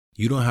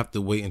You don't have to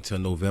wait until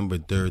November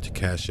 3rd to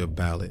cast your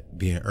ballot.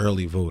 Be an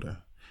early voter.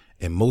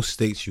 In most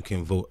states, you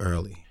can vote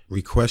early.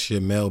 Request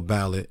your mail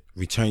ballot,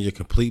 return your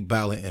complete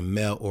ballot in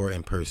mail or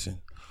in person,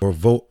 or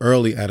vote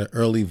early at an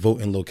early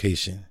voting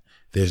location.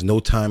 There's no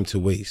time to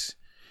waste.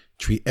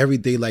 Treat every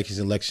day like it's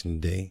election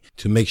day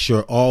to make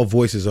sure all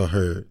voices are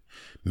heard.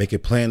 Make a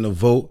plan to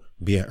vote.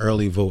 Be an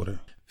early voter.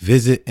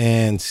 Visit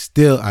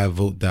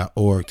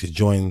andstillivote.org to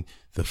join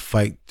the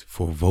fight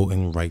for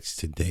voting rights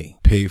today.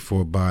 Paid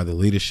for by the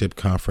Leadership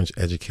Conference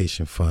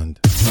Education Fund.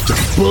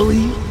 The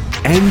Bully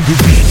and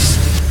the Beast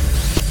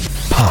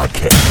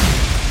podcast.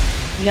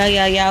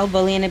 Yo,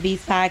 Bully and the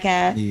Beast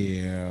podcast.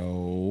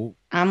 Yo.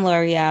 I'm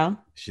L'Oreal.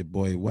 It's your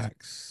boy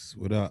Wax.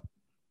 What up?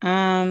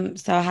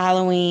 So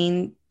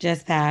Halloween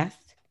just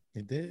passed.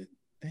 It did?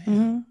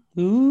 Damn.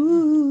 Mm-hmm.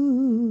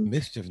 Ooh.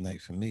 Mischief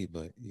night for me,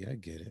 but yeah, I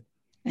get it.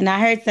 And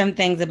I heard some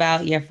things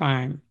about your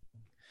farm.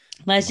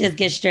 Let's just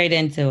get straight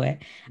into it.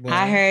 Well,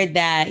 I heard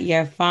that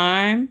your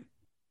farm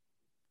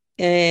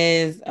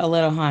is a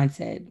little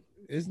haunted.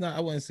 It's not,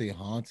 I wouldn't say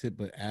haunted,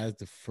 but as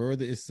the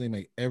further it seems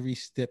like every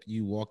step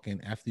you walk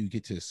in after you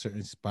get to a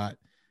certain spot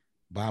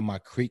by my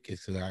creek,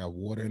 it's because I got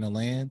water in the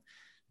land.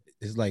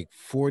 It's like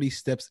 40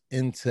 steps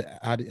behind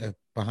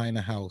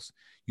the house,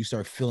 you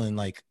start feeling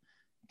like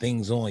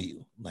things on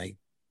you. Like,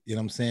 you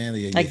know what I'm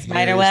saying? Like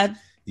spider webs?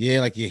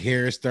 Yeah, like your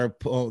hair start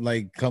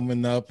like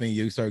coming up and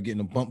you start getting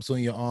the bumps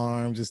on your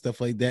arms and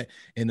stuff like that.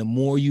 And the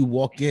more you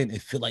walk in,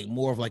 it feel like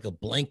more of like a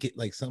blanket,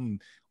 like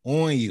something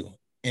on you.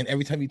 And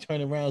every time you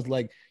turn around, it's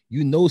like,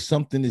 you know,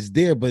 something is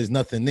there, but there's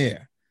nothing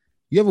there.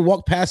 You ever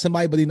walk past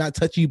somebody, but they not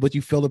touch you, but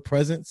you feel the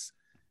presence?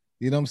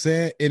 You know what I'm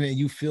saying? And then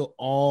you feel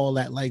all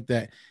that like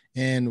that.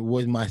 And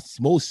what my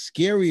most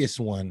scariest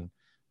one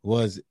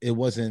was, it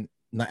wasn't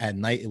not at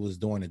night, it was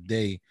during the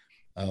day.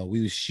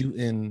 We was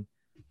shooting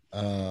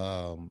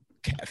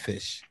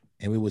catfish,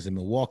 and we was in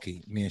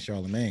Milwaukee, me and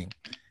Charlemagne,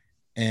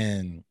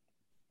 and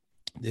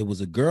there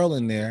was a girl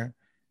in there.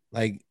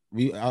 Like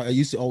I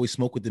used to always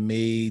smoke with the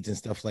maids and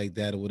stuff like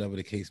that, or whatever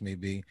the case may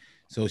be.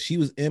 So she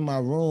was in my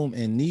room,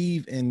 and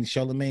Neve and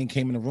Charlemagne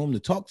came in the room to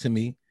talk to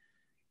me,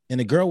 and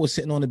the girl was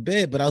sitting on the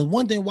bed. But I was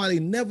wondering why they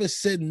never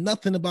said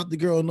nothing about the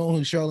girl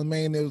knowing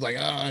Charlemagne. It was like,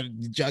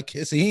 did y'all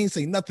kiss? He ain't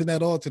say nothing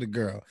at all to the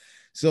girl.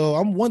 So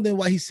I'm wondering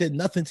why he said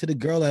nothing to the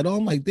girl at all.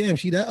 I'm like, damn,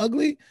 she that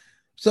ugly?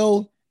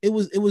 So it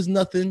was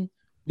nothing.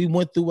 We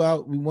went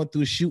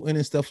through shooting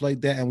and stuff like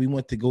that, and we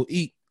went to go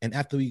eat. And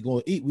after we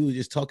go eat, we were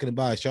just talking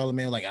about it.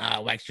 Charlemagne like,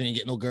 Wax, you ain't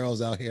get no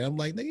girls out here. I'm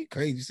like, nigga, you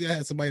crazy. You see, I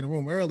had somebody in the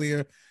room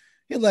earlier.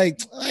 He's like,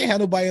 I ain't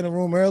had nobody in the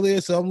room earlier.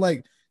 So I'm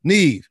like,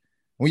 Neve,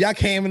 when y'all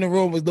came in the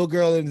room, was no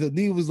girl. And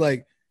Neve was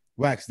like,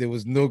 Wax, there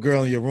was no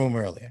girl in your room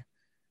earlier.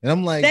 And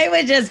I'm like, they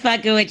were just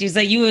fucking with you.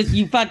 So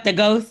you fucked the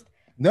ghost?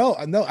 No,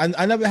 I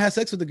never had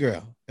sex with the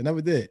girl. I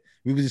never did.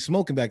 We were just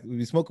smoking we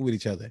were smoking with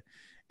each other.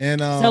 And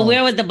so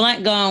where was the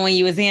blunt going when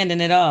you was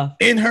handing it off?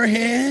 In her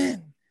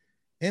hand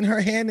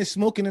is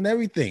smoking and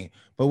everything.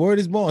 But word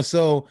is born.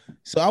 So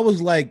I was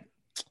like,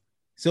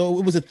 so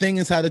it was a thing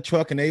inside the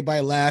truck, and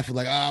everybody laughed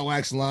like,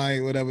 Wax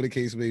lying, whatever the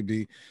case may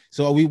be.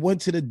 So we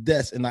went to the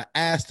desk, and I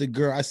asked the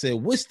girl, I said,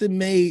 what's the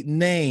maid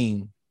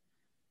name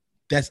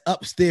that's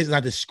upstairs? And I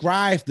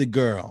described the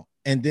girl,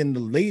 and then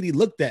the lady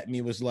looked at me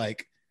and was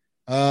like,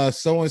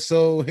 so and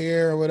so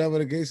here or whatever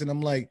the case. And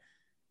I'm like,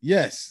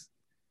 yes.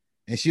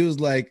 And she was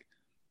like,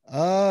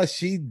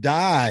 she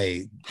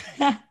died.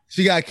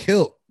 She got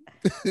killed.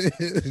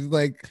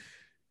 Like,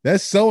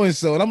 that's so and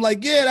so. And I'm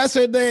like, yeah, that's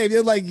her name.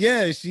 They're like,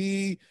 yeah,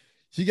 she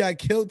got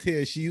killed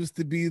here. She used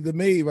to be the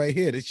maid right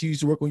here. That she used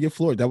to work on your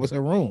floor. That was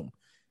her room.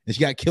 And she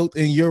got killed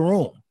in your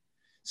room.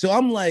 So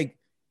I'm like,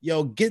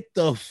 yo, get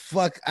the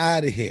fuck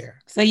out of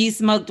here. So you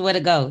smoked with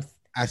a ghost?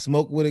 I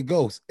smoked with a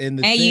ghost. And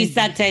you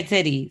sucked her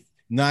titties?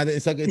 No, I didn't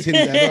suck her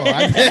titties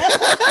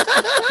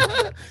at all.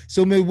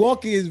 So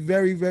Milwaukee is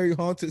very, very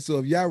haunted. So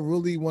if y'all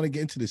really want to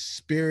get into the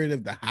spirit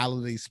of the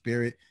holiday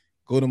spirit,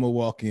 go to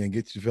Milwaukee and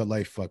get your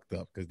life fucked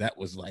up, because that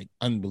was like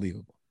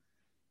unbelievable.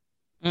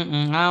 I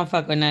don't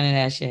fuck with none of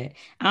that shit.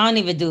 I don't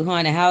even do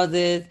haunted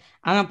houses.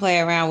 I don't play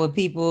around with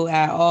people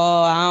at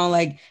all. I don't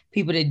like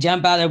people to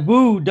jump out of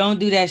woo. Don't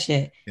do that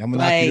shit. Yeah, I'm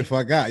gonna knock you the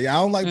fuck out. Yeah,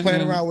 I don't like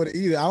playing around with it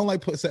either. I don't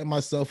like setting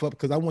myself up,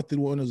 because I went through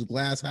one of those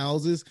glass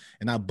houses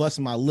and I bust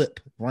my lip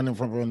running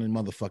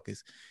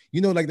motherfuckers. You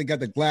know, like they got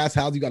the glass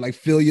house, you got like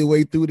feel your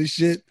way through the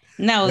shit.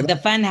 No, and the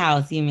fun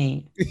house, you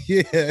mean?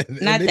 Yeah.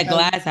 Not the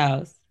glass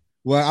house.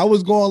 Well, I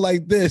was going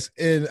like this,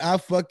 and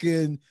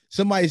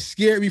somebody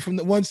scared me from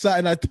the one side,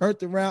 and I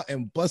turned around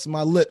and bust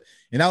my lip,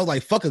 and I was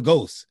like, fuck a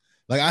ghost.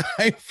 Like, I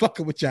ain't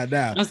fucking with y'all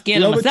now. I'm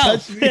scared of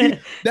myself.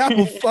 That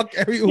will fuck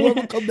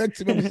whoever come next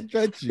to me and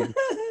stretch you.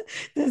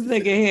 This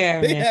nigga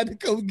here, They had to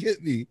come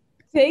get me.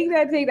 Take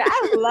that.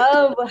 I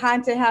love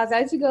haunted house. I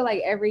used to go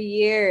like every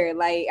year.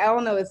 Like, I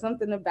don't know, it's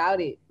something about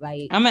it.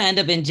 Like, I'm gonna end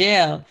up in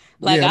jail.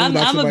 Like, I'm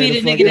gonna be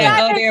the nigga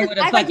that go there with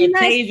a fucking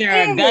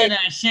taser, a gun, or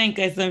a shank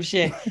or some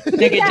shit.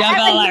 Nigga jump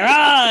out like,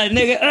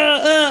 nigga,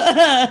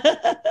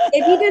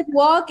 If you just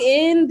walk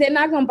in, they're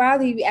not gonna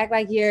bother you. Act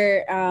like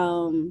you're,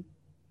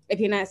 if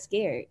you're not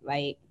scared.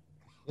 Like,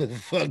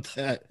 Fuck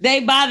that. They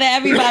bother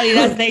everybody.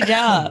 That's their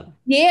job.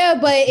 Yeah,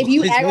 but if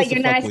you They're act like supposed to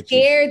you're fuck not with you.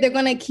 scared, they're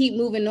gonna keep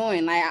moving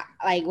on.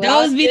 Like when I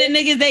Those was be the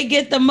kid- niggas they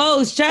get the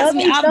most. Trust No,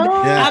 me, they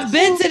I've don't.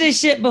 been to this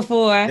shit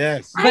before.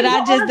 Yes. But I I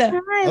go just all the time.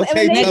 And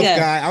Okay, when they- tough Nigga.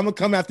 guy. I'm gonna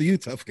come after you,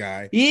 tough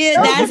guy. Yeah,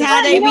 No, that's but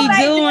how they you know be what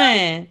I do?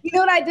 doing. You know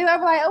what I do?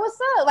 I'm like, oh, what's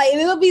up? Like,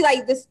 and it'll be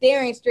like just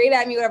staring straight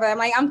at me, whatever. I'm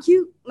like, I'm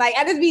cute. Like,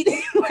 I just be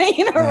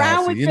playing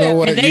around so with you know them.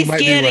 what? And they You might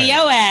be scared of right.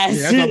 your ass.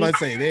 Yeah, that's what I'm about to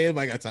say. They ain't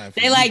got time for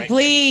They you. like,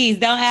 please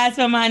don't ask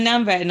for my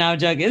number. No, I'm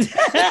joking.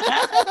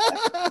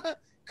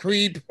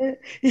 Creep.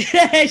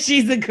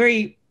 She's a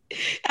creep.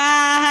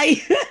 Ah,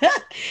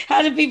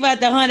 how do people at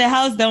the haunted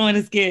house don't want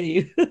to scare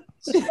you?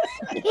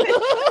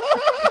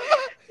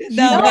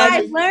 No, but- I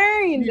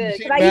learned.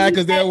 She 'Cause I mad used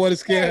because to they don't want to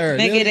scare her.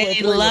 Nigga, don't wanna they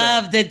play with her.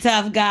 love the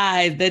tough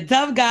guys. The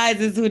tough guys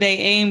is who they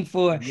aim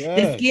for. The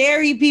Yes.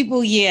 scary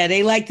people, yeah,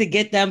 they like to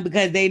get them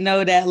because they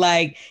know that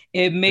like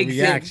it The makes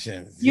it.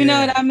 reactions. You know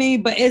what I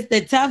mean? But it's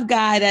the tough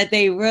guy that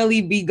they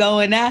really be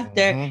going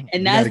after, Mhm.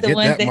 and You that's gotta the get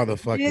one that that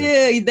motherfucker.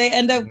 yeah, they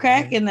end up Mhm.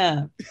 cracking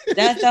them.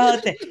 That's the whole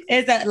thing.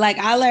 It's like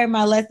I learned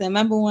my lesson.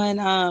 Remember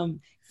when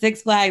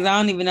Six Flags? I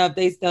don't even know if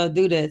they still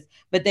do this,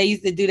 but they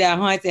used to do that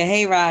haunted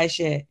hayride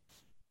shit.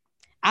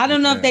 I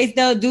don't know if they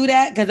still do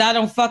that because I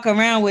don't fuck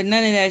around with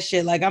none of that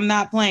shit. Like I'm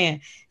not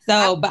playing.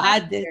 So, but I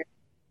did.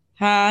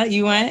 Huh?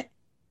 You went?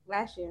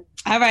 last year.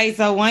 All right.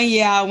 So one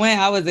year I went.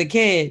 I was a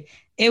kid.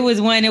 It was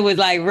when it was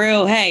like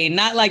real hay,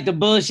 not like the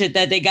bullshit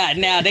that they got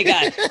now. They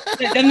got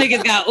them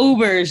niggas got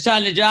Ubers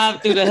trying to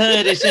drive through the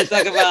hood and shit,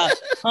 talking about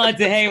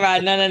haunted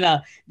hayride. No.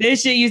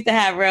 This shit used to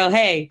have real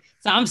hay.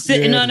 So I'm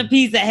sitting on a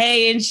piece of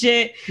hay and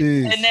shit.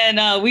 Jeez. And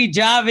then we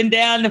driving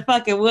down the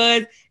fucking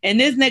woods, and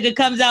this nigga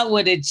comes out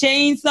with a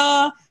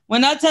chainsaw.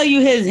 When I tell you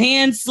his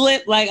hand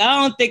slipped, like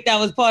I don't think that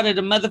was part of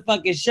the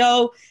motherfucking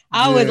show.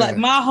 I was like,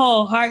 my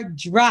whole heart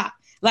dropped.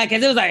 Like,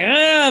 cause it was like,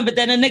 but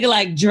then the nigga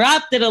like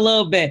dropped it a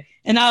little bit.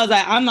 And I was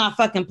like, I'm not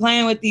fucking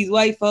playing with these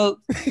white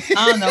folks.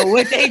 I don't know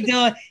what they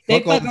doing. They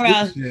fuck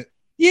around.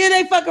 Yeah,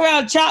 they fuck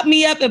around, chop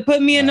me up and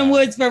put me in the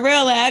woods for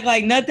real and act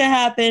like nothing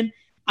happened.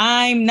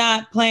 I'm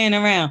not playing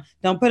around.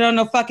 Don't put on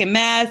no fucking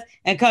mask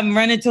and come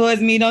running towards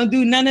me. Don't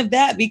do none of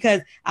that because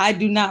I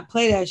do not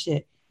play that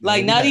shit.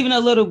 Like not even a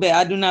little bit.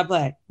 I do not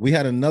play. We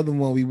had another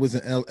one. We was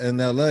in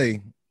LA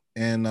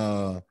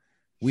and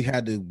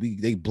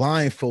they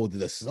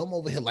blindfolded us. So I'm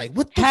over here like,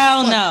 what the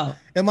Hell fuck? no.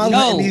 Am I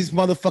letting these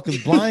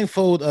motherfuckers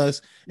blindfold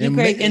us? And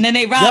then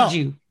they robbed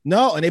you.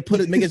 No, and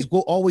they make us go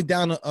all the way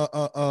down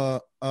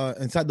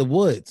inside the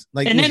woods.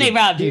 Like, and then they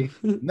robbed you.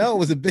 No, it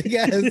was a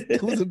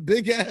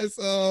big ass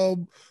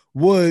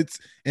woods,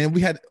 and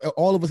we had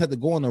all of us had to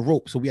go on a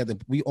rope. So we had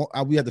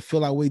to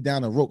fill our way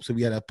down a rope. So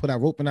we had to put our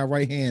rope in our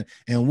right hand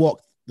and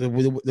walk. The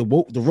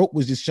rope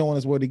was just showing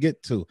us where to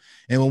get to,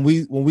 and when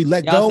we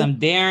let Y'all go, some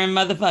daring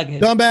motherfuckers,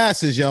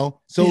 dumbasses, yo.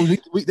 So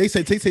they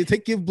say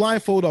take your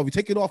blindfold off. We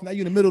take it off. Now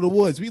you're in the middle of the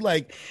woods. We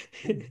like,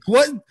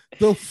 what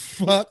the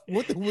fuck?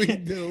 What do we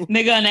do?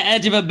 Nigga on the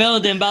edge of a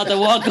building about to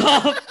walk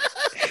off.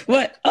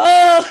 What?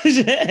 Oh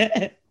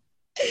shit!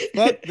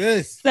 Fuck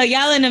this. So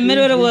y'all in the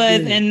middle of the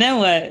woods, and then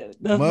what?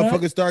 The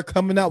motherfuckers start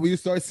coming out. We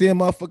start seeing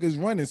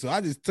motherfuckers running. So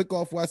I just took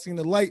off while I seen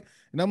the light.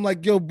 And I'm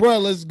like, yo, bro,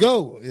 let's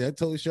go. Yeah, I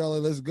told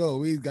Charlotte, let's go.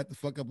 We got the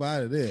fuck up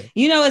out of there.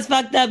 You know what's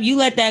fucked up? You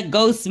let that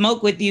ghost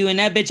smoke with you, and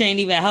that bitch ain't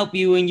even help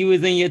you when you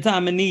was in your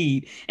time of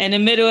need. In the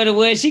middle of the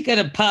woods, she could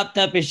have popped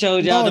up and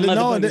showed y'all the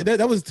motherfucker.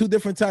 That was two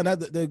different times.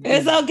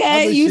 It's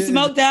okay. You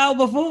smoked out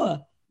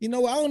before. You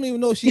know, I don't even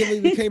know if she ever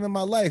even came in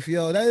my life,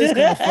 yo. That is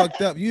kind of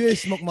fucked up. You ain't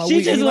smoke my weed.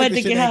 She just went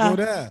to get high. Go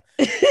down.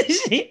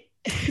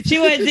 She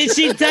went.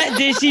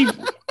 Did she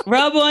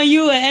rub on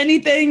you or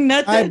anything?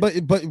 Nothing.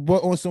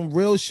 But on some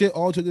real shit,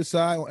 all to the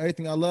side, on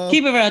everything I love.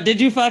 Keep it real.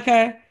 Did you fuck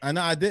her? No,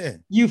 I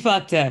didn't. You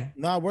fucked her.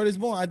 Nah, word is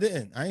born. I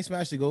didn't. I ain't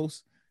smashed the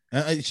ghost.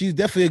 She's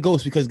definitely a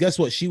ghost because guess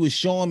what? She was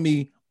showing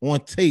me on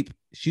tape.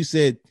 She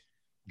said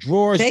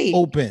drawers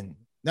open.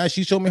 Now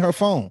she showed me her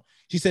phone.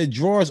 She said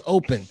drawers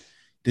open.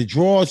 The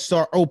drawers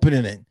start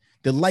opening it.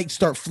 The lights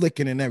start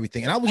flicking and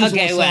everything. And I was just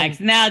okay, Wax.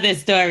 Now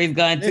this story's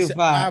going too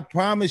far. I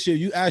promise you.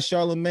 You asked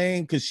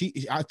Charlamagne because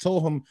I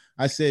told him.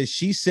 I said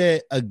she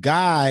said a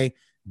guy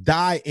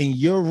died in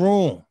your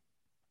room,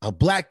 a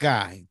black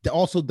guy that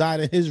also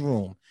died in his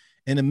room.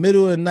 In the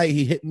middle of the night,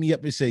 he hit me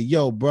up and said,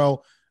 "Yo,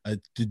 bro, the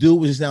dude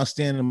was just now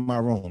standing in my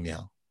room,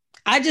 yo."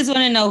 I just want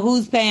to know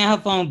who's paying her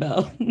phone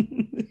bill.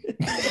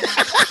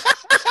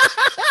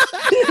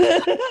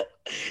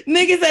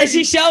 Nigga said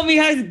she showed me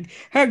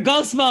her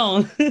ghost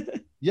phone.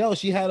 Yo,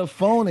 she had a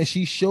phone and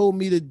she showed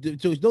me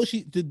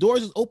the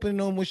doors was opening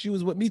on when she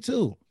was with me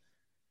too.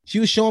 She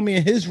was showing me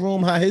in his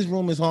room how his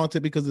room is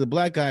haunted because of the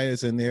black guy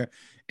that's in there.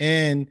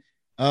 And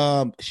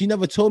she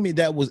never told me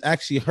that was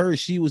actually her.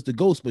 She was the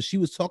ghost, but she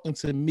was talking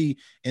to me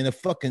and the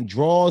fucking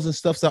drawers and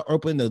stuff start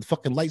opening, the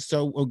fucking lights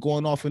start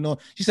going off and on.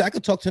 She said I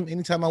could talk to him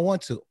anytime I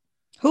want to.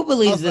 Who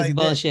believes this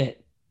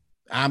bullshit?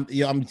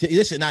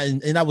 Listen,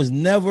 I was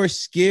never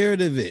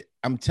scared of it.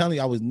 I'm telling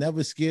you, I was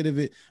never scared of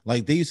it.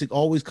 Like they used to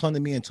always come to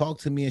me and talk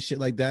to me and shit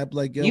like that.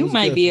 Like, yo, you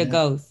might be a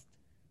ghost.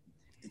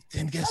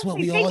 then guess what?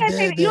 We all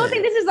did. You don't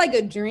think this is like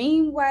a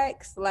dream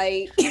wax?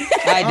 Like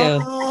I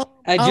do.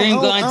 A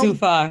dream going too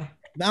far.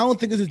 I don't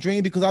think it's a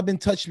dream because I've been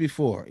touched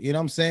before. You know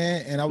what I'm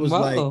saying? And I was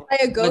like,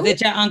 was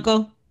it your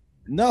uncle?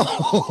 No,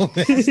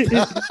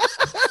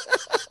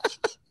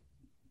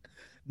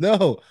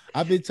 no,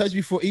 I've been touched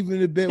before, even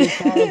in the bed with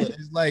Carla.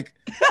 It's like,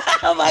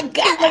 oh my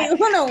God,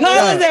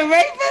 Carla's a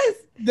rapist.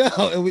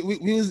 No,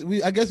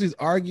 we I guess we was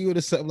arguing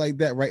or something like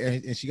that, right?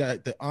 And she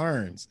got the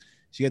irons.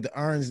 She had the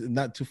irons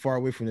not too far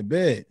away from the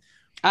bed.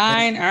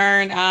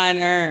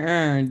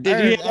 Irons.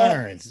 Did you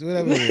irons?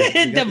 Whatever.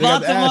 The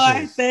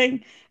Baltimore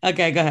thing.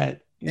 Okay, go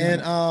ahead.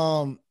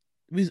 And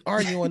we was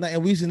arguing one night,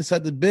 and we was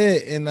inside the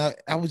bed, and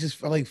I was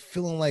just like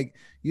feeling like,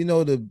 you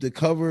know, the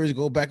covers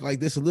go back like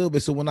this a little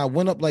bit. So when I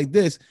went up like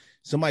this,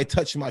 somebody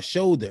touched my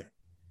shoulder,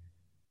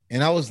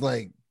 and I was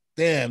like,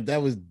 damn,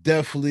 that was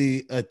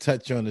definitely a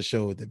touch on the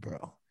shoulder,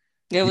 bro.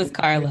 It was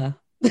Carla.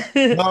 No,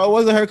 it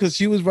wasn't her, because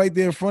she was right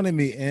there in front of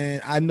me,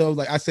 and I know,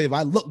 like I say, if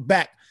I look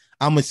back,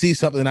 I'm gonna see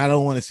something. I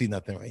don't want to see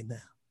nothing right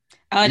now.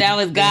 Oh, that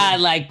was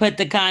God. Like, put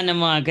the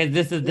condom on, because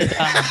this is the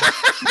time.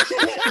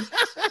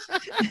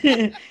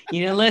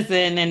 You know,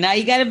 listen, and now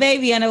you got a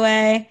baby on the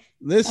way.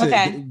 Listen,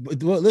 okay.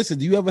 Listen.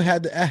 Do you ever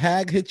had a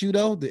hag hit you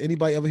though? Did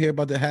anybody ever hear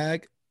about the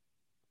hag?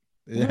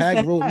 The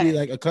hag wrote me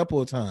like a couple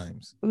of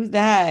times. Who's the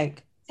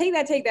hag? Take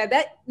that.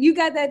 That you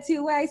got that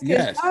too, Wax?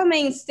 Because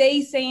Charlamagne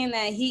stays saying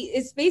that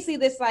it's basically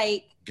this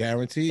like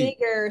guarantee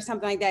figure or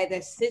something like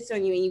that sits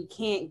on you and you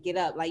can't get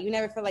up. Like you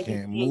never feel like you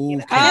can't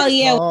move. Get up. Oh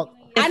yeah,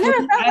 I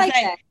never felt like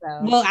that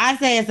though. Well, I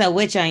say it's a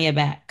witch on your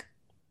back.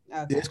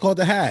 Okay. It's called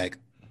the hag.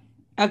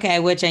 Okay,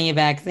 witch on your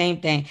back, same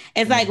thing.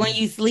 It's like when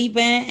you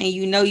sleeping and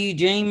you know you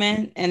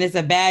dreaming and it's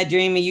a bad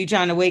dream and you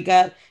trying to wake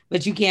up,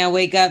 but you can't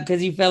wake up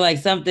because you feel like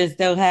something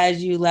still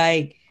has you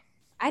like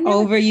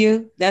over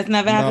you. That's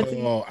never happened to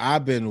you? No,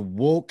 I've been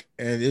woke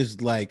and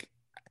it's like,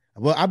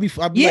 well, I'll be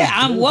yeah, like,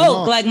 I'm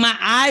woke. Like my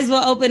eyes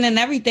were open and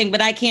everything,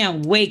 but I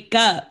can't wake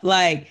up.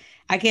 Like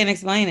I can't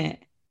explain it.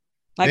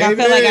 Like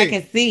baby, I feel like I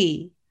can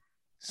see.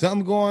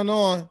 Something going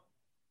on.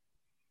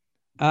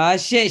 Oh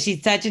shit,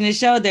 she's touching his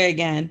shoulder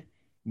again.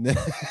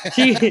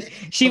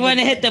 she want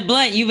to hit the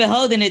blunt. You've been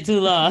holding it too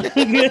long.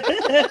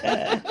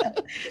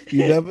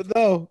 You never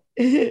know.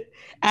 All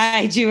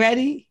right, you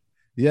ready?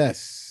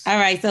 Yes. All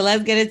right, so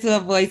let's get into a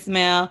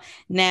voicemail.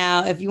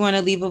 Now, if you want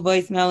to leave a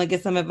voicemail and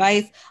get some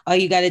advice, all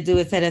you got to do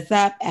is hit us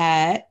up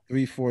at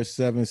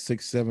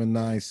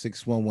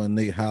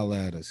 347-679-6118.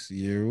 Holla at us.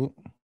 You.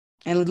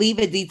 And leave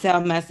a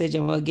detailed message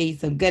and we'll give you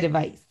some good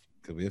advice.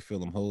 Because we'll fill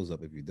them holes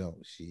up if you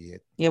don't.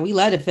 Shit. Yeah, we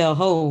love to fill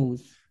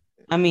holes.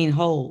 I mean,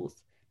 holes.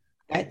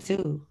 That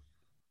too.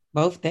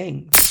 Both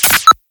things.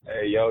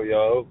 Hey,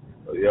 yo.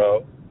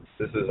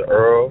 This is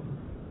Earl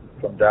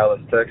from Dallas,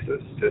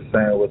 Texas. Just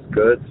saying what's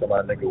good to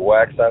my nigga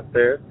Wax out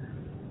there.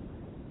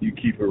 You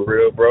keep it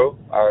real, bro.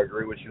 I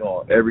agree with you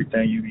on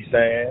everything you be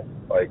saying,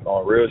 like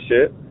on real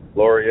shit.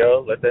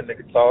 L'Oreal, let that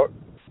nigga talk,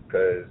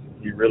 because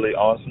he really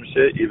on some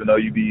shit, even though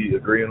you be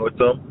agreeing with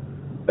him.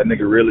 That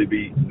nigga really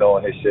be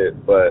knowing his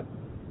shit. But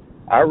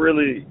I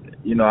really,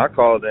 I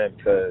called in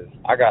because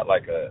I got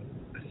like a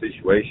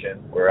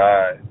situation where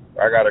I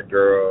got a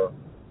girl.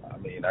 I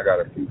mean, I got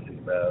a few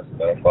females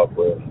that I fuck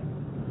with,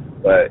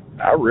 but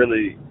I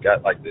really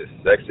got like this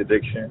sex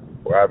addiction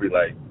where I be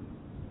like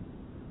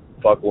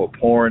fucking with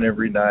porn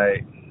every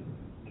night,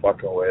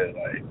 fucking with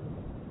like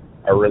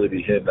I really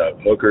be hitting up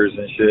hookers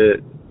and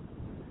shit,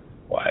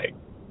 like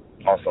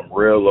on some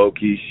real low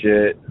key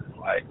shit.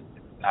 Like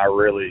I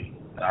really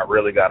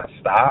gotta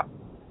stop,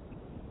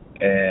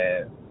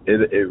 and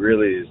it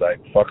really is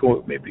like fucking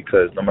with me,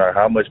 because no matter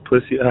how much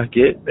pussy I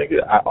get,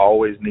 nigga, I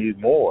always need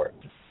more.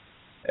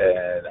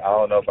 And I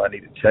don't know if I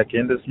need to check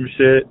into some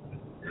shit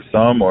or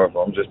or if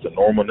I'm just a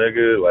normal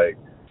nigga. Like,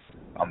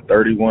 I'm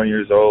 31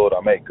 years old, I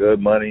make good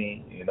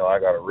money, I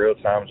got a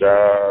real-time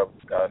job,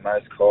 got a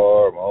nice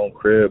car, my own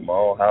crib, my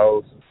own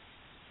house.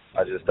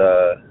 I just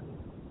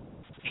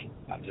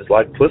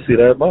like pussy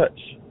that much.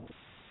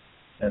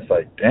 And it's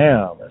like,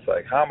 damn, it's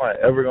like, how am I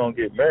ever gonna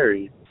get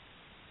married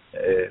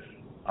if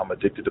I'm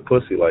addicted to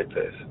pussy like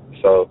this?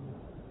 So,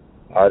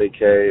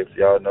 IDK, if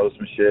y'all know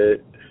some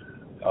shit,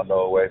 y'all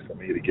know a way for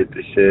me to get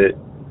this shit,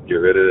 get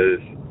rid of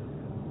this.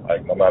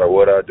 Like, no matter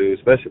what I do,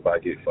 especially if I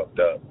get fucked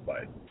up,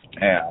 like,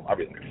 damn, I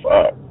be like,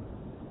 fuck.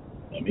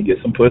 Let me get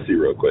some pussy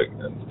real quick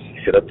and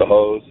hit up the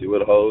hoes, see where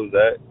the hoes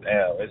at.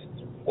 Damn, it's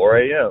 4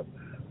 a.m.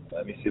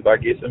 Let me see if I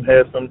get some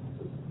head from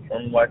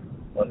like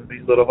one of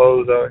these little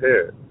hoes out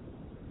here.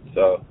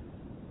 So,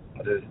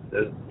 just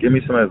give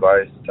me some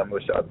advice. Tell me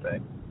what y'all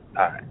think.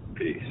 All right,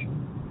 peace.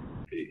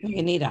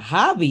 You need a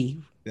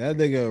hobby. That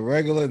nigga a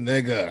regular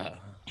nigga.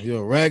 You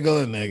a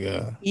regular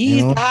nigga. You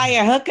used to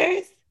hire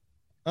hookers?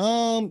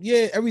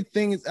 Yeah,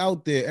 everything is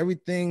out there.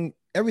 Everything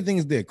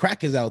is there.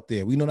 Crack is out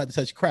there. We know not to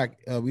touch crack.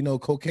 We know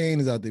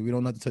cocaine is out there. We know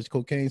not to touch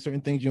cocaine.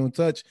 Certain things you don't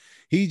touch.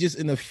 He's just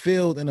in the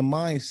field and the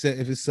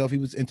mindset of himself. He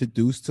was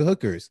introduced to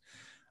hookers.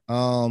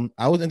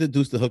 I was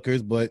introduced to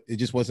hookers, but it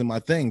just wasn't my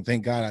thing.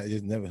 Thank God I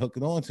just never hooked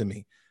it on to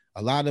me.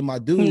 A lot of my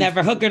dudes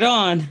never hookered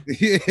on.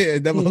 Yeah,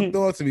 never hooked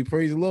on to me.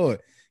 Praise the Lord.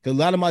 Because a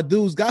lot of my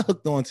dudes got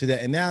hooked on to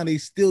that, and now they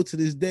still to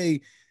this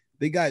day,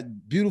 they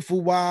got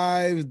beautiful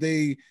wives.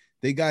 They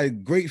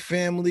got great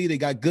family. They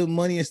got good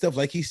money and stuff.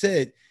 Like he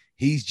said,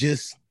 he's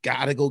just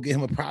gotta go get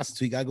him a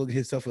prostitute. He gotta go get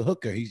himself a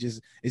hooker.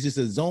 It's just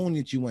a zone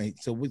that you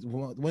ain't. So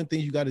one thing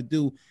you gotta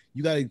do,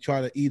 you gotta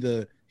try to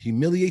either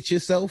humiliate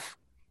yourself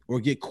or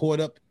get caught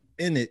up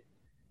in it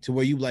to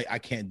where you like, I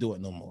can't do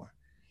it no more.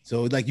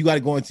 So like you gotta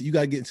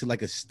get into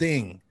like a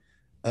sting,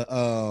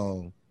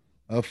 a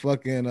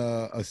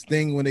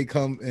sting when they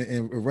come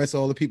and arrest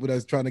all the people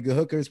that's trying to get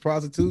hookers,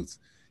 prostitutes.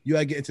 You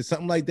gotta get into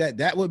something like that.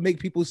 That would make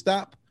people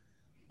stop,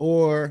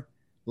 or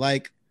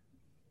like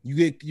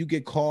you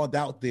get called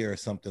out there or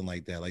something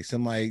like that. Like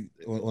somebody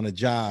on a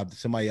job,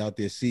 somebody out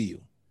there see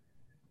you.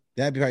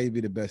 That'd probably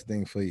be the best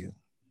thing for you,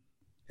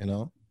 you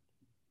know.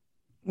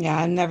 Yeah,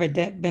 I've never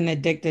been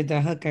addicted to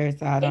hookers,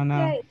 so I don't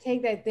know.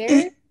 Take that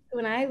there.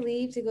 When I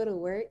leave to go to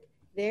work,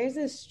 there's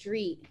a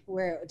street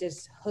where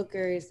just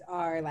hookers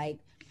are like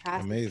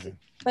prostitutes. Amazing.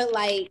 But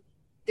like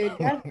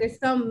there's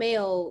some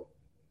male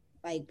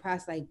like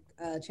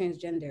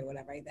transgender or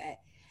whatever like that.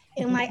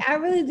 And like I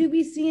really do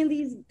be seeing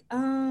these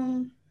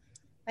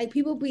like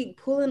people be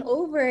pulling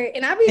over,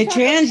 and I be the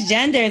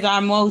transgenders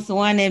are most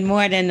wanted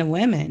more than the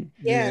women.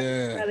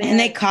 Yeah. And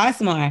they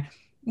cost more.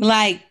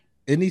 Like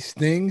any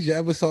stings? You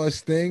ever saw a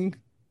sting?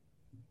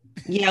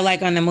 Yeah,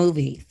 like on the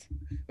movies.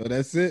 Oh,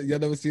 that's it? Y'all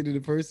never seen it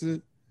in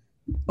person?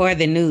 Or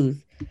the news.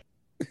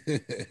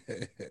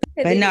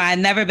 But no, I've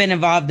never been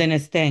involved in a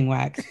sting,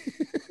 Wax.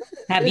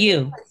 Have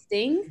you? A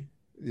sting?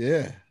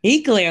 Yeah.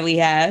 He clearly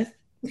has.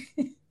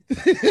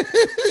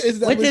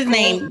 What's his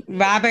name?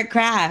 Robert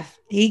Kraft.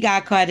 He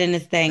got caught in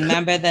a sting.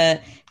 Remember the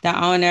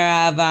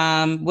owner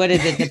of what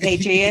is it, the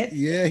Patriots?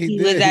 Yeah,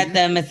 he was at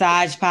the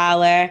massage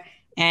parlor.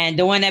 And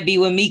the one that be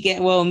with Meek,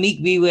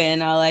 Meek be with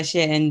and all that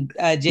shit, and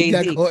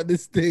Jay-Z.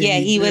 Yeah,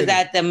 he was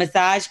at the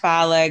massage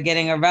parlor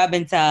getting a rub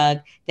and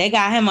tug. They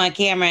got him on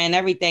camera and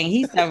everything.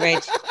 He's so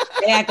rich.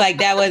 They act like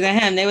that wasn't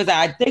him. They was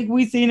like, I think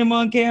we seen him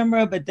on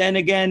camera, but then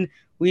again,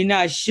 we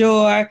not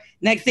sure.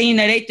 Next thing you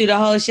know, they threw the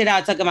whole shit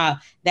out, talking about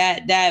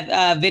that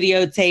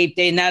videotape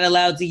they're not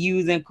allowed to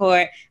use in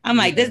court. I'm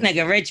like, this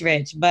nigga rich,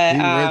 but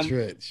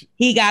rich.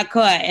 He got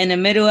caught in the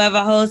middle of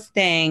a whole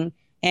thing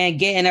and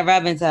getting a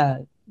rub and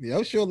tug. Yeah,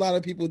 I'm sure a lot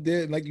of people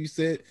did. Like you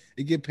said,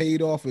 it get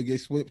paid off or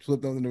get swept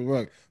under the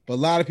rug. But a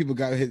lot of people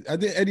got hit.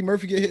 Did Eddie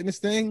Murphy get hit in this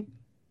thing?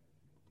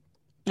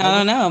 I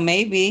don't know.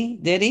 Maybe.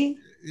 Did he?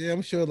 Yeah,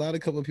 I'm sure a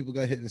couple of people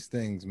got hit in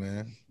stings,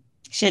 man.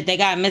 Shit, they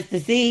got Mr.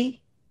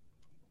 C.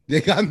 They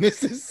got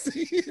Mr.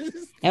 C.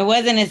 It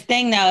wasn't his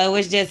thing, though. It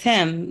was just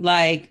him.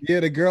 Like,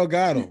 yeah, the girl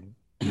got him.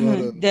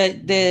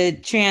 the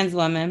trans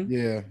woman.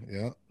 Yeah.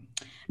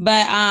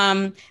 But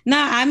no,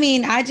 I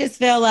mean, I just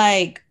feel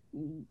like,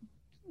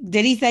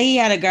 did he say he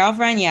had a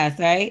girlfriend? Yes,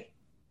 right?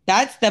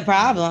 That's the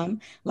problem.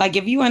 Like,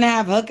 if you want to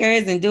have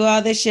hookers and do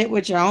all this shit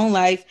with your own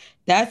life,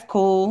 that's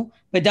cool.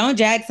 But don't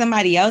drag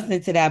somebody else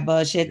into that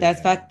bullshit. Yeah.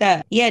 That's fucked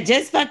up. Yeah,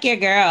 just fuck your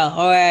girl.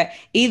 Or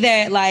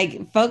either,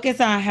 like,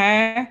 focus on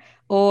her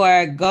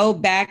or go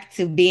back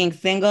to being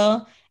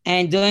single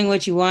and doing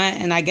what you want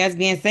and I guess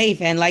being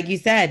safe. And like you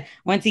said,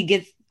 once he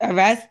gets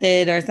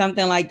arrested or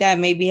something like that,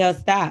 maybe he'll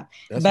stop.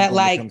 But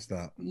like,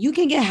 you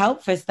can get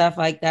help for stuff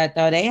like that,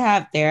 though. They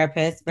have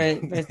therapists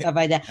for stuff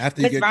like that.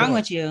 What's wrong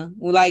with you?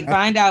 Like,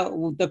 find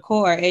out the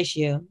core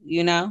issue,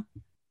 you know?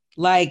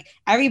 Like,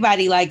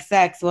 everybody likes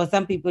sex. Well,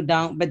 some people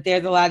don't, but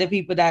there's a lot of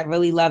people that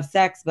really love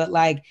sex, but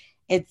like,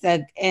 it's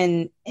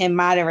in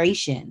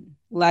moderation.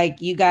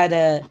 Like, you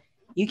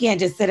can't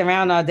just sit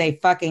around all day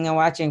fucking and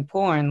watching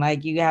porn.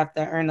 Like, you have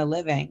to earn a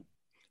living.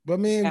 But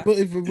man, but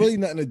if it's really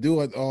nothing to do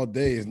all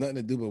day, it's nothing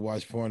to do but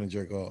watch porn and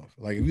jerk off.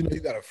 Like, if you know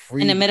you got a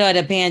free in the middle of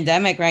the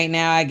pandemic right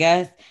now, I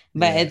guess.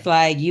 But it's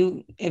like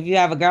if you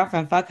have a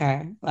girlfriend, fuck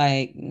her.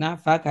 Like,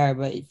 not fuck her,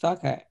 but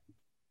fuck her.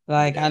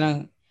 Like, I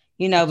don't,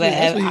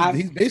 but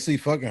he's basically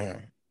fucking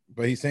her,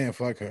 but he's saying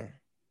fuck her.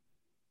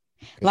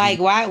 Like,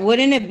 why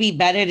wouldn't it be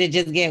better to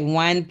just get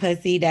one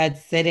pussy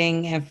that's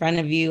sitting in front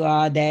of you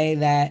all day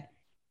that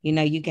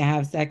you can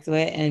have sex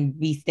with and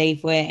be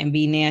safe with and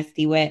be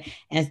nasty with,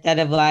 instead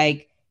of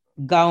like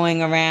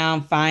going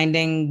around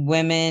finding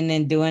women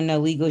and doing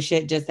illegal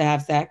shit just to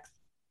have sex?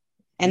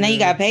 And then you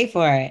gotta pay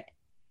for it.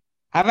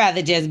 I'd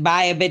rather just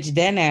buy a bitch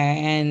dinner,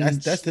 and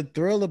that's the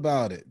thrill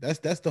about it.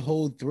 That's the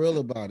whole thrill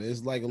about it.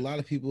 It's like a lot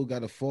of people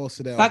gotta force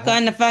it out. Fuck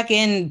on the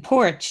fucking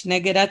porch,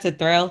 nigga. That's a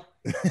thrill.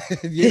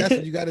 Yeah, that's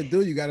what you gotta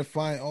do. You gotta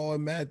find all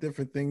mad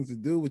different things to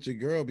do with your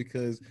girl,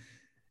 because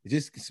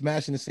just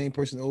smashing the same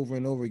person over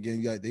and over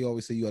again, they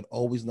always say you gotta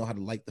always know how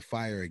to light the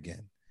fire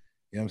again.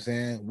 You know what I'm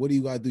saying? What do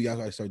you gotta do? Y'all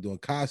gotta start doing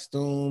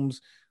costumes.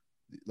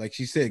 Like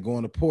she said, go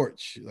on the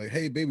porch. Like,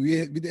 hey, baby,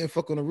 we didn't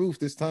fuck on the roof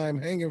this time,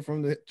 hanging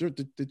from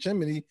the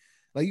chimney.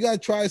 Like, you gotta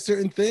try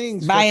certain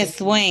things. Buy a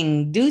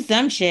swing, do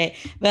some shit.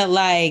 But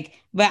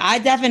I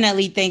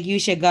definitely think you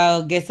should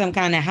go get some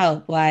kind of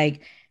help.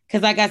 Like,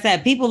 Because like I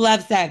said, people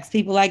love sex.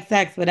 People like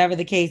sex, whatever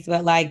the case.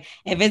 But like,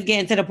 if it's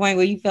getting to the point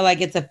where you feel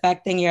like it's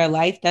affecting your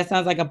life, that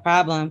sounds like a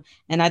problem.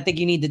 And I think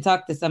you need to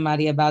talk to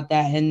somebody about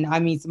that. And I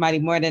mean, somebody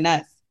more than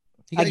us.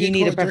 Like you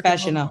need a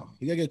professional.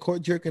 You gotta get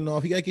caught jerking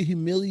off. He gotta get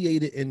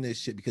humiliated in this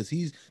shit because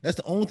that's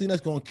the only thing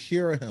that's gonna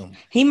cure him.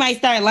 He might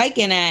start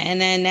liking that,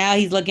 and then now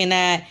he's looking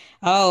at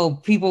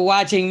people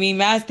watching me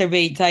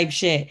masturbate type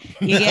shit.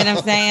 You get what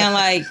I'm saying?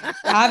 Like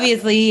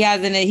obviously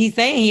he's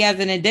saying he has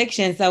an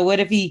addiction. So what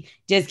if he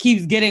just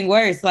keeps getting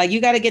worse? Like you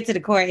got to get to the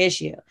core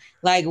issue.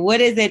 Like what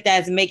is it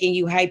that's making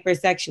you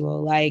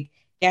hypersexual? Like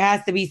there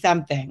has to be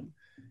something.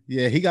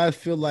 Yeah, he got to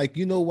feel like,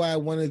 you know why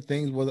one of the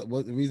things was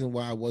the reason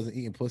why I wasn't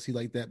eating pussy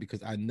like that, because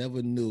I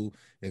never knew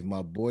if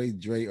my boy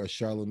Dre or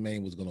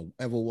Charlamagne was going to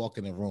ever walk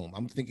in the room.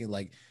 I'm thinking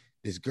like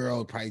this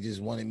girl probably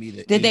just wanted me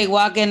to Did they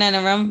walk in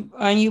a room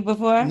on you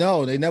before?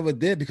 No, they never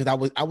did because I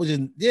was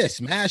just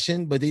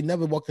smashing, but they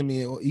never walked in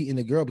me or eating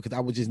the girl because I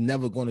was just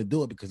never going to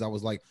do it because I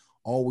was like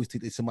always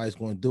think that somebody's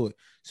going to do it.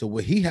 So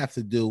what he have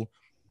to do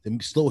to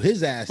slow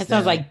his ass down. That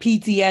sounds like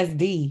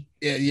PTSD.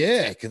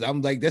 Yeah, because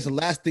I'm like, that's the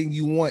last thing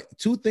you want.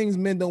 Two things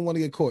men don't want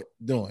to get caught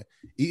doing: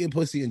 eating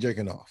pussy and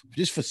jerking off.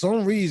 Just for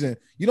some reason,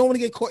 you don't want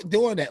to get caught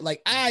doing that.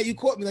 Like, you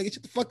caught me. Like,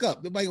 shut the fuck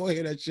up. Nobody gonna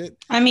hear that shit.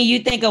 I mean, you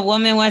think a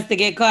woman wants to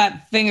get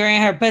caught fingering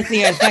her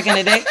pussy or sucking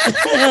a dick?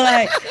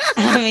 Like,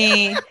 I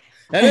mean,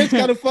 that is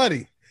kind of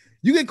funny.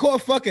 You get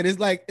caught fucking, it's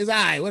like, it's all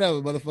right,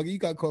 whatever, motherfucker. You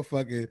got caught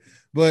fucking,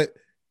 but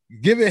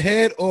give it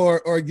head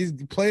or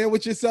just playing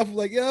with yourself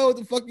like, yo, what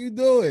the fuck you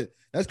doing?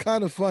 That's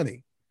kind of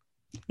funny.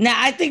 Now,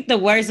 I think the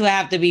worst would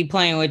have to be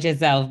playing with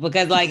yourself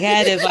because, like,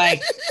 head is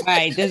like, all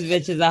right, this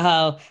bitch is a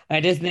hoe or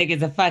this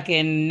nigga's a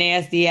fucking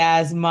nasty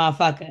ass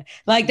motherfucker.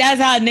 Like, that's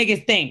how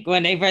niggas think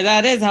when they first,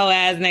 this hoe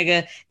ass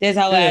nigga, this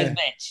hoe ass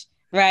bitch,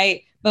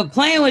 right? But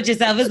playing with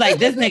yourself is like,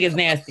 this nigga's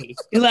nasty.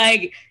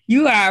 Like,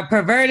 you are a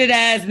perverted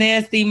ass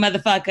nasty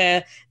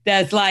motherfucker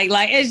that's like,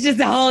 it's just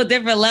a whole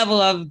different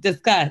level of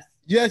disgust.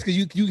 Yes,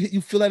 because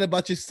you feel that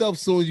about yourself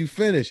as soon as you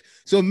finish.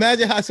 So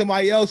imagine how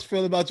somebody else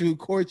feel about you who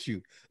court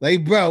you.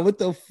 Like, bro, what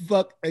the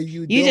fuck are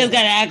you doing? You just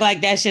gotta act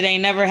like that shit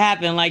ain't never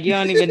happened. Like you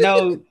don't even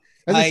know.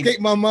 That like,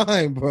 escaped my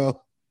mind,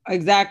 bro.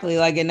 Exactly,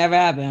 like it never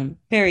happened.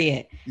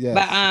 Period. Yeah.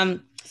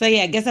 But so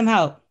yeah, get some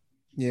help.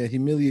 Yeah,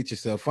 humiliate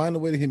yourself. Find a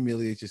way to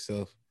humiliate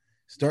yourself.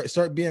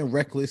 Start being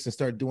reckless and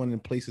start doing it in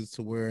places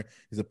to where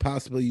there's a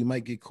possibility you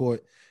might get caught,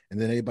 and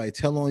then everybody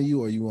tell on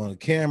you or you on a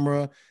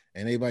camera.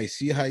 And everybody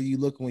see how you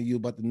look when you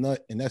about to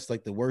nut. And that's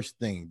like the worst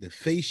thing. The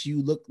face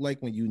you look like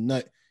when you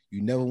nut,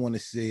 you never want to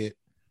see it.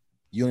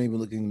 You don't even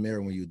look in the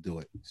mirror when you do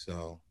it.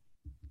 So,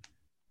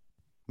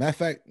 matter of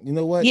fact, you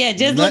know what? Yeah,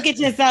 just look at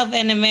yourself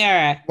in the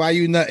mirror. Why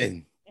you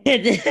nutting?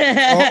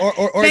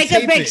 or take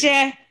a picture.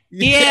 It.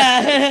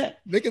 Yeah.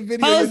 Make a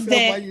video of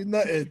yourself while you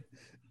nutting.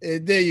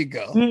 And there you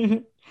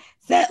go.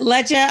 So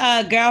let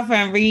your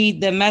girlfriend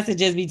read the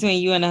messages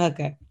between you and the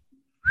hooker.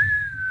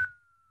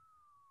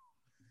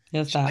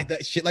 You'll stop.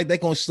 Shit like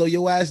that gonna slow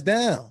your ass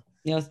down.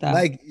 You'll stop.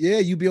 Like, yeah,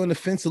 you be on the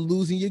fence of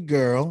losing your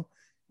girl.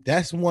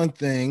 That's one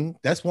thing.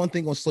 That's one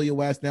thing gonna slow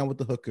your ass down with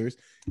the hookers.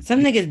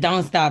 Some niggas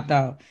don't stop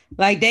though.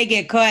 Like they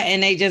get caught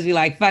and they just be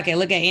like, fuck it.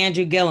 Look at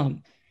Andrew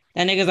Gillum.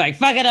 That nigga's like,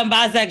 fuck it, I'm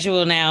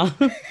bisexual now.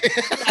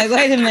 Like,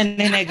 wait a minute,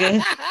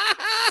 nigga.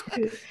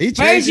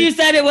 First you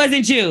said it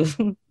wasn't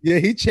you. Yeah,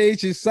 he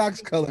changed his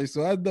socks color.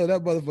 So I know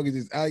that motherfucker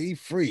just he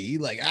free. He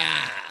like,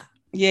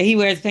 Yeah, he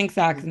wears pink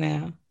socks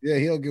now. Yeah,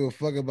 he don't give a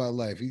fuck about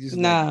life. He just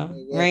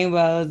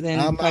rainbows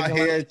and I'm out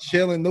here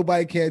chilling.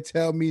 Nobody can't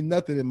tell me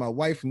nothing, and my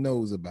wife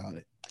knows about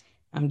it.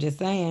 I'm just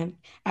saying.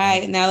 All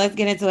right, now let's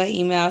get into an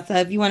email. So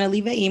if you want to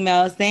leave an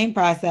email, same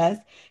process.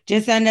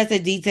 Just send us a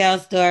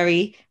detailed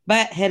story,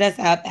 but hit us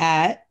up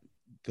at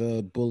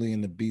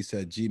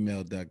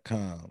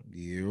thebullyandthebeast@gmail.com.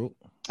 Yep.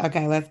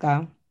 Okay, let's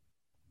go.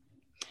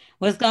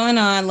 What's going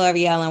on,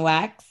 L'Oreal and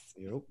Wax?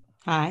 Yep.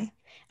 Hi.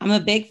 I'm a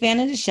big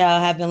fan of the show,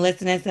 have been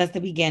listening since the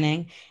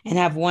beginning, and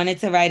have wanted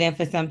to write in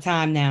for some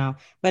time now,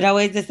 but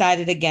always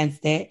decided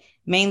against it,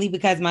 mainly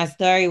because my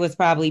story was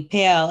probably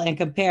pale in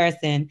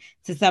comparison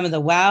to some of the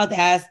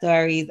wild-ass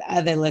stories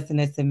other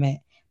listeners submit.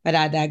 But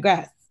I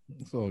digress.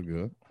 It's all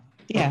good.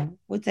 Yeah,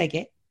 we'll take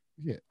it.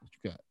 Yeah, what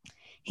you got?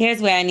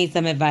 Here's where I need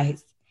some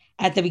advice.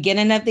 At the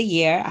beginning of the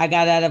year, I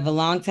got out of a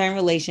long-term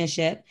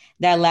relationship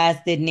that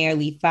lasted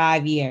nearly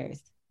 5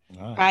 years.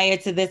 Wow. Prior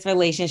to this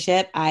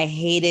relationship, I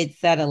hated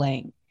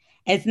settling.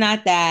 It's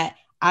not that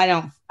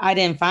I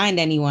didn't find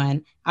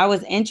anyone. I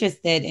was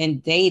interested in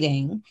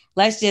dating.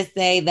 Let's just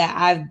say that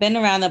I've been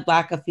around the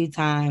block a few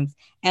times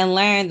and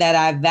learned that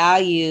I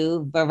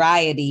value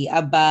variety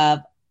above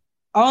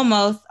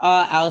almost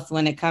all else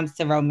when it comes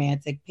to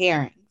romantic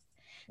pairings.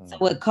 So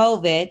with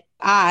COVID,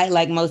 I,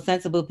 like most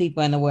sensible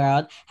people in the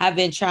world, have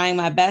been trying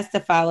my best to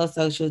follow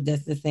social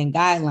distancing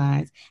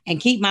guidelines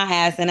and keep my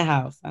ass in the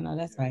house. I know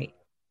that's right.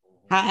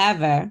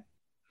 However,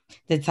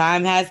 the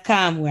time has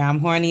come where I'm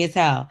horny as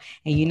hell.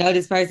 And you know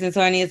this person's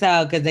horny as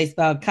hell because they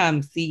spell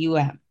cum,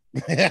 C-U-M.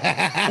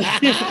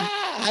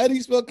 How do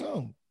you spell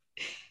cum?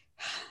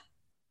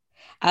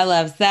 I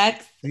love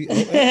sex.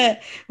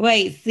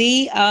 Wait,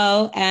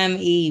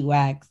 C-O-M-E,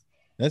 Wax.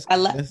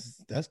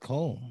 That's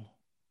comb.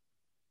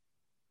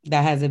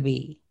 That has a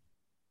B.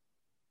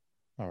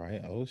 All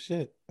right. Oh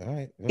shit. All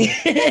right.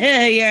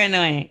 You're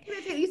annoying.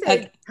 You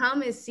said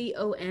cum is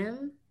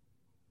C-O-M?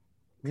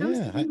 Cum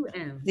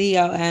C-U-M.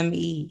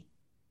 C-O-M-E.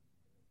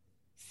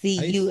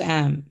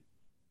 C-U-M.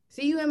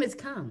 C-U-M is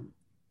cum.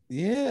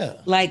 Yeah.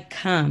 Like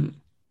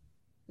cum.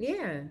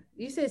 Yeah.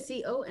 You said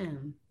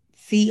C-O-M.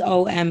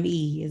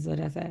 C-O-M-E is what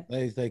I said.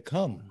 They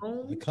come.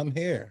 They come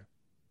here.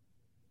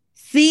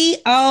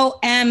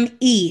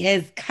 C-O-M-E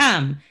is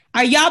come.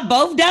 Are y'all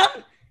both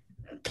dumb?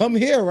 Come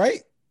here,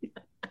 right?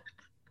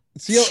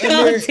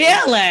 C-O-M-E.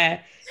 Taylor.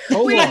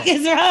 What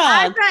is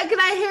wrong? Can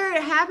I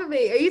hear half of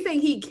it? Are you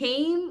saying he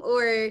came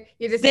or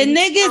you're just the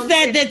nigga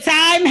said the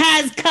time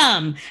has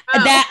come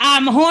that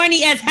I'm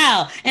horny as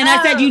hell. And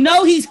I said, you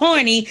know he's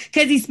horny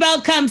because he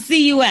spelled cum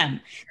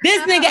C-U-M.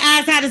 This nigga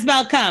asked how to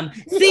spell cum.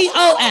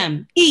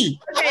 C-O-M-E.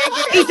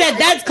 He said,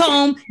 that's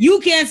comb. You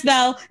can't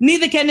spell.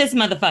 Neither can this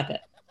motherfucker.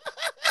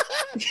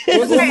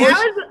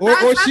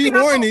 Or she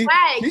horny.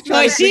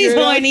 Or she's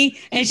horny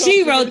and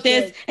she wrote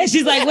this and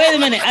she's like, wait a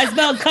minute, I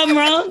spelled cum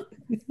wrong?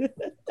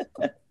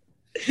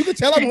 You can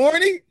tell I'm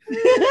horny?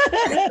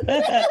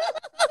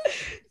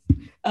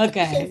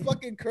 Okay. So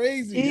fucking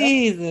crazy.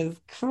 Jesus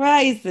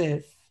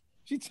Christ.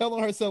 She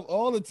telling herself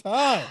all the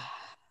time.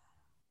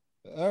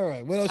 All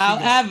right. What else?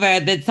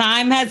 However, the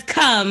time has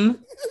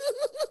come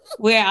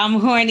where I'm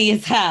horny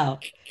as hell.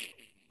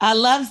 I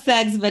love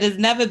sex, but it's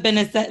never been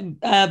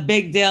a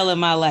big deal in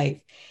my life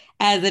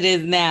as it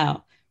is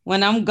now.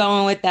 When I'm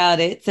going without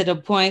it to the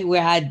point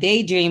where I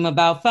daydream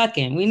about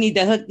fucking. We need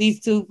to hook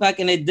these two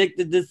fucking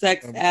addicted to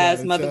sex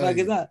ass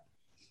motherfuckers up.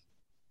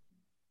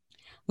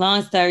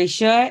 Long story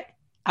short,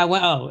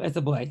 it's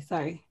a boy,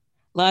 sorry.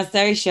 Long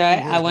story short,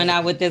 I went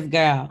out with this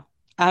girl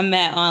I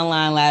met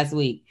online last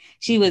week.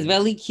 She was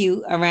really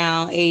cute,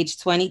 around age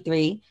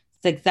 23,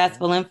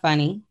 successful and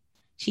funny.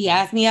 She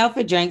asked me out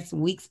for drinks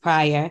weeks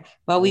prior,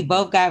 but we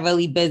both got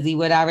really busy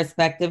with our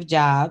respective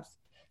jobs.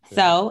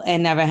 So it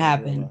never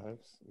happened.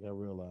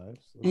 Real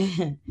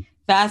lives.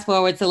 Fast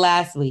forward to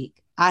last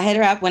week. I hit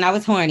her up when I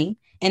was horny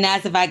and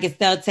asked if I could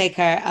still take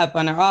her up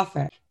on her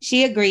offer.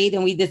 She agreed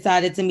and we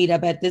decided to meet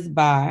up at this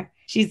bar.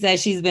 She said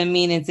she's been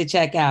meaning to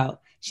check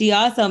out. She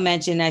also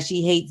mentioned that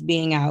she hates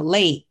being out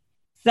late.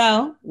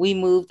 So we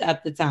moved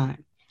up the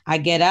time. I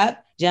get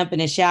up, jump in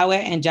the shower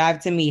and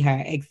drive to meet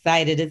her,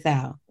 excited as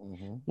hell.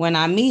 Mm-hmm. When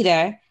I meet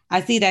her,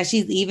 I see that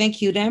she's even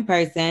cuter in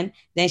person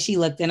than she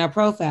looked in her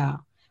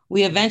profile.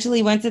 We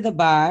eventually went to the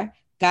bar,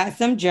 got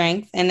some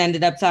drinks, and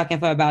ended up talking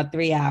for about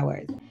 3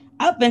 hours.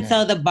 Up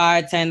until the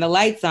bar turned the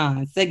lights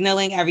on,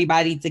 signaling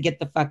everybody to get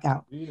the fuck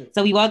out.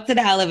 So we walked to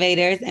the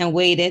elevators and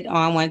waited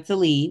on one to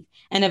leave.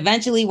 And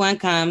eventually one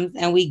comes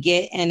and we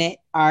get in it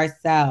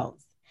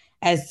ourselves.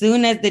 As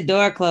soon as the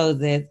door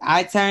closes,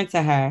 I turn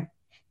to her,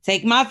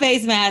 take my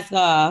face mask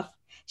off.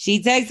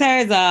 She takes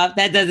hers off.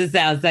 That doesn't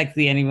sound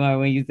sexy anymore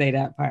when you say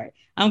that part.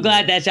 I'm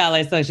glad that y'all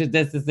are social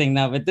distancing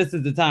though, but this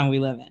is the time we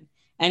live in.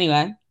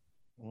 Anyway.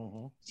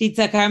 She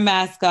took her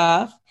mask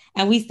off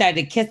and we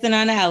started kissing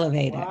on the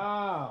elevator.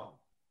 Wow.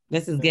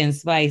 This is getting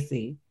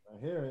spicy.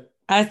 I hear it.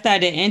 I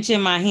started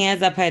inching my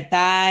hands up her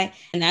thigh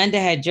and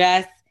under her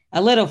dress,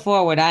 a little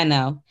forward, I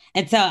know,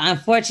 until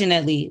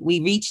unfortunately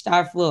we reached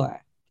our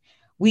floor.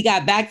 We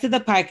got back to the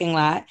parking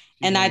lot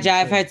and I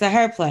drive her to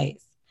her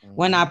place.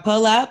 When I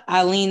pull up,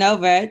 I lean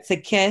over to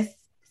kiss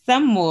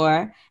some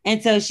more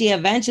until she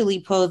eventually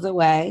pulls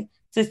away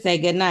to say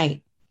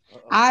goodnight.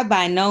 I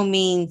by no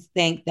means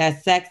think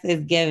that sex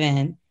is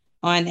given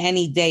on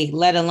any date,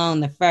 let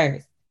alone the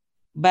first.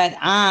 But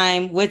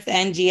what's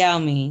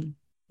NGL mean?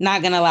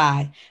 Not gonna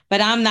lie. But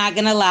I'm not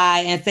gonna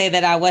lie and say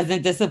that I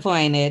wasn't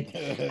disappointed.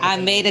 I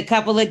made a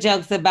couple of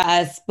jokes about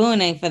us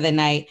spooning for the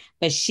night,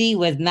 but she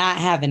was not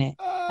having it.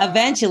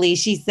 Eventually,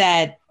 she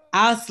said,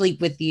 I'll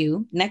sleep with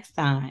you next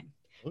time,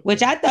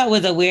 which I thought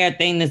was a weird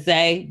thing to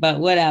say, but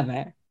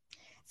whatever.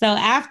 So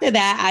after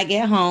that, I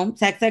get home,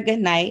 text her good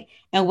night,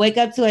 and wake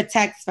up to a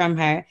text from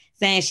her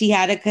saying she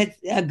had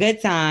a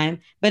good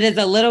time, but is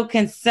a little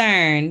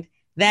concerned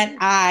that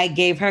I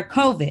gave her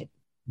COVID.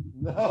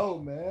 No,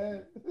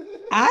 man.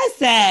 I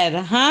said,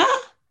 huh?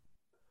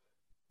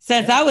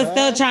 Since I was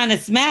still trying to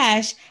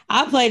smash,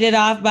 I played it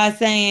off by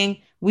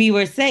saying we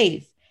were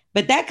safe,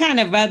 but that kind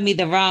of rubbed me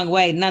the wrong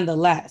way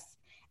nonetheless.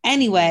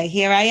 Anyway,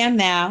 here I am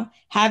now,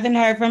 haven't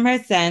heard from her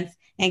since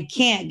and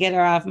can't get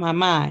her off my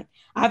mind.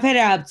 I've hit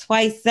her up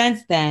twice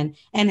since then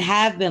and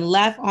have been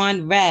left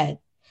on red.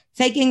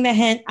 Taking the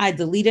hint, I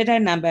deleted her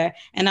number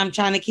and I'm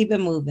trying to keep it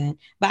moving.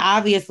 But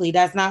obviously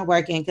that's not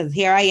working because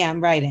here I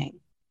am writing.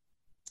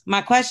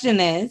 My question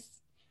is,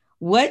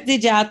 what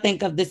did y'all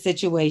think of the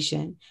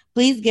situation?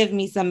 Please give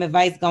me some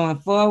advice going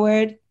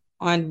forward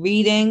on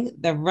reading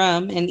the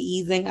room and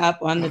easing up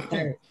on the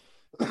third.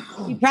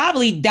 You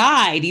probably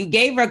died. You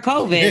gave her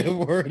COVID. Yeah,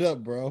 word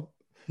up, bro.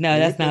 No,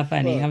 that's not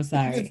funny. I'm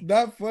sorry. It's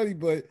not funny,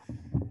 but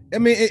I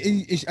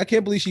mean, I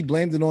can't believe she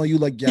blamed it on you.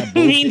 Like, yeah, both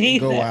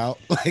didn't go out.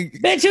 Like,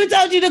 bitch, who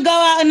told you to go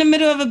out in the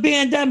middle of a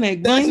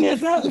pandemic? Blame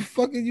yourself. What the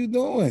fuck are you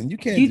doing? You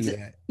can't do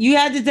that. You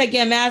had to take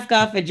your mask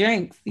off for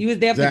drinks. You was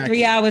there for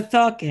 3 hours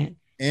talking.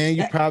 And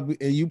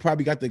you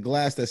probably got the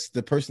glass that's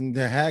the person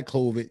that had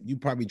COVID. You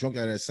probably drunk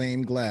out of that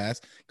same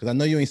glass. Because I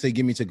know you ain't say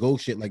give me to go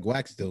shit like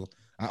Wax do.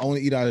 I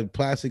only eat out of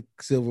plastic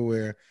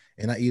silverware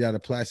and I eat out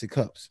of plastic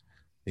cups.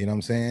 You know what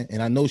I'm saying?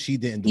 And I know she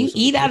didn't do it. You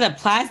eat out of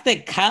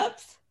plastic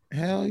cups?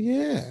 Hell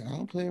yeah. I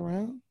don't play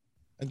around.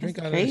 I drink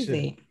out of that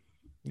shit.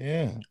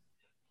 Yeah.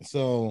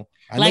 So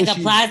I like a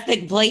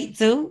plastic plate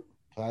too?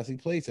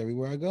 Plastic plates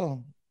everywhere I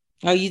go.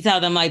 Oh, you tell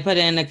them like put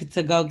it in a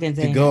to-go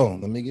container. To-go.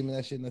 Let me give me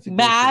that shit.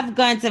 But I've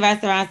gone to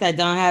restaurants that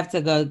don't have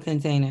to-go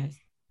containers.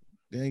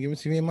 Then give it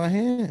to me in my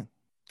hand.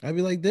 I'd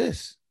be like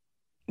this.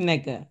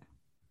 Nigga.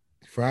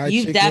 Fried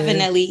You've chicken.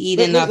 Definitely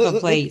eaten off a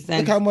plate.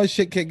 Look how much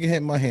shit can hit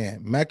in my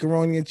hand.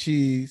 Macaroni and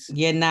cheese.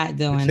 You're not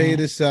doing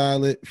potato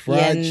salad.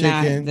 Fried chicken.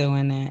 You're not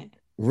doing that.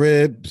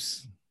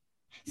 Ribs.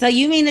 So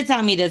you mean to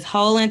tell me this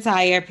whole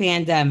entire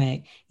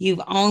pandemic,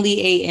 you've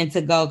only ate in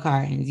to-go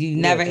cartons. You've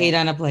never ate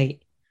on a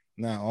plate.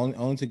 Nah,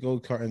 only to go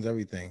cartons,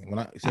 everything. When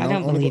I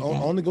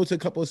only go to a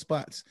couple of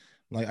spots.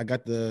 Like I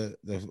got the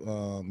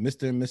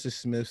Mr. and Mrs.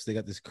 Smith's. They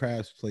got this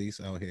crabs place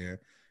out here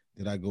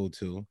that I go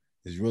to.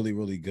 It's really,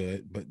 really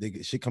good. But they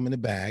get shit come in the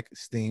bag,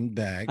 steamed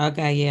bag.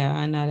 Okay, yeah,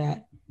 I know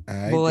that. All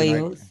right,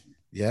 boils.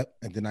 Yep.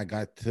 And then I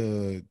got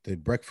to the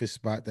breakfast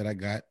spot that I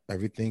got.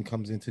 Everything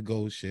comes into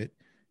go shit.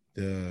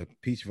 The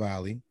Peach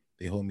Valley,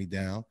 they hold me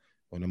down.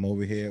 When I'm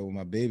over here with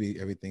my baby,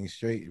 everything's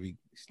straight. We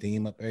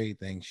steam up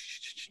everything.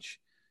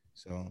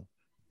 So,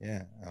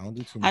 yeah, I don't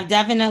do too much. I've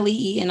definitely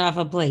eaten off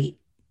a plate,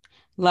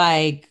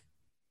 like,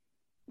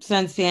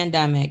 since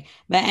pandemic.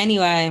 But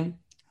anyway,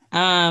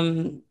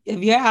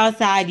 if you're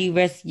outside, you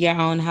risk your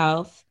own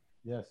health.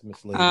 Yes,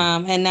 Miss Lady.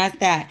 And that's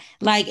that.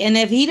 Like, and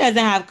if he doesn't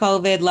have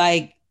COVID,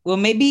 like, well,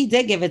 maybe he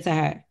did give it to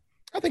her.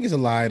 I think it's a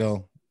lie,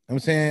 though. I'm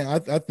saying,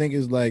 I think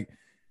it's like,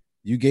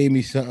 you gave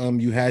me something.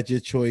 You had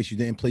your choice. You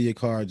didn't play your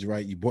cards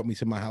right. You brought me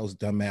to my house,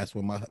 dumbass,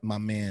 where my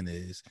man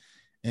is.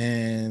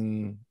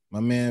 And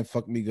my man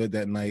fucked me good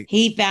that night.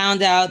 He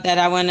found out that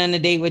I went on a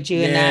date with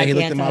you, and now he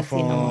looked at my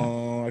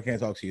phone. I can't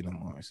talk to you no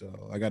more.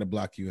 So I got to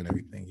block you and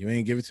everything. You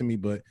ain't give it to me,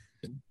 but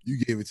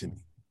you gave it to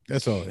me.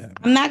 That's all that happened.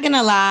 I'm not going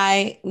to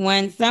lie.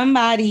 When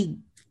somebody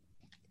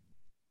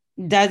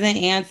doesn't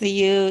answer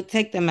you,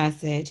 take the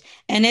message.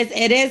 And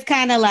it is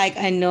kind of like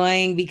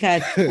annoying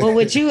because well,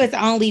 with you it's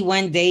only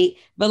one date,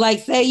 but like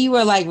say you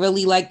were like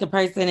really like the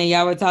person and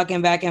y'all were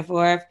talking back and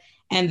forth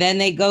and then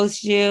they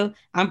ghost you.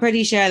 I'm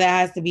pretty sure that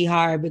has to be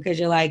hard because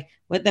you're like,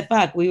 what the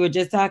fuck? We were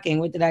just talking.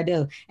 What did I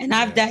do? And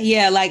I've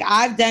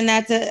done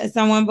that to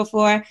someone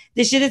before.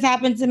 This shit has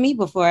happened to me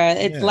before.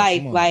 It's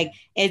life. Like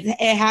it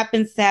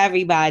happens to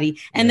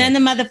everybody. And then the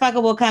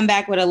motherfucker will come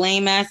back with a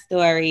lame ass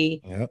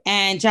story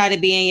and try to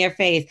be in your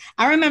face.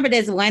 I remember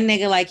this one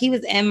nigga, like he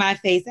was in my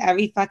face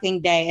every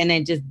fucking day and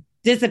then just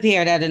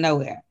disappeared out of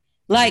nowhere.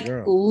 Like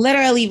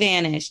literally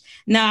vanished.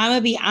 Now I'm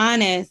gonna be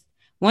honest.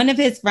 One of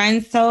his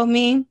friends told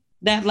me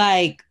that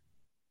like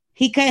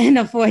he couldn't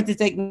afford to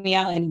take me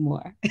out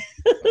anymore.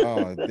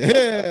 Oh,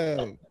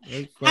 damn.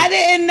 I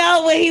didn't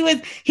know what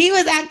he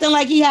was acting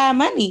like he had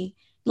money.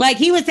 Like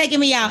he was taking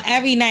me out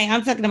every night.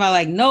 I'm talking about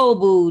like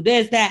Nobu,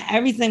 this, that,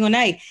 every single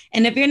night.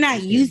 And if you're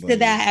not used to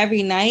that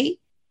every night,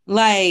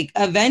 like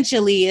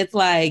eventually it's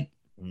like,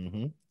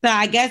 so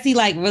I guess he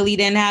like really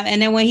didn't have.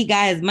 And then when he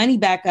got his money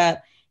back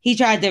up, he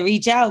tried to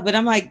reach out, but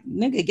I'm like,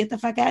 nigga, get the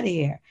fuck out of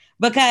here.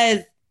 Because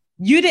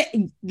the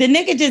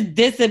nigga just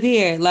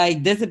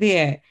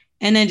disappeared.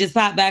 And then just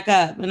pop back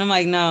up. And I'm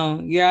like,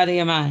 no, you're out of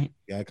your mind.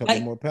 Got a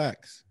couple more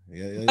packs.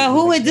 Yeah, but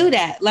who would do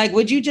that? Like,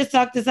 would you just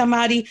talk to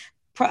somebody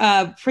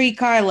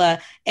pre-Carla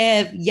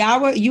if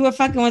you were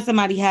fucking with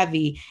somebody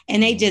heavy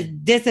and they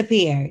just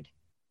disappeared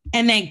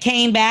and then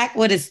came back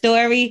with a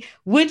story?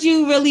 Would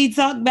you really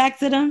talk back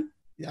to them?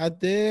 Yeah, I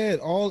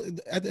did.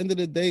 At the end of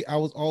the day, I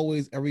was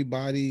always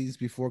everybody's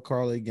before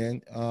Carla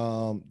again.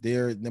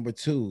 They're number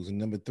 2s and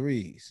number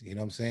 3s. You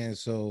know what I'm saying?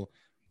 So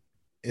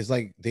it's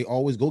like they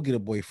always go get a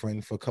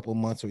boyfriend for a couple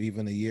months or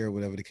even a year,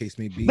 whatever the case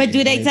may be. But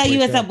do they tell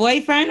you it's a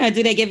boyfriend or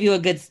do they give you a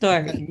good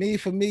story?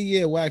 For me,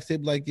 yeah, Wax.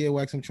 They'd be like, yeah,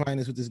 Wax, I'm trying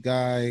this with this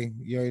guy.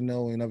 You already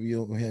know, whenever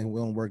you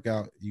don't work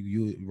out,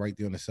 you right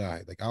there on the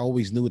side. Like I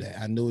always knew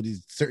that. I knew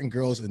these certain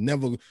girls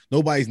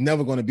nobody's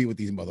never going to be with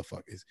these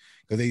motherfuckers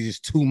because they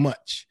just too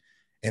much.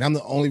 And I'm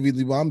the only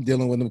reason why I'm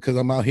dealing with them because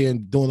I'm out here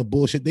and doing the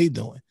bullshit they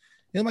doing.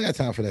 You know, I got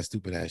time for that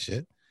stupid ass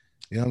shit.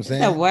 You know what I'm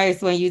saying? It's the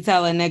worst when you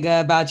tell a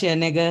nigga about your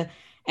nigga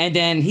and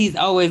then he's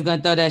always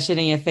gonna throw that shit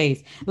in your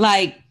face.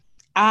 Like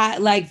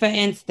for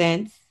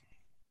instance,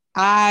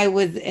 I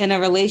was in a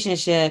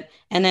relationship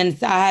and then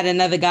I had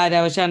another guy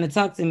that was trying to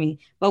talk to me,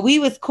 but we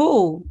was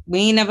cool. We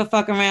ain't never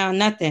fuck around,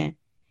 nothing.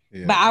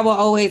 Yeah. But I will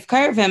always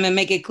curve him and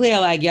make it clear,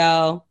 like,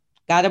 yo,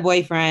 got a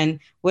boyfriend,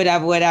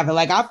 whatever.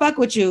 Like, I'll fuck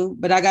with you,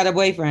 but I got a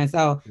boyfriend,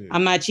 so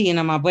I'm not cheating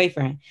on my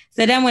boyfriend.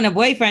 So then when a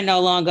boyfriend no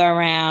longer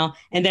around,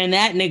 and then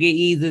that nigga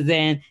eases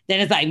in,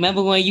 then it's like,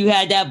 remember when you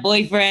had that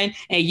boyfriend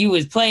and you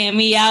was playing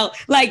me out?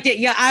 Like,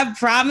 yo, I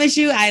promise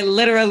you, I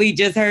literally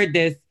just heard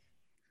this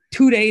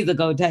 2 days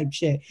ago type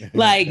shit.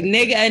 Like, a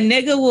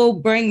nigga will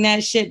bring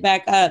that shit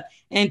back up.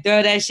 and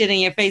throw that shit in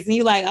your face. And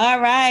you like, all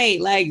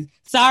right, like,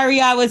 sorry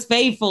I was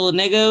faithful,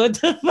 nigga.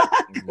 What the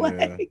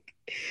fuck? Yeah.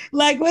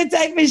 Like, what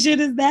type of shit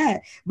is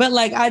that? But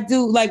like, I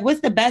do, like,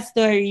 what's the best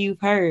story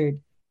you've heard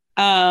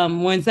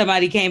when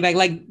somebody came back?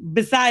 Like,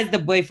 besides the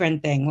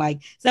boyfriend thing, like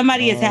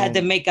somebody has had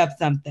to make up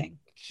something.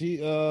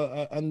 She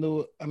I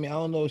know, I mean, I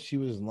don't know if she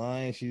was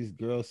lying.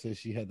 Girl said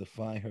she had to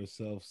find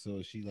herself,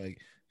 so she like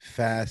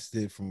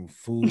fasted from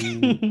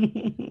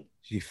food.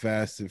 She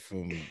fasted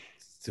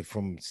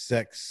from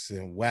sex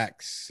and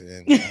wax,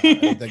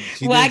 and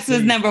wax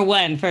was number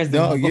one. First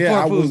of all, yeah,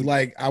 I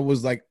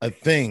was like a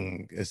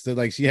thing. It's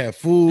like she had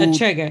food, a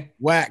trigger,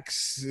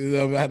 wax.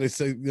 I had to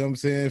say, you know what I'm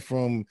saying?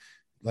 From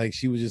like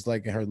she was just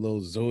like in her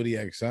little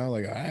zodiac sign.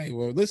 Like, all right,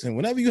 well, listen,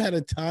 whenever you had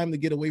a time to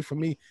get away from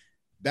me,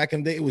 back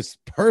in the day, it was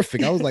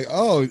perfect. I was like,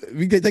 oh,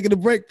 we get taking a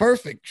break,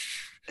 perfect.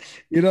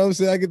 You know what I'm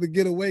saying? I get to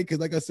get away because,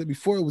 like I said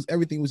before,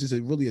 everything was just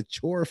really a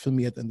chore for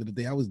me. At the end of the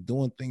day, I was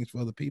doing things for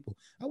other people.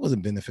 I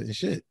wasn't benefiting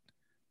shit.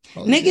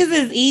 Niggas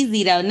is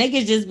easy though.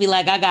 Niggas just be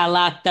like, I got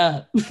locked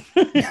up. I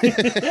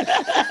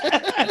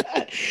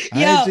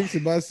ain't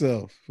jinxing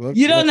myself.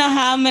 You don't know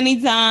how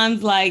many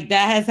times like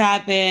that has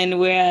happened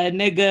where a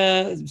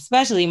nigga,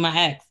 especially my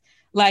ex,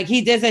 like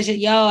he did that shit.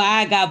 Yo,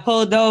 I got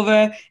pulled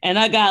over and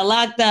I got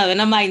locked up,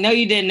 and I'm like, no,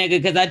 you didn't,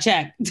 nigga, because I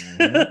checked.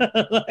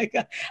 Mm-hmm. Like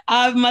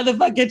I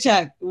motherfucking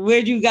checked.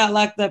 Where'd you got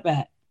locked up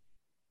at?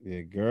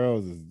 Yeah,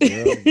 girls.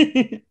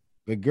 The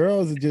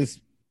girls are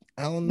just.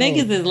 I don't know.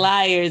 Niggas is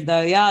liars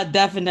though. Y'all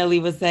definitely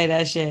would say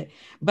that shit.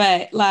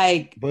 But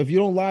if you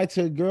don't lie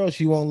to a girl,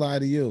 she won't lie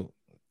to you.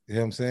 You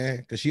know what I'm saying?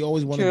 Because she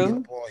always want to be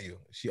up on you.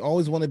 She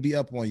always want to be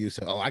up on you.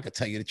 So, I could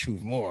tell you the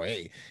truth more.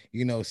 Hey,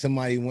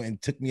 somebody went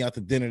and took me out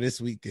to dinner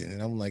this weekend,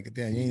 and I'm like,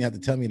 damn, you ain't have to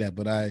tell me that,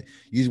 but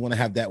you just want to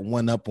have that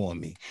one up on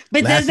me.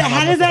 But how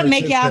does that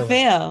make y'all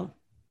feel?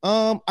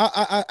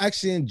 I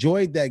actually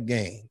enjoyed that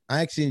game.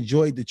 I actually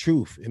enjoyed the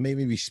truth. It made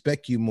me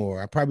respect you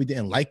more. I probably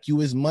didn't like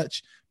you as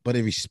much, but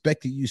it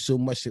respected you so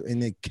much,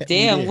 and it kept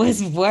me there.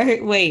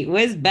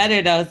 What's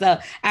better though? So, all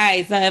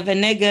right, so if a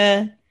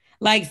nigga,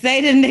 like,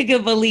 say the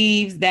nigga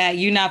believes that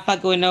you're not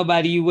fucking with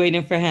nobody, you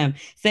waiting for him.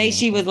 Say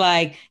she was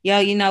like,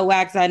 yo,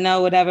 Wax, I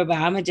know, whatever, but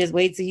I'm gonna just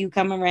wait till you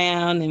come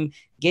around and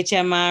get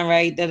your mind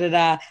right,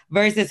 da-da-da.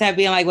 Versus her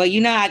being like, well,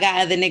 I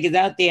got other niggas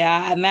out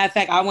there. Matter of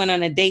fact, I went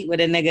on a date with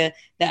a nigga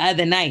the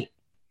other night.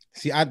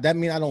 See, that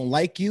means I don't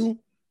like you,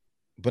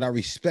 but I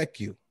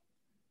respect you.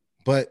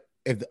 But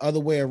if the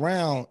other way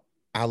around,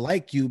 I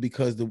like you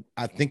because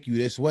I think you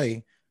this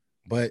way,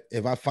 but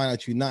if I find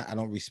out you're not, I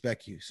don't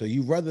respect you. So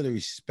you rather the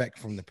respect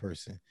from the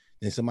person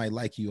than somebody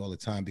like you all the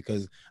time,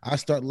 because I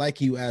start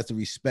liking you as the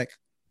respect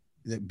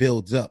that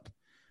builds up.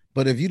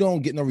 But if you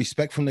don't get no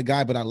respect from the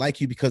guy, but I like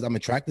you because I'm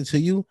attracted to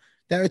you,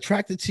 that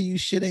attracted to you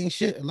shit ain't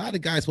shit. A lot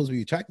of guys supposed to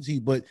be attracted to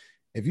you, but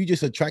if you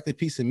just attracted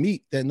piece of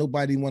meat that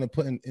nobody want to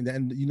put in,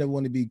 and you never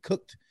want to be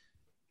cooked,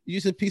 you're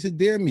just a piece of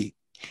deer meat.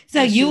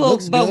 So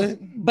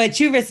but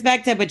you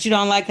respect her, but you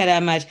don't like her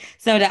that much.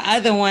 So the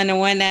other one, the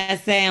one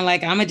that's saying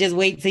like, I'm gonna just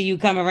wait till you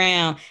come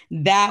around,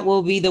 that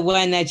will be the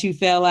one that you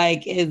feel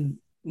like is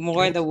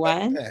more the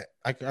one.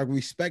 I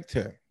respect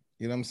her.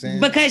 You know what I'm saying?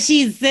 Because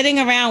she's sitting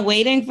around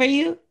waiting for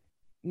you.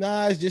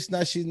 Nah, it's just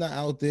not. She's not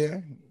out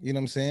there. You know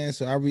what I'm saying?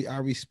 So I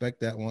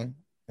respect that one. You know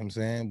what I'm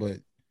saying, but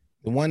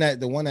the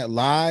one that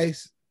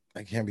lies,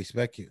 I can't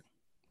respect you.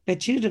 But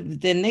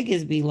the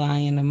niggas be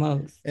lying the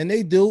most. And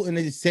they do. And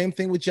it's the same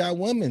thing with y'all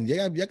women.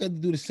 Y'all got to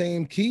do the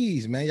same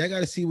keys, man. Y'all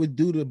got to see what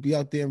do to be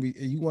out there. And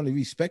you want to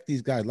respect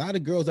these guys. A lot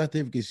of girls out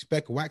there can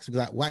respect Wax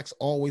because Wax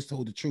always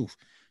told the truth.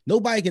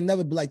 Nobody can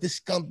never be like, this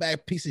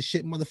scumbag piece of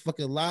shit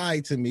motherfucker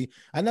lied to me.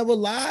 I never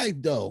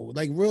lied, though.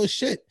 Like, real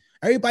shit.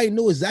 Everybody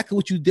knew exactly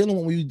what you dealing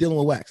with when you dealing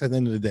with Wax at the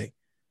end of the day.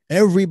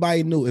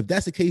 Everybody knew. If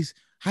that's the case,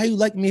 how you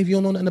like me if you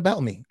don't know nothing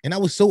about me? And I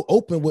was so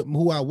open with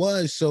who I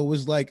was. So it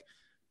was like,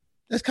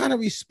 that's kind of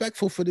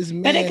respectful for this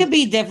man. But it could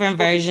be different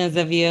versions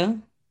of you.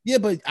 Yeah,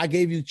 but I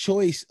gave you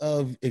choice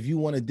of if you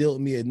want to deal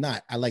with me or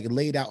not. I like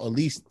laid out at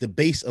least the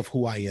base of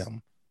who I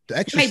am. The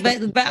extra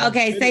right, but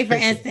okay, say for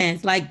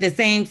instance, like the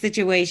same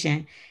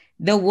situation.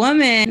 The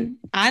woman,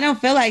 I don't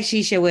feel like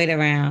she should wait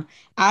around.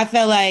 I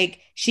feel like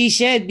she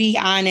should be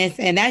honest,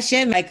 and that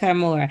should make her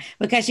more,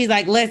 because she's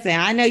like, listen,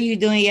 I know you're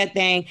doing your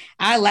thing.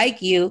 I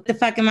like you. What the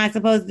fuck am I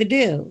supposed to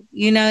do?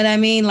 You know what I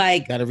mean?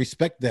 Like, gotta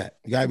respect that.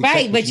 You gotta respect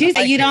right, but you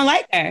say you don't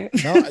like her.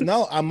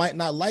 No, I might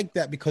not like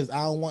that because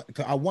I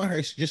want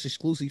her just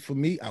exclusive for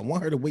me. I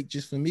want her to wait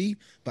just for me,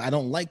 but I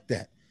don't like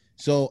that.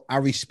 So I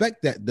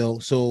respect that though.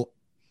 So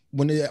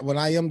when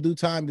I am due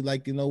time, be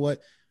like, you know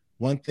what?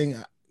 One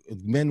thing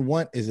men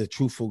want is a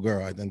truthful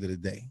girl at the end of the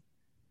day.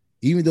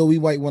 Even though we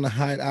might want to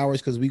hide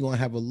ours because we're going to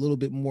have a little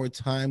bit more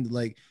time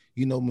to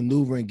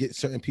maneuver and get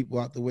certain people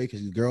out the way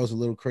because the girls are a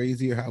little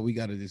crazy, or how we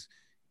got to just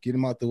get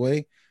them out the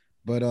way.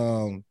 But,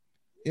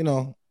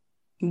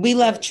 we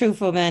love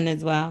truthful men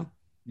as well.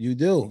 You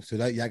do. So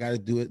that y'all got to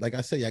do it. Like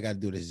I said, y'all got to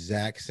do the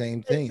exact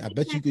same thing. I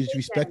bet you could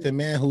respect a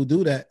man who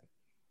do that.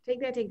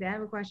 Take that. I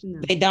have a question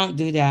though. They don't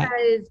do that.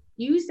 Because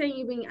you saying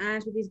you being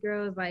honest with these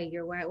girls, like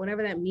you're white,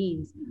 whatever that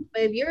means.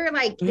 But if you're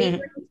like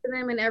catering to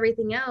them and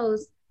everything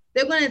else,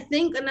 they're gonna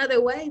think another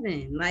way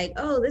then. Like,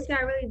 oh, this guy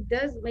really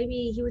does.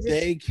 Maybe he was just.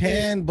 They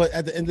can, but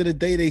at the end of the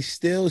day, they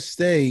still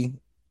stay.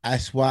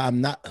 That's why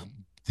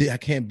I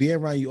can't be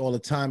around you all the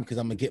time because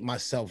I'm gonna get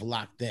myself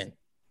locked in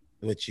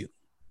with you,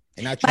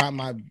 and I try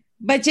my.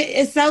 But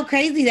it's so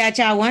crazy that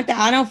y'all want that.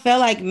 I don't feel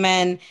like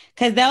men,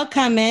 because they'll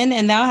come in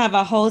and they'll have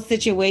a whole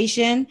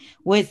situation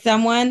with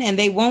someone and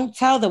they won't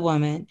tell the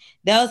woman.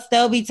 They'll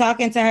still be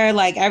talking to her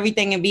like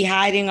everything and be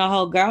hiding a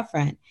whole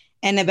girlfriend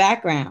in the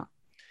background.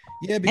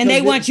 Yeah, and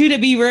they want you to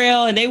be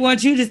real and they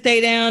want you to stay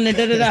down and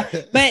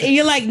But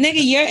you're like, nigga,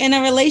 you're in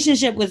a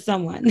relationship with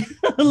someone.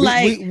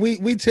 Like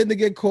we tend to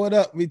get caught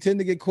up. We tend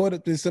to get caught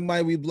up in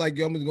somebody we like,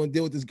 yo, I'm just gonna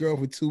deal with this girl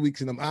for 2 weeks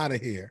and I'm out of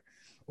here.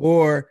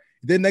 Or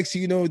then next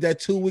thing you know, that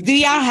 2 weeks. Do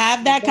y'all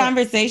have that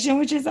conversation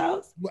with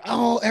yourselves?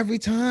 Oh, every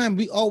time.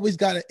 We always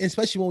got it,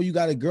 especially when you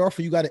got a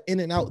girlfriend, you got an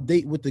in and out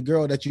date with the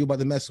girl that you're about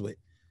to mess with.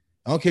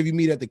 I don't care if you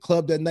meet at the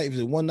club that night, if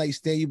it's a one night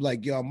stand, you be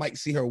like, yo, I might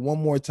see her one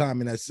more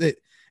time and that's it.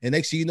 And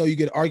next thing you know, you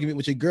get an argument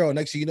with your girl.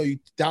 Next thing you know, you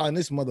dialing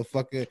this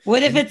motherfucker.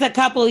 What if it's a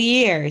couple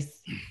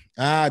years?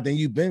 Then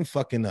you've been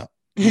fucking up.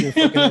 You've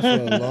been fucking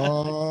up for a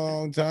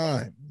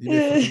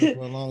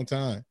long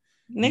time.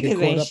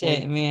 Niggas ain't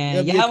shit,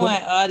 man. Y'all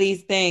want all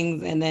these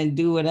things and then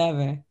do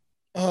whatever.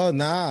 Oh,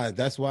 nah.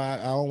 That's why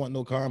I don't want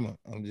no karma.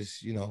 I'm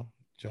just,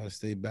 trying to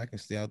stay back and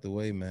stay out the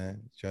way,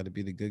 man. Try to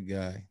be the good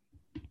guy.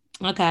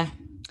 Okay.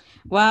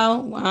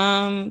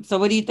 Well, so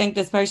what do you think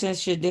this person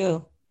should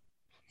do?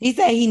 He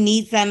said he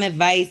needs some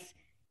advice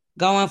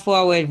going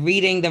forward,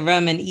 reading the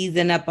room and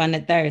easing up on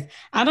the thirst.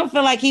 I don't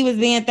feel like he was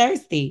being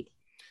thirsty.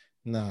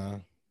 Nah.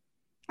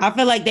 I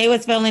feel like they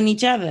was feeling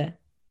each other.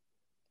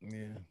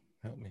 Yeah,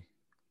 help me.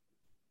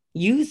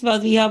 You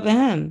supposed to be helping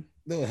him.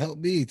 No, help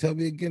me. Tell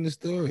me again the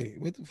story.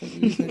 What the fuck are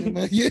you talking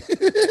about? Yeah.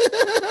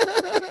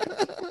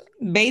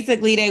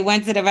 Basically, they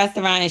went to the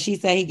restaurant and she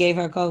said he gave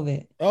her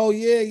COVID. Oh,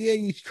 yeah,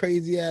 you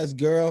crazy ass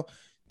girl.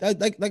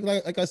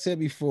 Like I said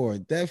before,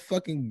 that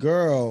fucking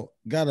girl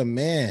got a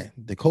man.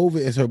 The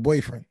COVID is her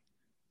boyfriend.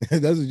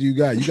 That's what you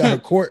got. You got her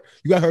court.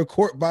 You got her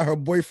court by her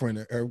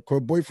boyfriend. Her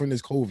boyfriend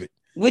is COVID.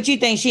 What you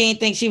think? She ain't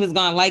think she was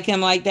gonna like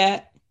him like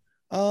that?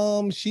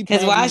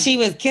 Because while she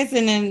was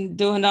kissing and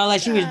doing all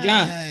that, she was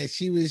drunk.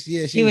 She was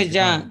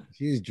drunk.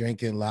 She was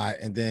drinking a lot,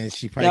 and then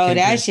she probably.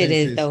 That shit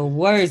is the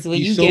worst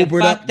when you get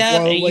fucked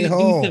up and you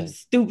do some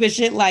stupid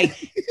shit like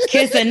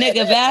kiss a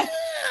nigga back,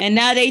 and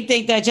now they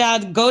think that y'all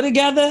go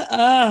together.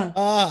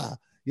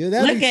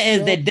 Liquor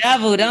is the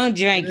devil. Don't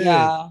drink,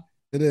 y'all.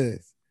 It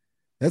is.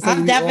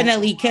 I've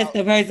definitely kissed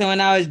a person when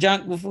I was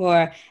drunk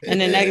before,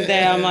 and the next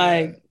day I'm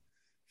like.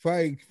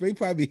 They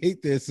probably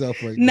hate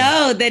themselves right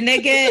now. No, the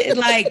nigga,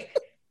 like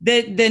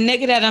the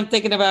nigga that I'm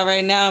thinking about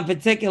right now in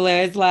particular,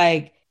 it's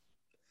like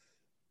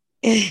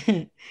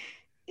he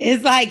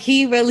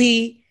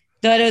really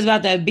thought it was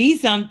about to be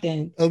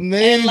something.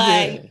 Amazing. And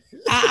like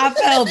I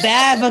felt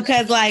bad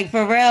because like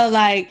for real,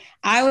 like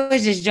I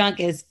was just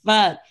drunk as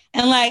fuck.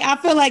 And like I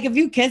feel like if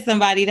you kiss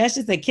somebody, that's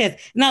just a kiss.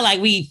 Not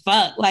like we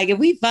fuck. Like if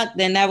we fuck,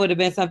 then that would have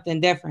been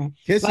something different.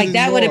 Kissing like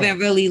that would have been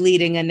really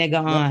leading a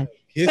nigga on.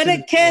 But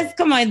a kiss,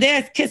 come on,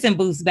 there's kissing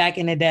booths back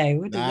in the day.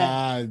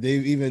 They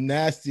even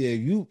nastier.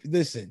 You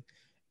listen,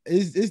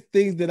 it's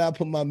things that I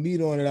put my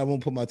meat on and I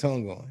won't put my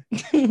tongue on.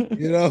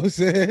 You know what I'm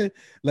saying?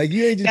 Like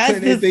you ain't just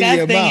putting anything in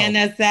your mouth. And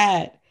that's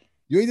sad.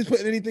 You ain't just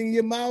putting anything in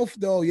your mouth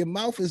though. Your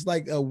mouth is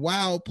like a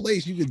wild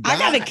place. You could die. I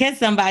gotta kiss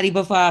somebody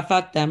before I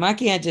fuck them. I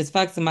can't just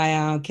fuck somebody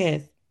I don't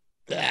kiss.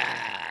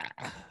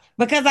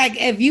 Because like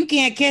if you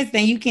can't kiss,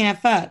 then you can't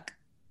fuck.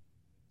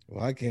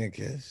 Well, I can't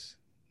kiss.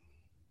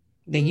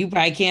 Then you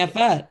probably can't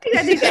fuck.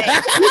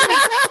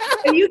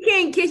 If you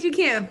can't kiss, you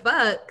can't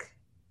fuck.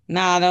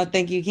 No, I don't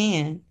think you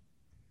can.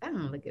 I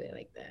don't look at it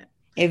like that.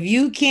 If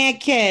you can't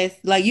kiss,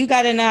 like you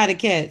gotta know how to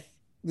kiss.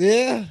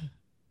 Yeah.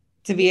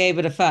 To be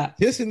able to fuck.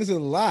 Kissing is a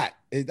lot.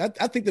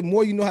 I think the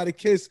more you know how to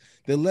kiss,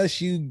 the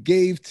less you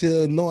gave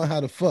to knowing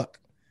how to fuck.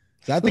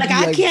 So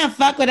I can't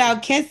fuck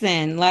without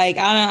kissing. Like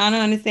I don't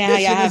understand how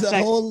y'all have sex.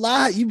 A whole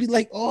lot. You be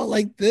like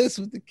like this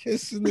with the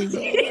kissing and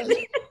all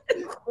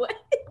that.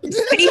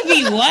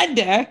 Stevie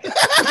Wonder.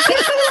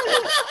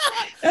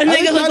 That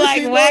nigga look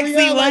like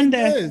Waxy Wonder.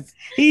 Like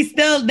he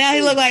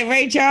look like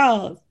Ray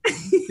Charles.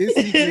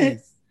 I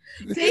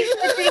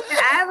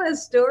have a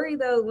story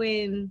though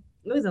when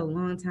it was a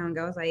long time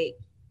ago. I was like,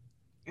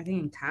 I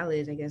think in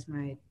college, I guess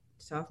my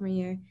sophomore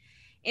year.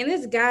 And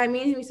this guy,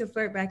 me and him used to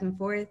flirt back and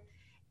forth.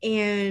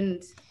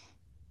 And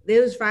it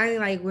was finally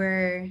like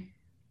where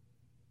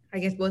I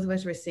guess both of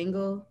us were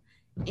single.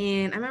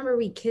 And I remember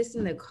we kissed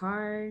in the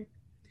car.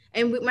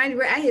 And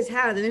we're at his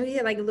house, and then we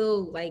had like a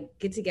little like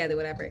get together,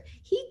 whatever.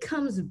 He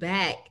comes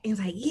back and is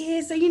like,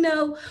 "Yeah, so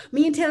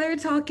me and Taylor are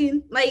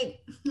talking." Like,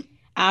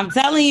 I'm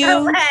telling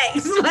you,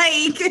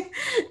 like,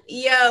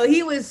 yo,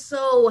 he was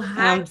so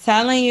hot. I'm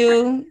telling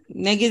you,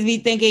 niggas be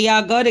thinking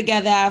y'all go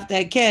together after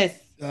a kiss.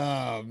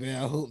 Oh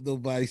man, I hope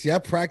nobody. See, I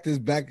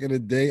practiced back in the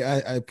day.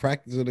 I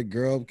practiced with a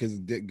girl because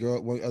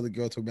one other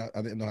girl told me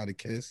I didn't know how to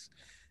kiss,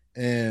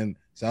 and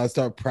so I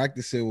started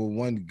practicing with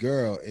one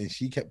girl, and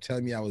she kept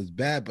telling me I was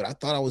bad, but I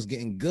thought I was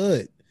getting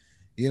good.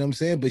 You know what I'm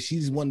saying? But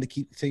she's wanted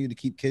to continue to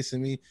keep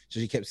kissing me, so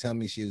she kept telling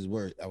me she was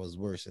worse. I was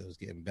worse. I was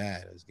getting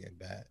bad.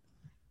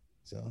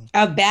 So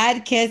a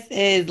bad kiss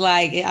is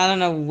like, I don't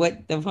know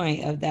what the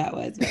point of that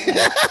was.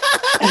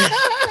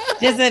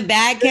 Just a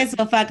bad kiss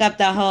will fuck up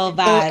the whole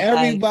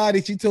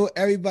vibe. She told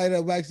everybody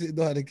that Wax didn't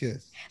know how to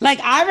kiss. Like,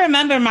 I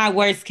remember my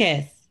worst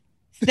kiss.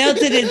 Still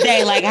to this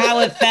day, like how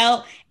it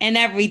felt and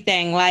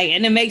everything. Like,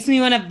 and it makes me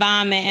want to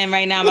vomit. And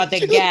right now I'm about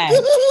to gag.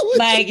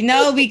 Like,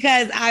 no,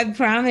 because I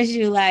promise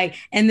you, like,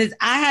 and this,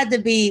 I had to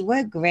be,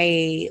 what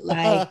grade?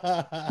 Like,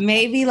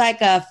 maybe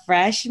like a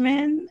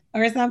freshman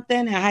or something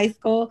in high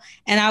school.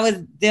 And I was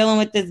dealing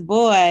with this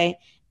boy.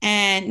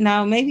 And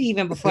no, maybe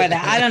even before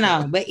that. I don't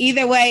know. But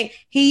either way,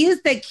 he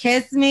used to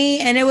kiss me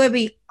and it would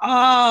be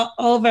all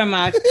over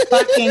my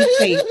fucking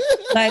face.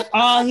 Like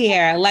all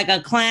here, like a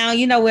clown.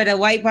 You know where the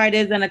white part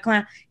is in a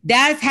clown?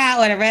 That's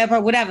how, or the red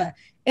part, whatever.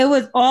 It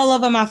was all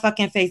over my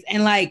fucking face.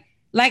 And like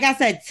I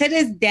said, to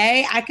this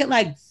day, I could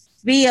like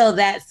feel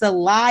that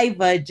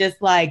saliva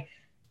just like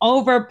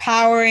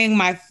overpowering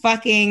my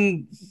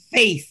fucking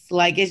face.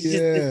 Like it's just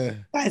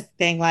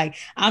disgusting. Like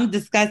I'm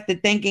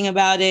disgusted thinking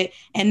about it.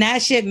 And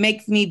that shit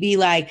makes me be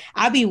like,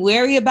 I be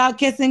wary about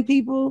kissing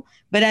people,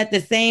 but at the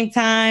same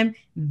time,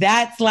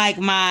 that's like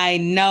my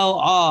no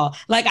all.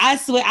 Like I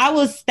swear I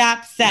will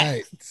stop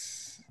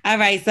sex. Right. All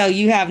right. So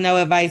you have no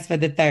advice for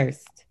the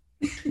thirst.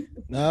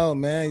 No,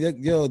 man.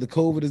 Yo, the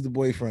COVID is the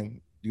boyfriend.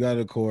 You got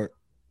to court.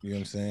 You know what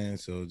I'm saying?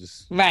 So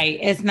just right.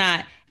 It's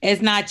not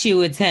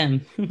you, it's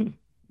him.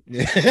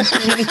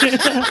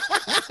 Yeah.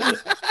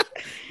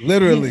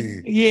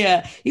 Literally.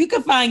 Yeah. You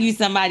can find you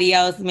somebody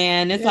else,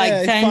 man. It's like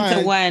 10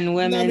 to 1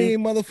 women. I mean,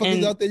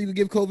 motherfuckers out there you can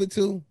give COVID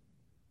to.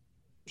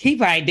 He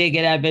probably did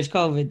get that bitch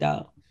COVID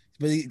though.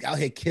 But he out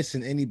here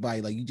kissing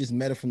anybody. Like you just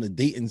met her from the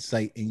dating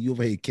site and you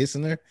over here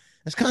kissing her.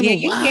 That's kind of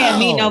you can't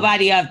meet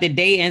nobody off the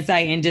dating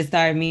site and just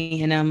start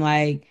meeting them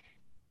like,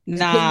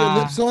 nah. Put your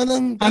lips on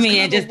them? I mean,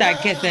 and just start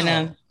kissing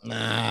them.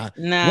 Nah.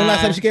 When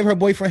last time she gave her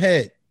boyfriend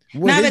head?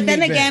 Nah, but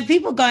then again,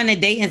 people go on a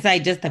dating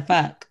site just to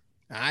fuck.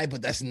 All right,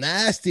 but that's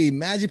nasty.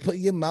 Imagine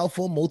putting your mouth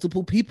on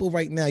multiple people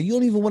right now. You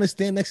don't even want to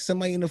stand next to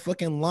somebody in the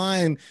fucking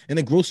line in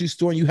a grocery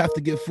store and you have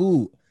to get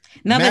food.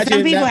 No, but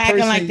some people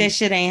acting like this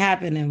shit ain't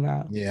happening,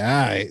 bro. Yeah,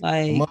 all right.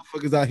 Like,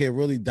 motherfuckers out here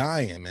really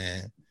dying,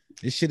 man.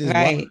 This shit is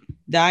right. Wild.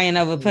 Dying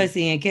over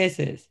pussy and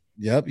kisses.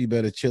 Yep, you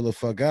better chill the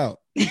fuck out.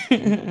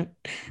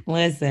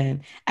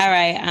 Listen. All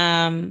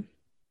right.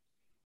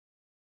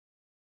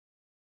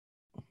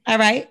 All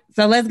right.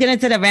 So let's get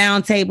into the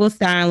round table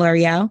starring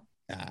L'Oreal.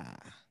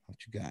 What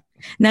you got?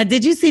 Now,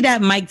 did you see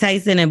that Mike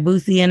Tyson and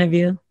Boosie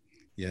interview?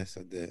 Yes,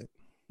 I did.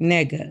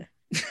 Nigga.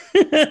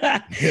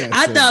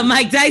 I thought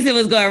Mike Tyson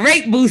was going to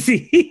rape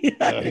Boosie. He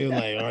was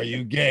like, are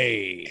you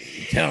gay?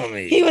 Tell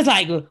me. He was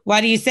like, why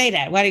do you say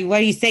that? Why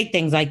do you say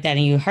things like that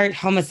and you hurt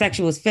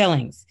homosexuals'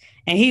 feelings?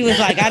 And he was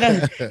like, I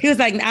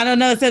don't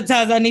know.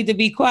 Sometimes I need to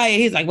be quiet.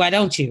 He's like, why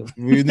don't you?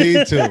 We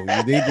need to.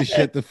 You need to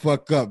shut the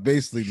fuck up,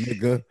 basically,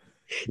 nigga.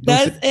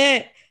 That's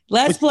it.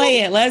 Let's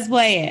play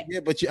it. Yeah,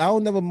 but I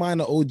don't never mind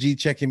an OG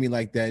checking me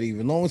like that,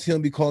 even. As long as he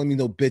don't be calling me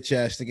no bitch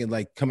ass nigga,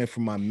 like coming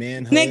from my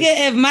manhood.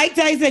 Nigga, if Mike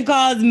Tyson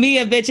calls me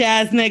a bitch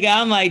ass nigga,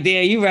 I'm like,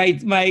 damn, you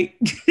right, Mike.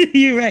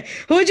 You right.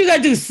 What you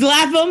gonna do?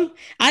 Slap him?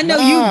 I know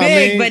you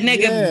big, but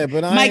nigga,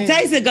 but Mike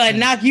Tyson gonna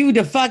knock you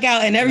the fuck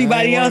out and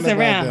everybody else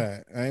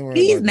around.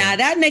 He's not.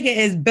 That nigga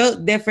is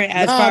built different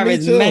as far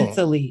as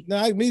mentally.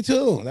 No, me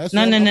too. That's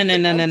no.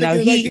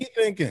 He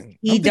thinking.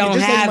 He don't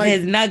have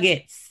his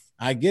nuggets.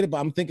 I get it, but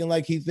I'm thinking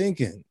like he's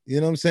thinking. You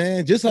know what I'm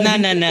saying? Just like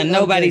no.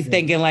 Nobody's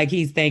thinking like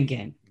he's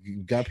thinking.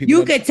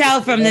 You could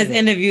tell from this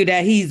interview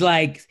that he was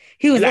like,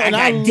 I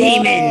got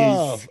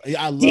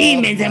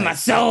demons in my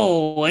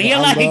soul. And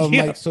I love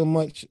Mike so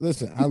much.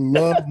 Listen, I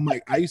love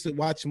Mike. I used to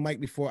watch Mike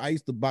before. I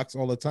used to box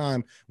all the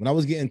time. When I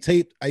was getting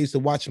taped, I used to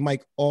watch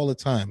Mike all the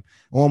time.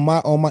 On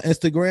my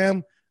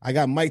Instagram, I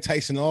got Mike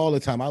Tyson all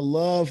the time. I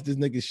love this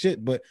nigga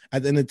shit, but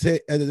at the end of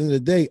the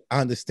day,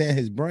 I understand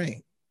his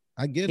brain.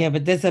 I get it. Yeah,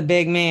 but this a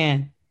big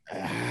man.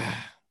 I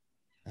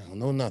don't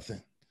know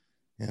nothing.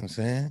 You know what I'm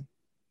saying?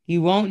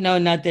 You won't know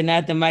nothing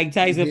after Mike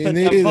Tyson puts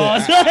the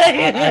balls.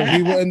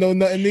 He wouldn't know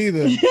nothing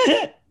either.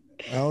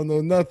 I don't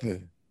know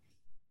nothing.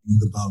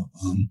 About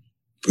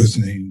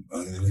person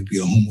that be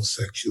a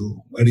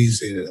homosexual. Why do you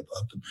say that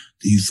about them?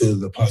 Do you feel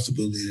the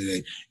possibility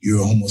that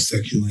you're a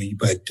homosexual and you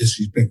by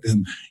disrespect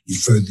them, you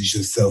further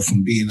yourself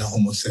from being a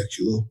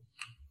homosexual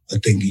or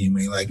thinking you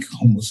may like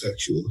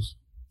homosexuals?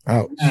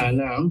 Ouch.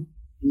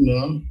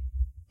 Nah,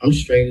 I'm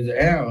straight as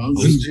hell. I'm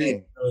just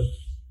saying.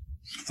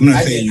 I'm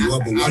not saying you are,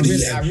 but why do you?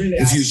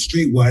 If you're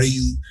straight, why do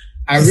you?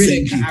 I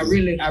really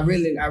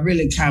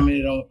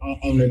commented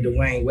on the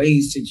Dwayne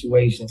Wade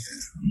situation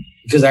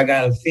because I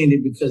got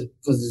offended because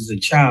it's a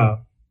child.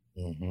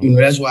 Mm-hmm. You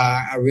know, that's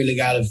why I really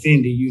got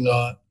offended. You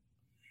know,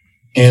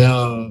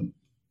 and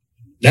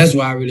That's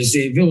why I really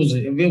said if it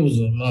was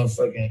a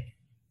motherfucking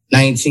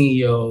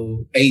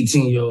 19-year-old,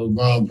 18-year-old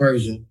grown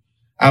person,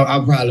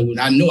 I probably would.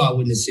 I know I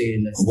wouldn't have said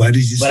nothing. Why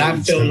did you? But I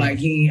felt like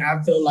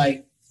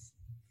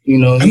you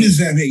know. I'm just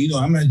saying, you know,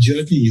 I'm not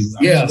judging you.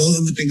 Yeah. Don't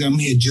ever think I'm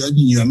here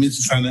judging you. I'm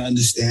just trying to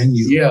understand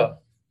you. Yeah.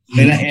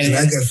 And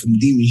I got some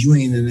demons. You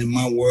ain't in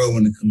my world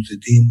when it comes to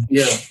demons.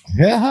 Yeah.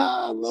 Yeah,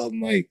 I love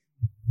Mike.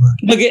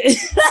 Look at.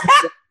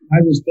 I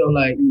just feel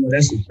like, you know,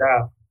 that's a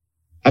child.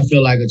 I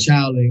feel like a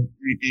child ain't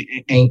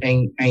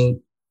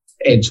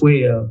at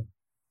 12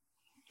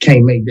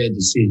 can't make that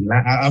decision.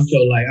 I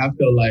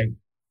feel like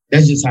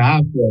that's just how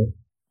I feel,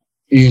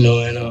 you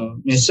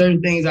know. And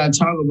certain things I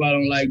talk about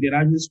on like that,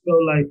 I just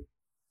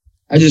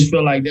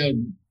feel like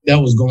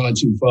that was going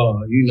too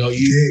far. You know,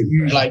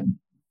 you like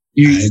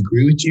you. I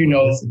agree with you. You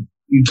know,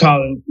 you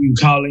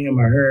calling him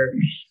or her.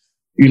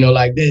 You know,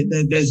 like that's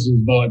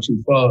just going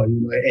too far.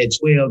 You know, at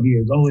 12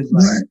 years old, it's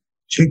like. Right.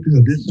 Check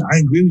this out. I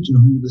agree with you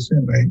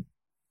 100%, right?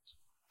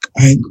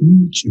 I agree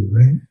with you,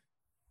 right?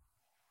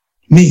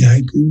 Me, I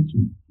agree with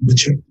you. But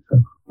check this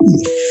out. Who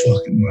the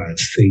fucking want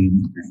to say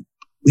anything?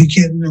 We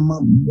can't know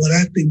what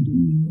I think the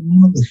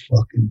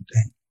motherfucking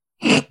thing.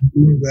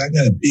 I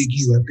got a big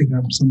ego. I think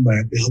I'm somebody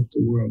that can help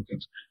the world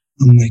because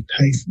I'm Mike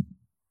Tyson.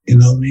 You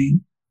know what I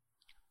mean?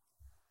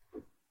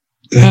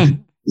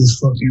 This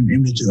fucking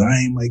image of I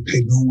ain't Mike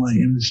Tyson. No one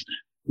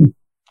understand.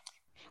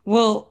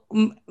 Well,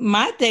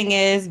 my thing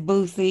is,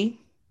 Boosie,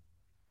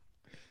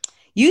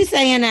 you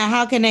saying that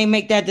how can they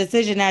make that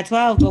decision at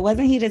 12? But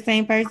wasn't he the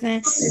same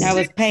person that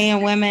was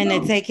paying women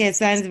to take his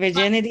son's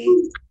virginity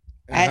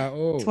at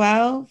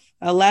 12,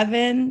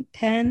 11,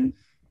 10?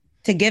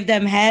 To give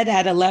them head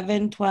at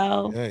 11,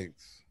 12?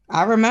 Yikes.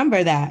 I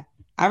remember that.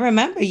 I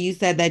remember you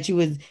said that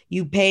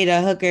you paid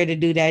a hooker to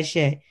do that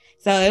shit.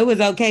 So it was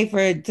okay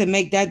to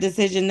make that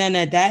decision then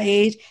at that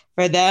age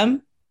for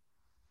them?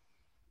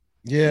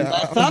 Yeah,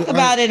 let's talk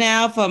about it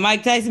now. For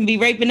Mike Tyson be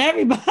raping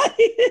everybody.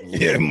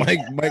 Yeah, Mike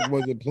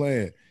wasn't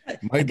playing.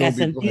 Mike I got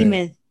some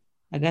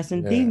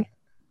demons.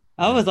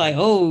 I was like,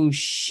 oh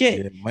shit.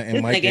 Yeah,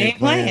 this Mike nigga ain't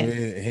playing.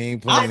 He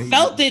ain't playing. I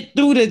felt it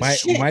through the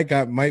shit.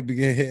 Mike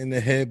began hitting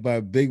the head by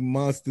big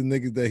monster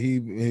niggas that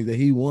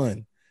he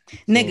won.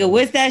 Nigga,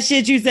 what's that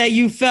shit you said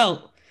you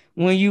felt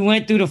when you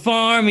went through the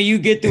farm and you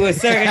get through a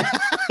certain?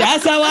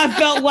 That's how I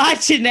felt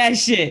watching that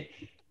shit.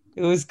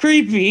 It was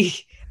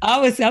creepy.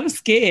 I'm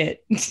scared.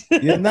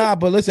 Yeah,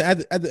 but listen,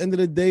 at the end of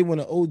the day, when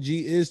an OG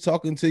is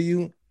talking to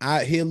you,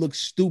 he'll look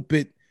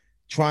stupid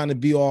trying to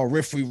be all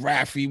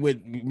riffy-raffy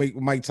with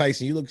Mike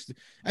Tyson.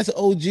 That's an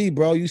OG,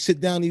 bro. You sit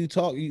down and you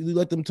talk, you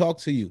let them talk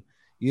to you.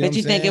 But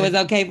you think it was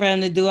okay for him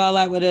to do all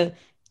that with a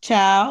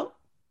child?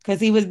 Because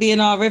he was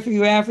being all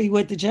riffy-raffy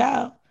with the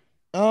child.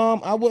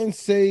 I wouldn't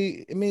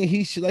say, I mean,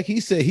 he should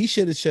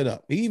have shut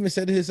up. He even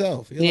said it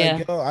himself.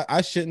 Like, yo,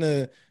 I shouldn't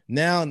have.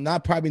 Now,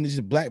 not probably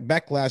just black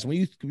backlash.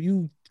 When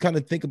you kind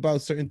of think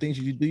about certain things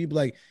you do, you be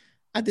like,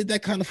 I did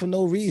that kind of for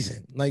no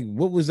reason. Like,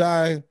 what was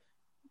I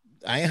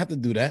ain't have to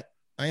do that.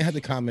 I ain't have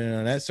to comment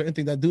on that. Certain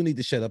things I do need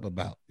to shut up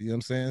about. You know what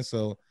I'm saying?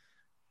 So,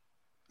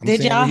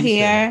 did y'all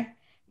hear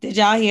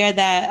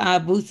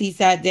that Boosie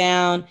sat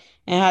down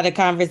and had a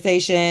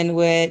conversation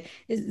with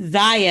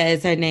Zaya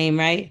is her name,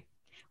 right?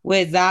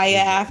 With Zaya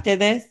after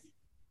this?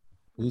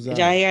 Who's Did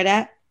y'all hear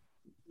that?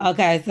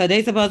 Okay, so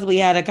they supposedly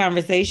had a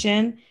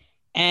conversation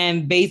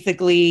and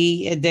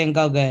basically it didn't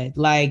go good.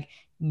 Like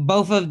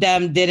both of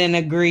them didn't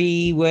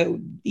agree what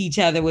each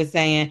other was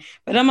saying.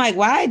 But I'm like,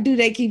 why do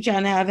they keep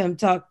trying to have him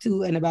talk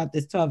to and about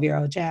this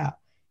 12-year-old child?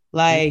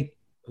 Like,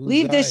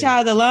 leave this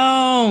child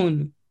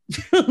alone.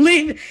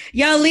 Let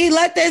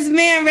this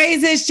man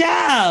raise his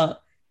child.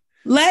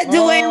 Let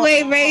Dwayne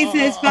Wade raise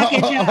his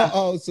fucking child.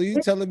 Oh, so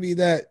you telling me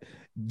that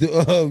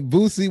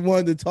Boosie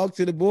wanted to talk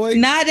to the boy?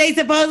 Nah, they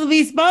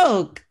supposedly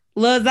spoke.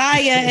 Lil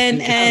Zaya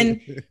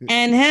and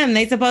him,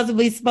 they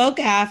supposedly spoke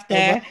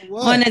after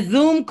on a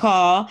Zoom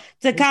call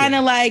to kind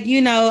of like,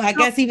 you know, I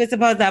guess he was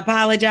supposed to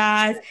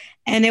apologize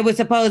and it was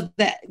supposed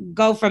to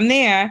go from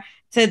there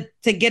to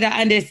get an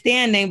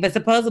understanding. But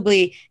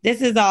supposedly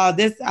this is all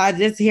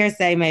this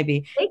hearsay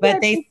maybe.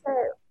 But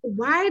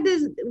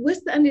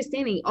what's the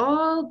understanding?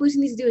 All Boosie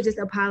needs to do is just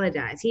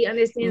apologize. He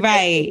understands,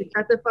 right?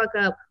 Shut the fuck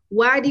up.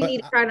 Why do you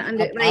need to try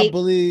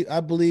to I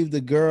believe the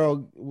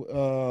girl,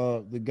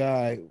 the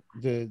guy,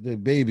 the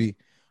baby.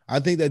 I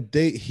think that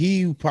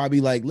he probably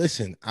like,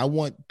 listen, I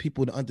want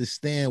people to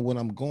understand what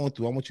I'm going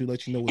through. I want you to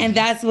let you know. And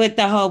that's what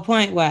the whole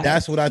point was.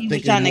 That's what I think. He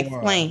was trying to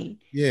explain.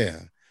 Yeah,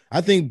 I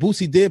think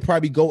Boosie did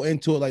probably go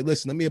into it like,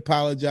 listen, let me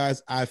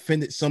apologize. I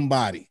offended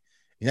somebody,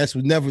 and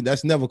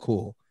that's never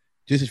cool.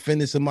 Just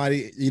offended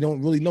somebody you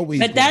don't really know what.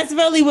 But that's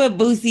really what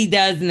Boosie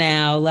does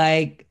now.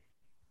 Like.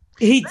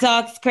 He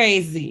talks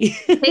crazy.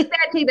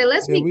 Exactly.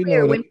 Let's be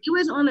clear. When he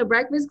was on the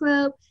Breakfast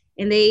Club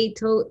and they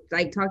talked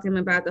to him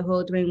about the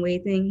whole Dwayne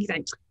Wade thing, he's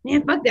like,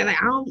 man, fuck that. Like,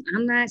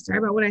 I'm not sorry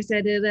about what I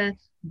said.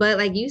 But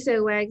like you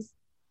said, Wags,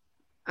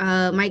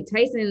 Mike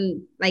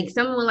Tyson, like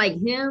someone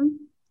like him,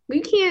 We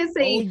can't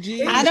say.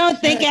 OG I don't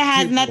think it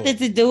has nothing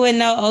to do with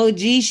no OG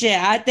shit.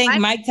 I think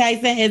Mike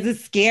Tyson is a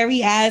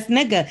scary ass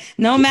nigga.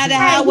 No matter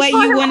how way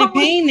you want to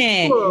paint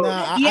it.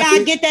 Nah,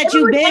 I get that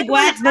you big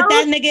Wax, but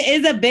that nigga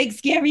is a big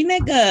scary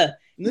nigga.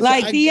 Listen,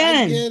 like I the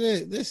end. get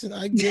it. Listen,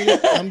 I get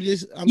it. I'm you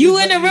just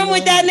in the room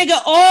with that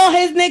nigga, all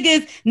his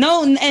niggas.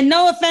 No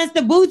offense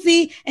to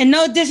Boosie and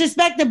no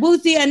disrespect to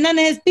Boosie and none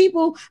of his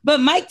people,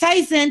 but Mike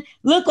Tyson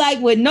looked like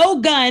with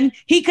no gun,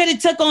 he could have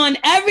took on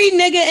every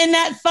nigga in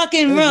that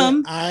fucking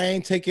room. I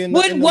ain't taking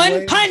with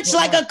one punch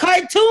like a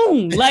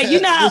cartoon. Like you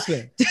know how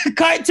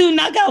cartoon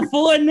knock out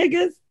 4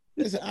 niggas.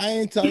 Listen, I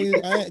ain't telling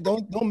you.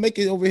 Don't make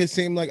it over here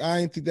seem like I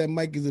ain't think that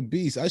Mike is a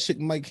beast. I shook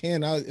Mike's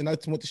hand out and I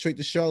went straight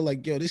to show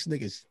like, yo, this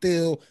nigga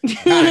still. Did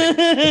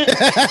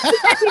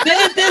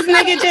this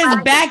nigga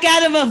just back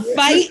out of a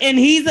fight and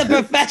he's a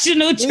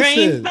professional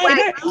trained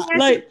fighter?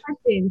 Like,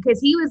 because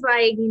he was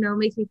like,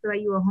 makes me feel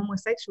like you were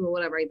homosexual or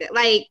whatever like that.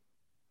 Like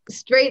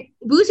straight,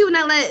 Boosie would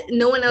not let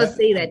no one else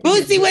say that.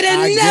 Boosie would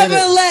have never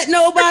let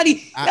nobody.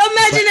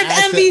 Imagine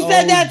if Envy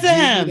said that to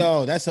him.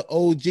 No, that's an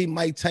OG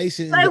Mike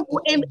Tyson.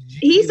 If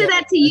he said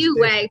that to you,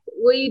 Wax,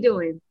 what are you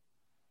doing?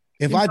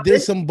 If I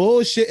did some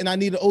bullshit and I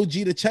need an OG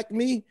to check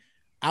me,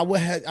 I would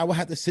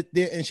have to sit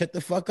there and shut the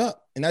fuck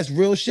up, and that's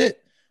real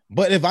shit.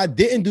 But if I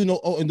didn't do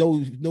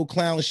no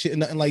clown shit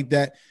and nothing like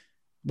that,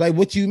 like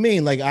what you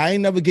mean? Like I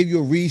ain't never give you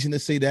a reason to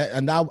say that,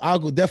 and I'll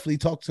go definitely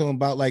talk to him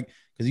about like.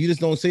 Because you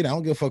just don't say that. I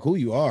don't give a fuck who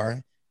you are.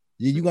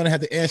 You're going to have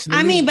to answer.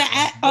 I mean, but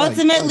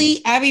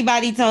ultimately,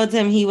 everybody told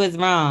him he was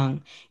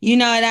wrong. You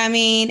know what I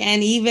mean?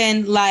 And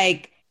even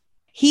like,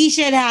 he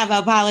should have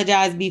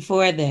apologized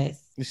before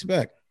this.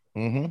 Respect.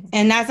 Mm-hmm.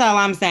 And that's all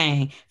I'm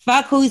saying.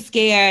 Fuck who's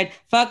scared.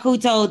 Fuck who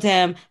told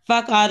him.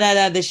 Fuck all that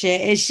other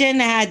shit. It shouldn't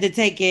have had to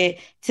take it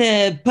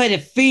to put a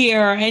fear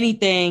or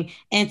anything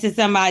into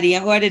somebody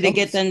in order to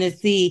get them to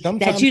see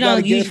that you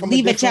don't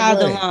leave a child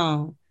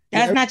alone.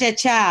 That's not your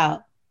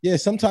child. Yeah,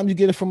 sometimes you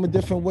get it from a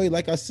different way.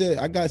 Like I said,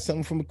 I got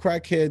something from a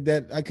crackhead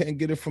that I couldn't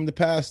get it from the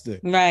pastor.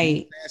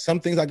 Right. Some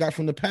things I got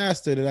from the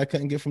pastor that I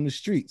couldn't get from the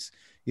streets.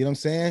 You know what I'm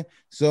saying?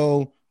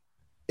 So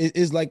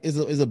it's like it's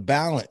a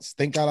balance.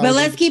 Thank God. But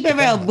let's keep it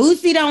real.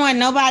 Boosie don't want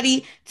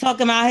nobody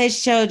talking about his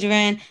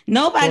children.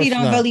 Nobody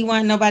don't really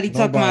want nobody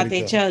talking about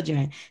their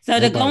children. So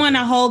to go on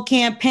a whole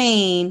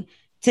campaign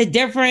to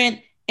different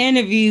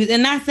interviews,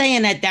 and not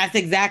saying that that's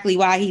exactly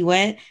why he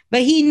went,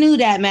 but he knew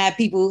that mad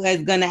people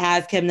is going to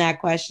ask him that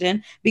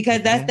question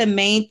because that's the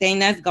main thing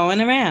that's going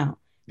around.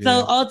 So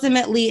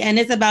ultimately, and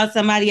it's about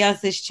somebody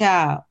else's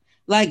child.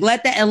 Like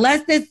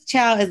unless this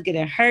child is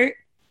getting hurt,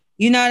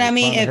 you know what I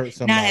mean?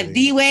 If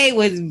D-Wade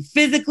was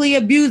physically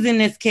abusing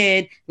this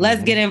kid,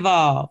 let's get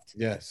involved.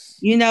 Yes.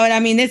 You know what I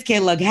mean? This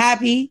kid look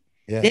happy.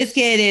 Yes. This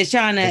kid is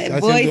trying to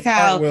voice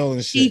how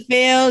she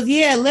feels.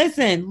 Yeah,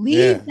 listen,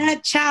 leave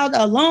that child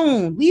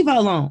alone. Leave her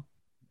alone.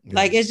 Yeah.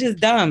 Like, it's just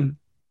dumb.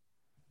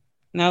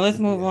 Now, let's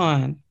move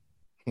on.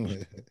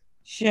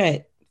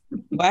 Shit.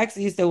 Wax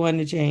used to want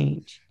to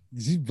change.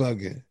 You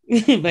bugging.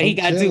 But he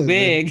got too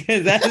big.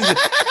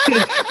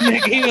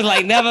 He was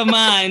like, never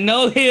mind.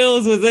 No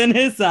heels was in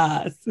his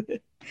size.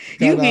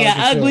 You be an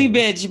ugly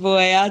bitch,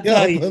 boy. I'll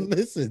tell you. But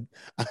listen,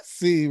 I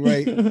see,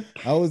 right?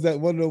 I was at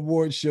one of the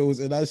award shows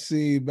and I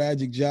see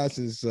Magic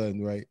Johnson's son,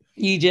 right?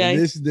 EJ. And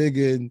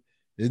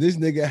this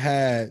nigga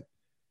had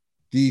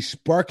these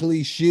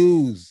sparkly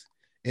shoes.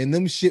 And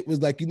them shit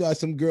was like, you know how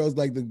some girls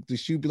like the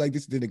shoe be like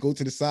this, then they go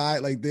to the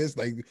side like this,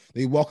 like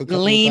they walk a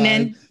couple of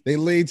times, they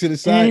lean to the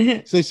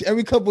side. So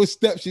every couple of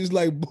steps, she's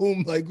like,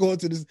 boom, like going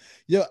to this.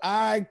 Yo,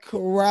 I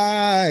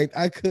cried.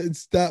 I couldn't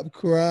stop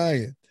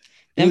crying.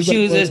 Them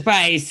shoes was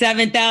probably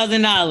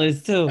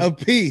 $7,000 too. A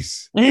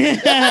piece.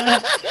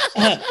 A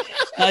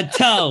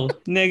toe,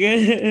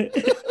 nigga.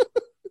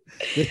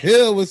 The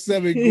hill was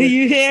 $7,000.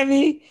 You hear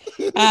me?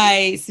 All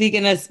right.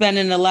 Speaking of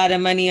spending a lot of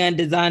money on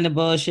designer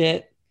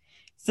bullshit.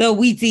 So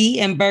Weetie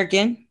and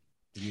Birkin.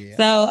 Yeah.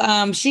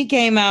 So she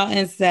came out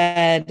and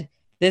said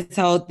this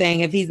whole thing.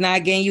 If he's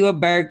not getting you a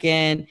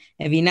Birkin,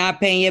 if he's not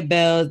paying your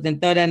bills, then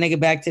throw that nigga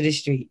back to the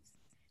streets.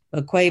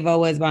 But Quavo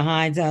was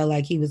behind her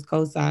like he was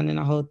co-signing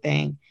the whole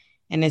thing.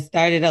 And it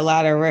started a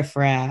lot of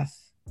riffraff.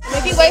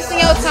 If you're wasting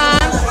your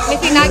time,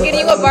 if you're not getting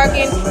you a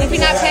Birkin, if you're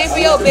not paying for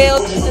your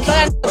bills, then throw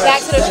that back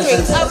to the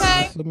streets,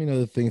 okay? Let me know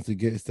the things to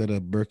get instead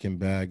of Birkin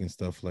bag and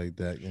stuff like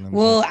that. You know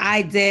what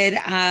I did.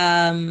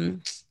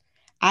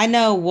 I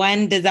know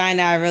one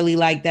designer I really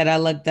like that I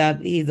looked up.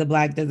 He's a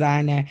Black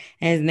designer.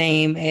 His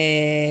name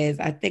is,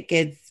 I think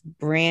it's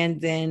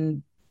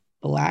Brandon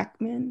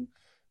Blackman.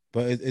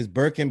 But is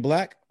Birkin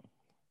black?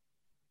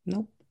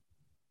 Nope.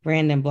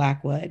 Brandon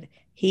Blackwood.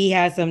 He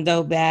has some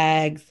dope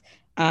bags.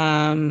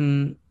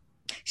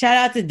 Shout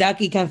out to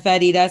Ducky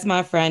Confetti. That's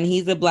my friend.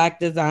 He's a Black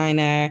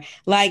designer.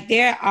 Like,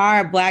 there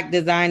are Black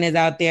designers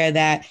out there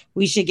that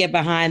we should get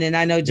behind. And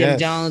I know Jim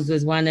Jones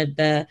was one of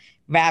the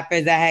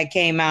rappers that had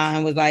came out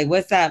and was like,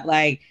 what's up?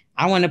 Like,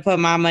 I want to put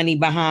my money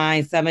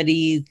behind some of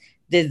these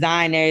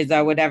designers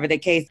or whatever the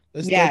case.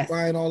 Let's start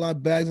buying all our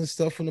bags and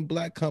stuff from the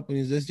black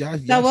companies.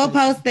 So we'll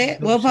post it.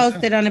 We'll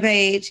post it on the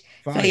page.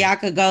 Fire. So y'all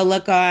could go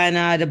look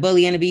on the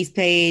Bully and the Beast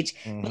page,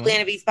 Bully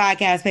and the Beast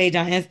podcast page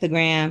on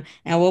Instagram,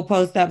 and we'll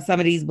post up some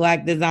of these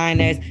black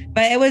designers.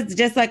 But it was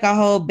just like a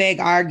whole big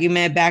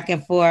argument back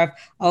and forth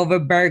over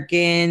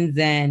Birkins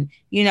and,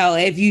 you know,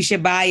 if you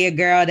should buy your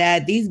girl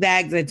that. These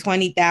bags are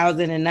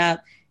 $20,000 and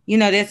up. You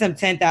know, there's some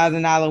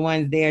 $10,000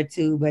 ones there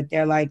too, but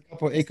they're like a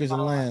couple acres of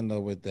land though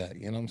with that.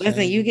 You know what I'm saying?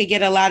 Listen, you could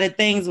get a lot of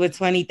things with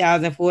 $20,000,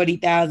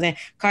 $40,000.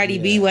 Cardi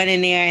B went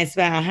in there and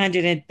spent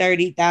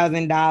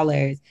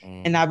 $130,000,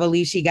 and I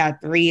believe she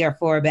got 3 or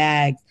 4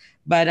 bags.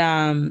 But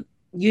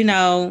you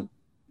know,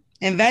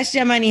 invest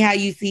your money how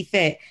you see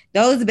fit.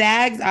 Those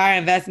bags are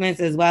investments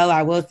as well.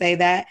 I will say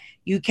that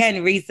you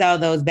can resell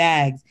those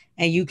bags,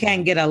 and you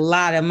can get a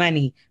lot of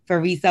money for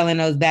reselling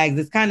those bags.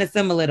 It's kind of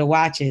similar to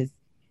watches.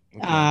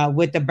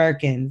 With the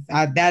Birkins,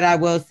 that I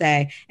will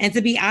say. And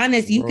to be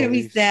honest, you can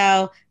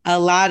resell a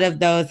lot of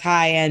those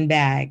high-end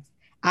bags.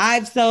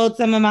 I've sold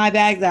some of my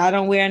bags that I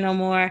don't wear no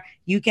more.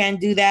 You can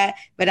do that,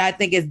 but I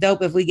think it's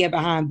dope if we get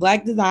behind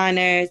black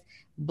designers,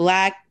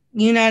 black,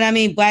 you know what I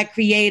mean, black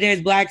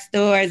creators, black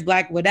stores,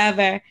 black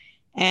whatever,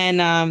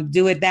 and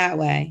do it that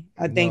way.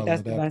 I think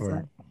that's the best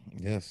way.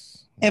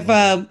 Yes.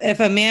 If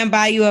a man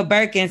buy you a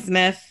Birkin,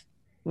 Smith,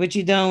 what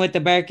you doing with the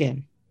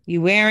Birkin? You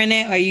wearing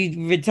it or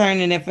you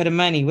returning it for the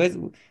money?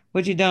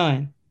 What you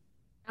doing?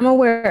 I'm gonna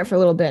wear it for a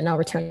little bit and I'll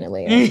return it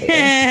later.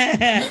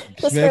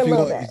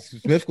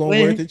 Smith gonna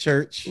wear it to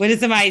church. What if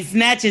somebody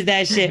snatches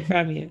that shit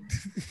from you?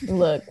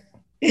 Look,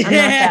 I'm not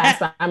fast,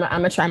 but I'm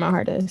gonna try my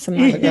hardest.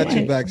 I got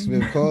you back,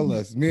 Smith. Call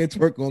us. Me and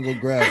Twerk gonna go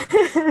grab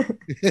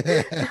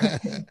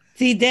it.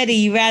 T. Diddy,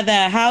 you rather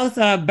a house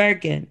or a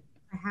Birkin?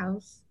 A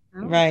house.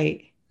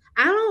 Right.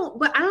 I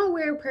don't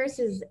wear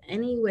purses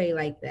anyway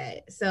like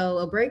that. So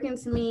a Birkin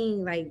to me,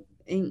 like,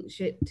 ain't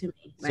shit to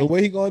me. Like, so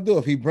what he gonna do?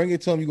 If he bring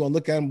it to him, you gonna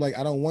look at him like,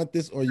 I don't want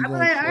this, or you I'm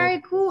like, all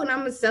right, cool, and I'm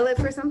gonna sell it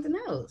for something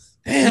else.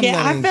 Damn,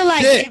 yeah, I feel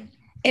like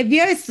if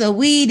you're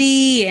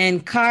Saweetie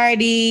and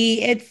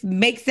Cardi, it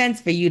makes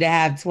sense for you to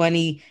have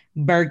 20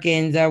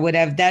 Birkins or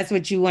whatever. That's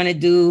what you want to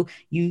do.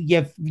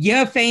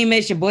 You're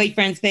famous, your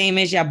boyfriend's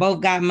famous, y'all both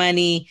got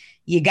money,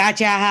 you got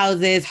your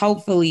houses,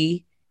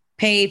 hopefully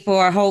paid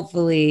for,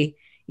 hopefully.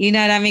 You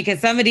know what I mean?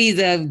 Because some of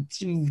these,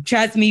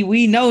 trust me,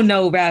 we know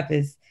no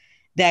rappers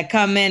that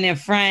come in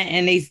front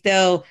and they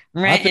still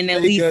renting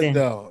and leasing.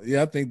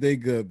 Yeah, I think they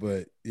good,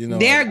 but you know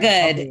they're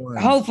good.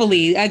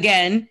 Hopefully,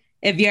 again,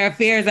 if your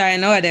affairs are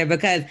in order,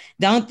 because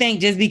don't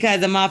think just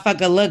because a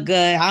motherfucker look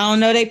good. I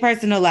don't know their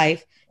personal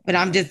life, but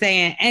I'm just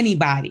saying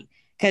anybody.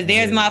 Because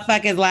there's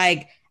motherfuckers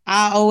like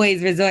I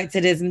always resort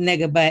to this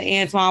nigga, but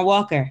Antoine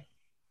Walker,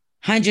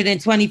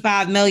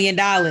 $125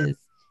 million.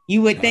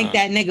 You would think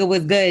that nigga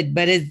was good,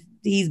 but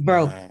he's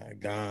broke.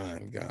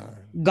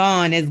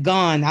 Gone. It's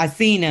gone. I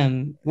seen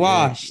him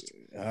washed.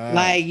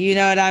 Like, you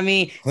know what I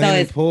mean? So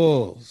it's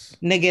pools.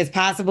 Nigga, it's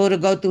possible to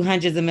go through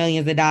hundreds of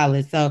millions of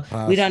dollars. So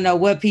we don't know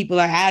what people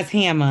are. Ask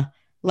Hammer.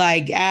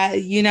 Like,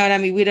 you know what I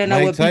mean? We don't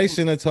know what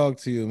Tyson to talk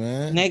to you,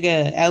 man.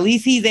 Nigga, at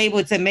least he's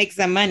able to make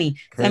some money.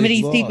 Some of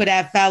these people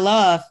that fell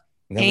off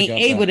ain't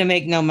able to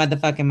make no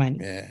motherfucking money.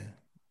 Yeah.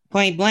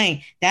 Point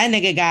blank. That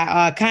nigga got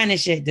all kind of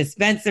shit,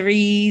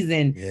 dispensaries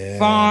and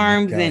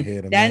farms,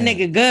 and that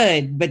nigga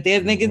good, but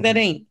there's niggas that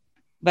ain't.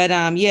 But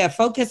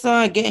focus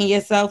on getting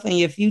yourself and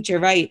your future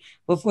right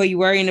before you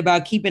worrying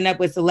about keeping up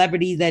with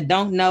celebrities that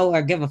don't know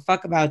or give a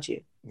fuck about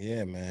you.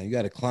 Yeah, man. You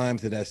got to climb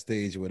to that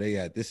stage where they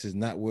at. This is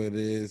not where it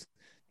is.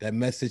 That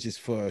message is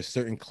for a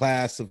certain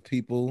class of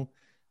people.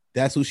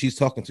 That's who she's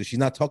talking to. She's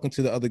not talking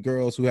to the other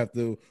girls who have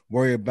to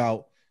worry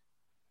about,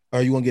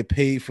 are you going to get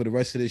paid for the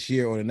rest of this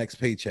year or the next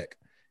paycheck?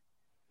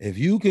 If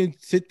you can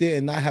sit there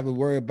and not have to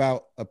worry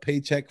about a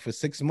paycheck for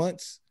 6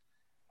 months,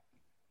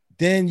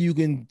 then you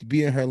can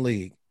be in her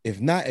league.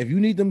 If not, if you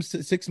need them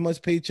 6 months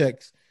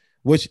paychecks,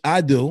 which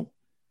I do,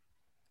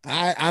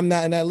 I'm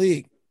not in that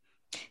league.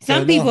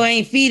 Some people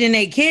ain't feeding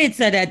their kids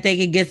so that they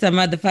can get some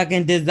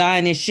motherfucking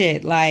designer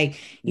shit. Like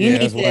you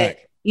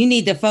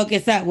need to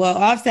focus up. Well,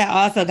 Offset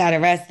also got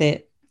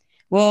arrested.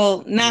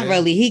 Well, not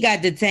really. He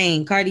got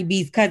detained. Cardi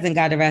B's cousin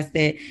got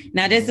arrested.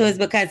 Now, this was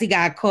because he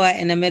got caught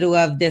in the middle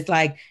of this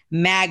like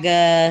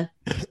MAGA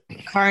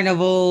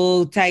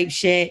carnival type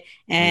shit.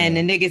 And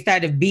the nigga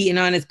started beating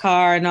on his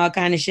car and all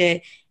kind of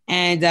shit.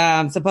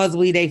 And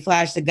supposedly they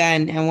flashed a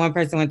gun and one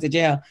person went to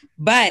jail.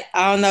 But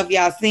I don't know if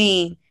y'all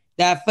seen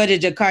that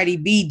footage of Cardi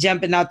B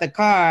jumping out the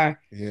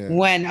car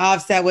when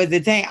Offset was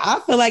detained.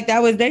 I feel like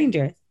that was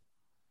dangerous.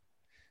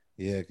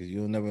 Yeah, because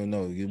you'll never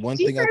know. One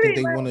thing I think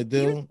they want to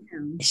do.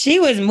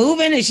 She was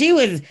moving and she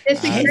was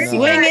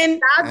swinging.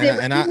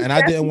 And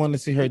I didn't want to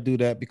see her do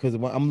that because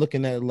I'm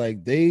looking at it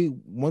like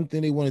one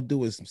thing they want to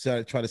do is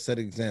try to set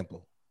an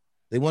example.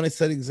 They want to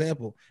set an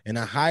example. And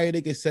the higher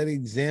they can set an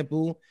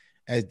example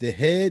as the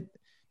head,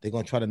 they're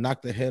going to try to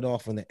knock the head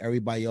off and then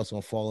everybody else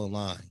going to fall in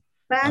line.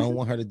 I don't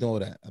want her to do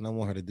that. I don't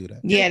want her to do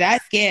that. Yeah,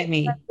 that scared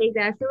me. I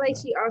feel like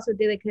she also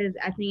did it because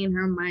I think in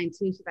her mind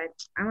too, she's like,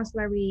 I'm a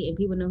celebrity and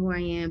people know who I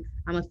am.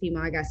 I'm a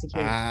female. I got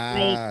security.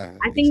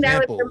 I think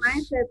that was her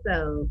mindset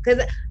though,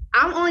 because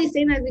I'm only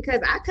saying that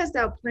because I cussed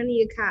out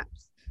plenty of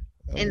cops,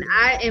 and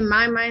in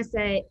my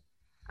mindset,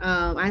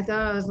 I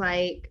thought I was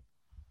like,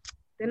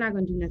 they're not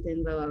gonna do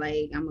nothing though.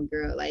 Like I'm a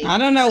girl. Like I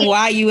don't know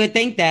why you would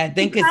think that.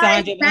 Think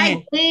Cassandra. Back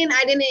then,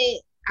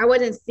 I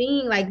wasn't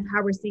seeing like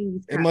how we're seeing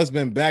these cops. It must have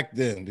been back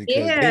then because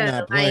they're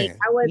not playing.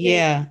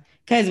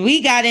 Because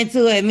we got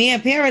into it. Me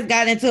and Paris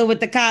got into it with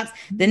the cops.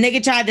 The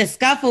nigga tried to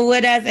scuffle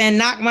with us and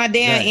knock my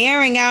damn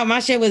earring out. My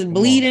shit was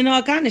bleeding,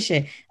 all kind of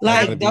shit.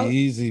 Like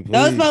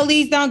those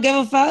police don't give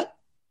a fuck.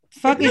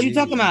 Fuck is you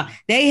talking about?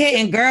 They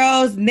hitting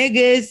girls,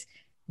 niggas,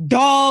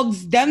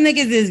 dogs. Them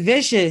niggas is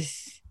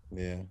vicious.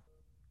 Yeah.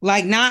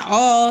 Like not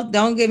all,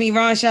 don't get me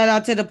wrong. Shout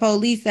out to the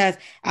police that's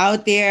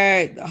out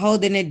there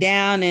holding it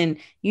down and,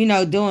 you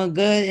know, doing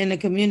good in the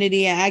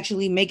community and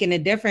actually making a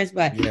difference.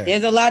 But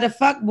there's a lot of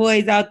fuck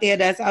boys out there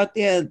that's out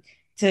there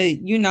to,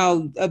 you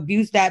know,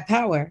 abuse that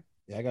power.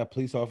 Yeah, I got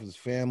police officers,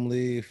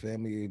 family,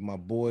 my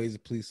boys,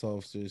 police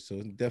officers.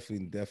 So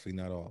definitely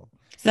not all.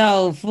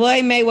 So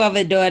Floyd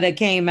Mayweather's daughter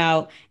came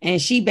out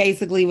and she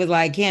basically was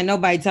like, can't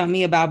nobody tell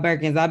me about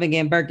Birkins. I've been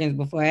getting Birkins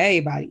before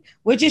everybody,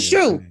 which is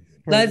true.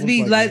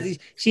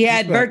 She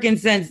had Birkin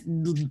since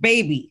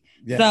baby.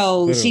 Yes, so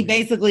literally. She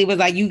basically was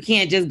like, you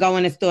can't just go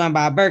in the store and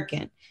buy a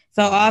Birkin.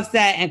 So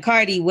Offset and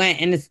Cardi went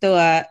in the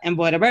store and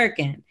bought a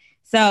Birkin.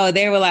 So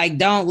they were like,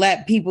 don't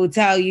let people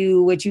tell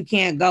you what you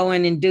can't go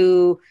in and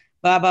do.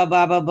 Blah, blah,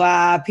 blah, blah,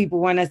 blah.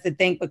 People want us to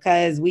think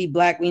because we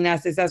black, we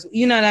not successful.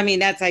 You know what I mean?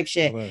 That type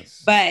shit.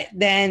 Yes. But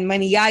then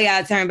when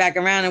Yaya turned back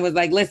around and was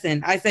like,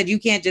 listen, I said, you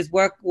can't just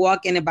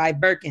walk in and buy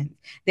Birkins.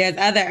 There's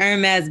other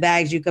Hermes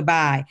bags you could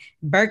buy.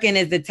 Birkin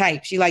is the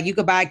type. She like, you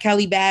could buy a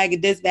Kelly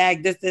bag, this, that,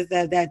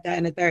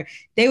 and the third.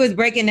 They was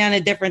breaking down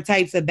the different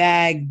types of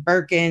bag,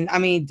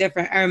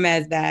 different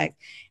Hermes bags.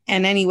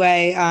 And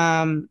anyway,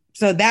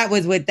 so that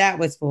was what that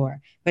was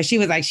for. But she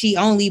was like, she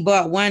only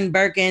bought one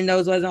Birkin.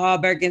 Those wasn't all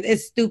Birkins.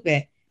 It's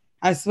stupid.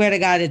 I swear to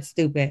God, it's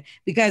stupid.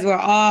 Because we're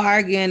all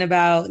arguing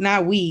about,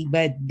 not we,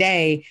 but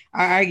they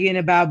are arguing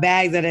about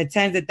bags that are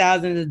tens of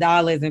thousands of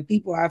dollars and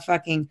people are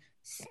fucking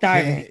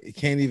starving.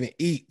 Can't even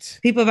eat.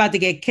 People about to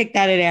get kicked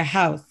out of their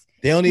house.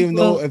 They don't even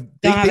know if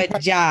they don't have a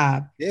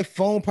job. Their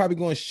phone probably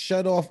going to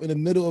shut off in the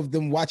middle of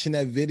them watching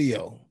that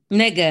video.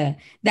 Nigga,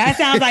 that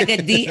sounds like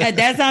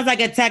that sounds like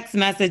a text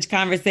message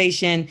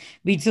conversation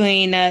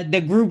between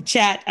the group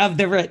chat of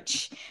the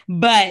rich.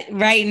 But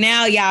right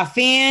now, y'all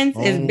fans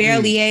is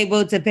barely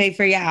able to pay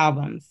for your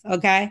albums.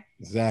 Okay,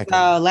 exactly.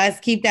 So let's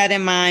keep that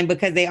in mind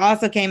because they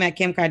also came at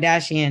Kim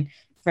Kardashian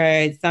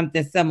for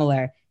something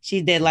similar.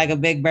 She did like a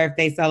big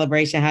birthday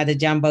celebration, had a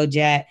jumbo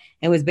jet,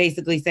 and was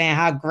basically saying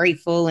how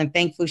grateful and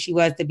thankful she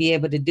was to be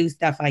able to do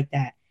stuff like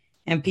that.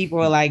 And people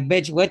were like,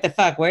 bitch, what the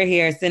fuck? We're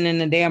here sitting in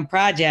the damn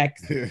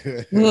projects,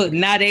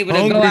 not able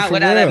to go out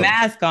without a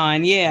mask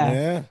on.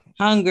 Yeah.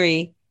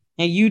 Hungry.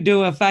 And you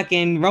doing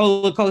fucking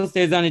roller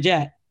coasters on a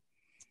jet.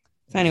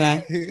 So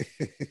anyway.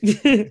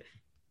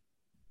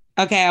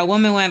 Okay, a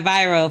woman went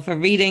viral for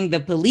reading the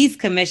police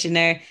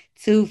commissioner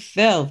to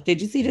filth.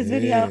 Did you see this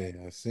video? Yeah,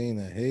 I seen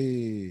that.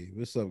 Hey,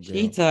 what's up, girl?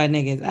 She tore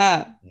niggas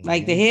up.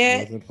 Like to hear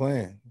it? Wasn't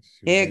playing.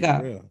 Here it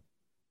go.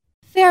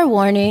 Fair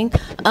warning,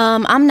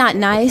 I'm not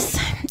nice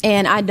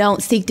and I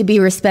don't seek to be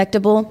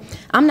respectable.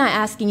 I'm not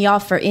asking y'all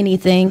for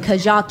anything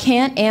because y'all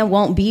can't and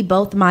won't be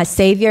both my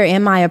savior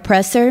and my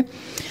oppressor.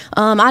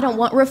 I don't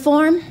want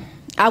reform.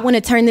 I want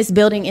to turn this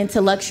building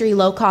into luxury,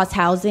 low-cost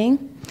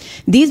housing.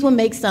 These will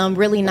make some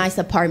really nice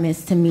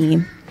apartments to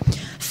me.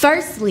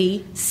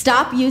 Firstly,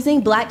 stop using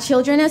black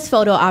children as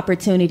photo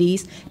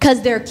opportunities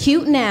because they're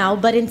cute now,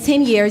 but in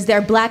 10 years,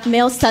 they're black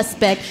male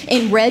suspect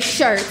in red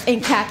shirts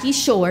and khaki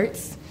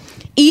shorts.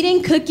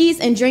 Eating cookies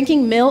and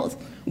drinking milk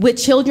with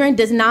children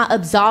does not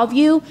absolve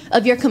you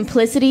of your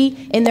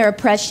complicity in their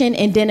oppression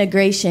and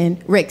denigration,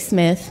 Rick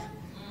Smith.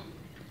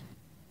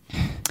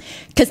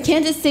 Because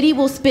Kansas City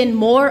will spend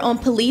more on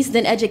police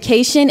than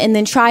education and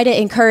then try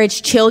to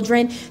encourage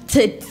children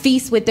to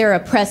feast with their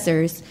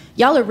oppressors.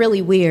 Y'all are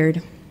really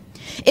weird.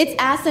 It's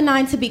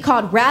asinine to be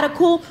called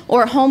radical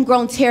or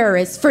homegrown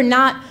terrorists for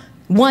not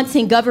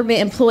wanting government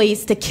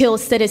employees to kill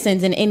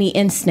citizens in any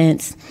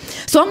instance.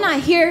 So I'm not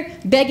here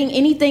begging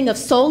anything of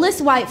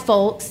soulless white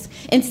folks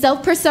and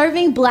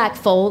self-preserving black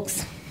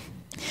folks.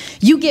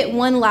 You get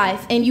one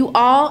life, and you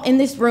all in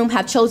this room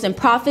have chosen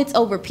profits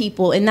over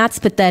people, and that's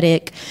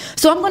pathetic.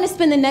 So I'm going to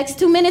spend the next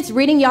 2 minutes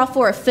reading y'all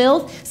for a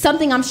filth,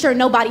 something I'm sure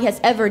nobody has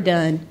ever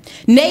done.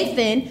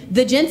 Nathan,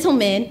 the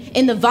gentleman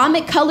in the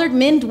vomit-colored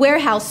men's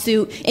warehouse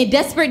suit in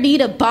desperate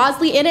need of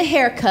Bosley and a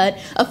haircut,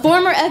 a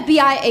former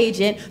FBI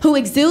agent who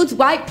exudes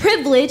white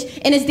privilege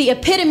and is the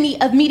epitome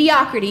of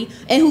mediocrity,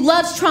 and who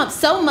loves Trump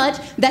so much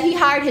that he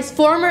hired his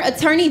former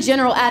attorney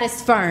general at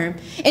his firm.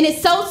 And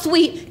it's so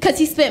sweet because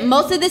he spent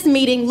most of this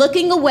meeting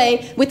looking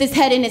away with his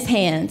head in his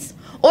hands.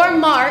 Or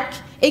Mark,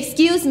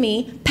 excuse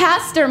me,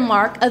 Pastor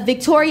Mark of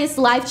Victorious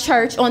Life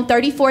Church on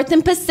 34th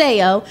and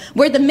Paseo,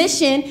 where the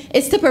mission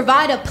is to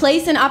provide a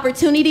place and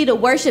opportunity to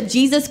worship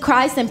Jesus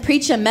Christ and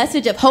preach a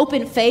message of hope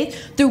and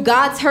faith through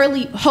God's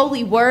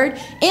holy word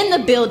in the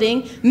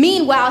building.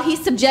 Meanwhile,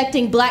 he's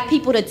subjecting black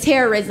people to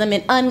terrorism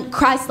and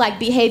un-Christ-like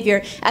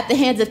behavior at the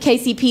hands of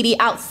KCPD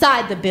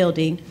outside the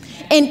building.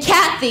 And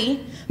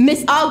Kathy,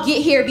 Miss, I'll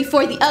get here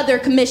before the other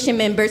commission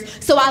members,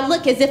 so I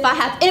look as if I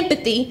have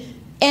empathy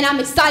and I'm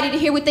excited to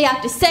hear what they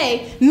have to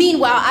say.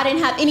 Meanwhile, I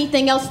didn't have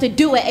anything else to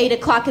do at 8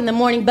 o'clock in the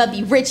morning but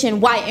be rich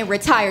and white and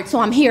retired, so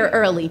I'm here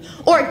early.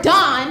 Or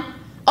Don,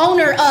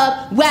 owner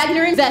of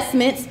Wagner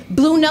Investments,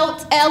 Blue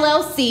Notes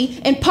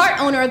LLC, and part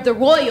owner of the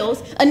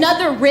Royals,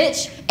 another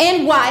rich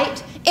and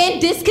white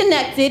and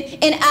disconnected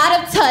and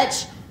out of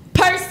touch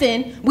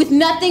person with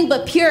nothing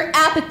but pure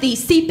apathy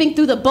seeping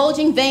through the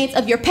bulging veins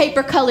of your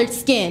paper-colored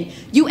skin.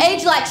 You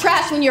age like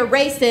trash when you're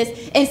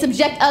racist and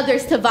subject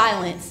others to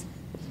violence.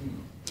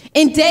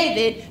 And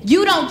David,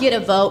 you don't get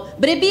a vote,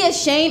 but it'd be a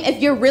shame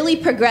if your really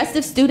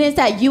progressive students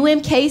at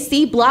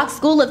UMKC Block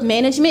School of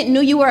Management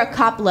knew you were a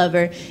cop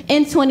lover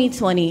in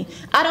 2020.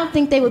 I don't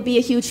think they would be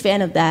a huge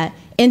fan of that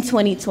in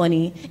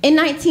 2020. In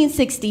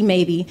 1960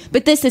 maybe,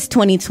 but this is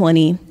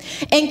 2020.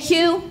 And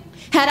Q,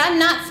 had I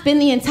not spent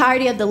the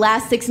entirety of the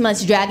last 6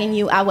 months dragging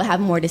you, I would have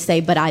more to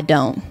say, but I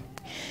don't.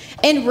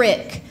 And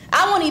Rick,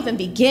 I won't even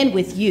begin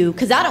with you,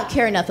 because I don't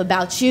care enough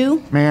about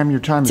you. Ma'am, your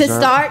time is up. To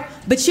start,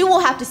 but you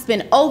will have to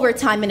spend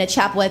overtime in a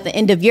chapel at the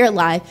end of your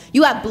life.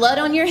 You have blood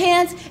on your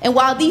hands, and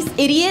while these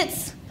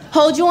idiots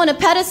hold you on a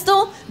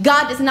pedestal,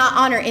 God does not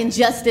honor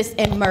injustice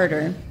and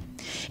murder.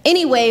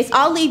 Anyways,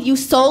 I'll leave you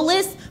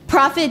soulless,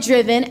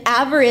 profit-driven,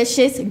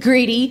 avaricious,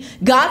 greedy,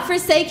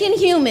 God-forsaken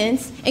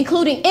humans,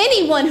 including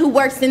anyone who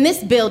works in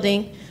this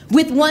building,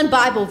 with one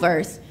Bible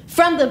verse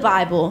from the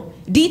Bible,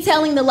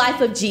 detailing the life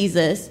of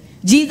Jesus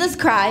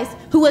Christ,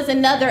 who was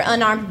another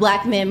unarmed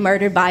black man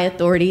murdered by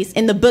authorities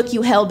in the book you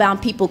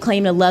hellbound people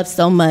claim to love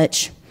so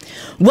much.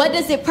 What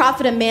does it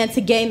profit a man to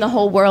gain the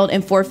whole world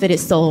and forfeit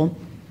his soul?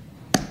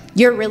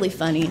 You're really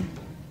funny.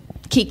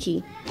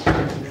 Kiki. She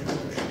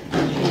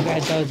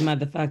got those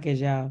motherfuckers,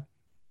 y'all.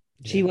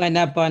 She went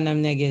up on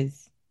them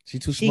niggas. She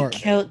too smart. She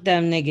killed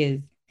them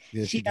niggas.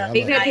 Yeah,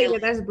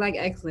 that's black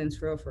excellence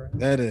for real.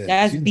 That is.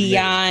 That's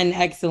beyond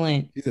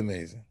excellent. She's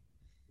amazing.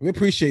 We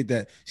appreciate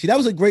that. See, that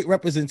was a great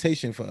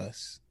representation for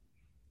us.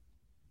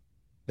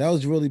 That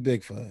was really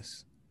big for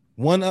us.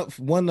 One up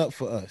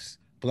for us.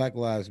 Black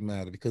Lives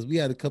Matter, because we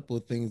had a couple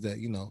of things that,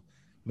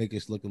 make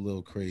us look a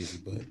little crazy,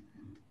 but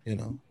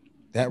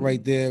that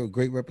right there, a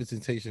great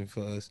representation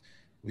for us.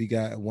 We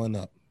got one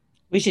up.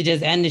 We should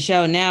just end the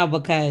show now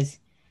because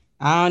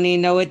I don't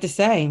even know what to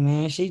say,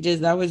 man.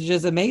 That was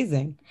just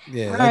amazing.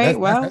 Yeah. All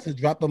right, that's a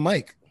drop of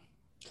mic.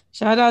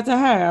 Shout out to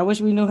her. I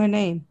wish we knew her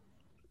name.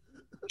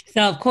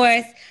 So, of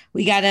course,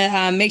 we got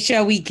to make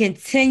sure we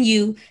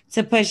continue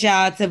to push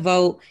y'all to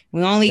vote.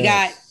 We only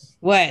got,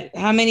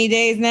 how many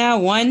days now?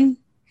 One?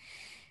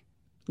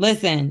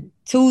 Listen,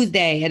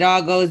 Tuesday, it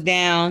all goes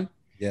down.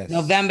 Yes.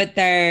 November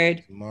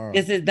 3rd. Tomorrow.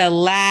 This is the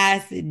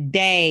last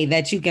day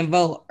that you can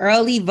vote.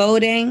 Early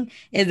voting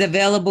is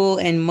available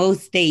in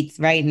most states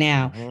right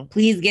now. Mm-hmm.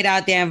 Please get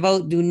out there and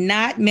vote. Do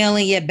not mail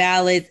in your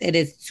ballots. It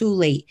is too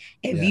late.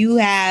 If you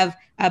have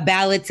a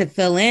ballot to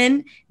fill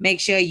in, make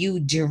sure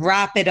you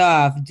drop it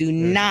off. Do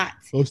not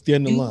go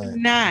stand in line. Do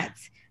not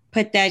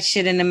put that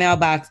shit in the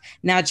mailbox.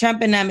 Now,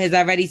 Trump and them is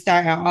already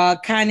starting all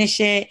kind of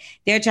shit.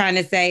 They're trying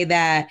to say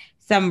that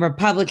some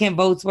Republican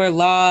votes were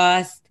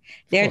lost.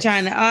 They're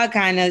trying to all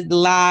kind of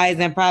lies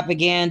and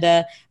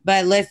propaganda.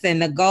 But listen,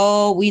 the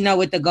goal, we know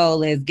what the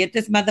goal is. Get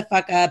this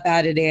motherfucker up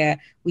out of there.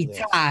 We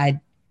tied.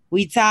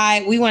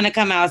 We want to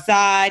come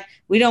outside.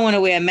 We don't want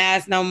to wear a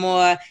mask no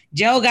more.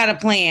 Joe got a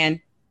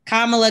plan.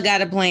 Kamala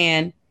got a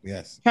plan.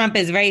 Yes. Trump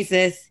is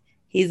racist.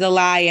 He's a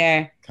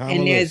liar.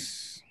 And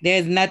there's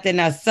nothing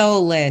else.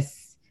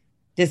 Soulless.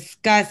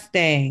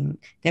 Disgusting.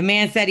 The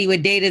man said he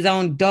would date his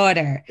own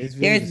daughter.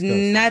 There's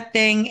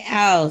nothing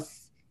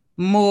else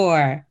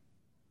more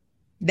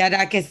that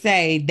I could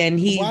say than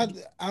I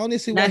don't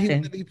see why he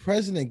want to be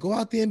president. Go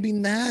out there and be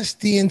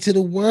nasty into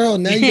the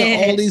world. Now you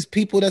got all these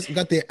people that's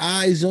got their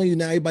eyes on you.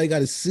 Now everybody got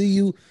to see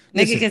you.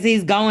 Nigga, because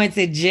he's going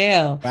to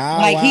jail.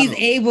 He's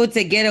able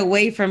to get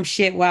away from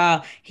shit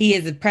while he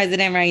is the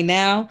president right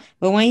now.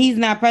 But when he's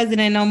not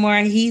president no more,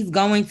 he's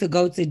going to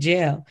go to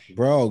jail.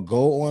 Bro,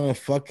 go on a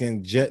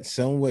fucking jet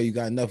somewhere. You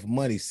got enough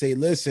money. Say,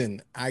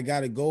 listen, I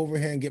got to go over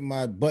here and get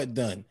my butt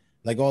done.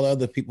 Like all the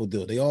other people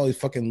do. They always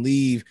fucking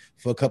leave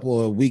for a couple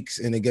of weeks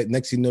and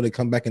next thing you know, they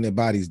come back and their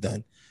body's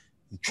done.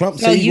 Trump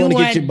said you want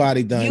to get your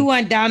body done. You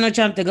want Donald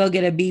Trump to go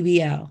get a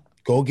BBL.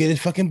 Go get his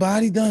fucking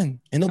body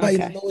done. And nobody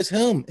know it's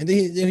him. And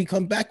then he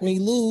come back when he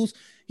lose,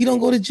 he don't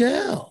go to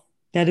jail.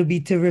 That'll be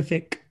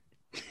terrific.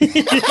 So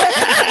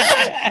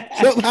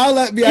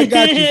holla at me, I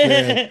got you,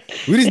 man.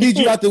 We just need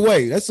you out the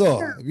way. That's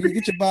all. You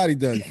get your body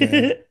done,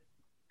 man.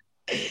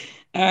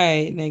 All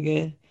right,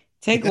 nigga.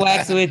 Take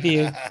Wax with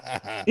you.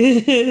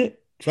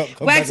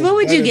 Wax, what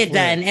would you get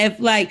done if,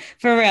 like,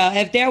 for real,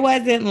 if there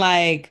wasn't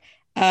like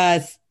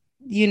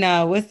you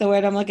know, what's the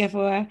word I'm looking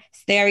for?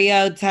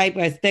 Stereotype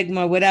or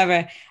stigma,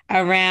 whatever,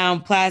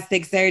 around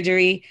plastic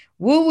surgery,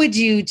 what would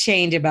you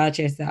change about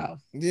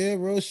yourself? Yeah,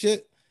 real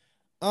shit.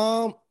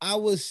 I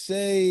would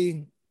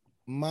say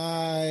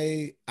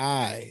my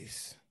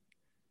eyes.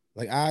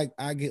 Like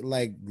I get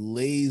like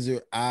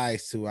laser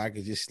eyes so I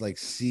could just like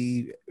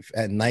see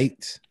at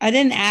night. I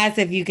didn't ask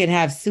if you could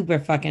have super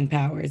fucking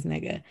powers,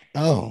 nigga.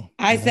 Oh.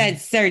 I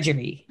said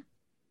surgery.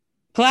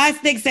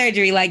 Plastic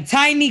surgery, like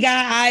Tiny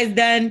got eyes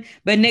done,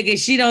 but nigga,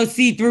 she don't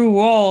see through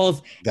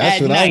walls.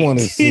 That's what night. I want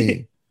to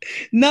see.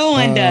 No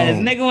one does.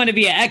 Nigga want to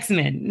be an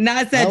X-Men.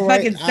 Not said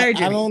fucking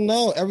surgery. I don't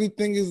know.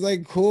 Everything is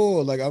like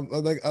cool. Like I'm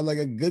like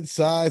a good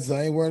size.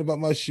 I ain't worried about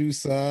my shoe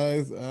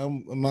size.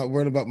 I'm not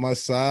worried about my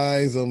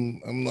size.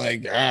 I'm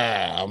like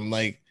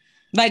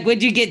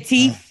would you get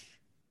teeth?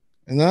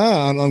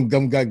 Nah,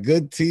 I'm got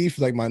good teeth.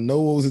 Like my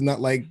nose is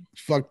not like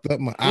fucked up.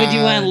 My would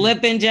you want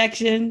lip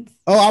injections?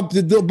 Oh, I'm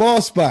the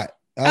ball spot.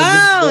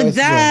 Oh,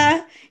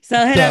 duh.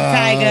 So hit up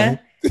Tiger.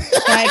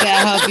 Tiger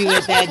help you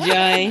with that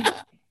joint.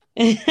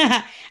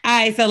 All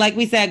right, so like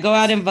we said, go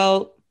out and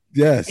vote.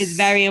 Yes. It's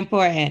very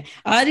important.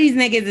 All these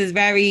niggas is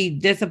very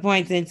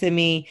disappointing to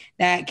me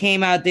that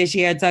came out this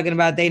year talking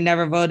about they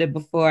never voted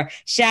before.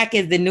 Shaq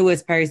is the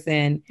newest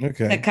person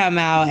to come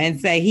out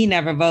and say he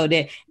never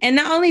voted. And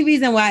the only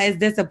reason why it's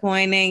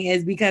disappointing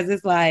is because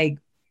it's like,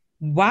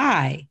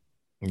 why?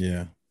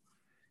 Yeah.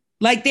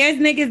 Like there's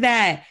niggas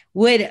that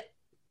would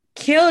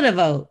kill to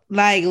vote.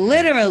 Like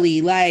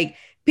literally, like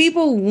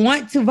people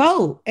want to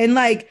vote. And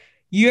like,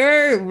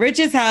 you're rich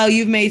as hell.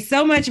 You've made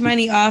so much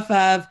money off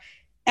of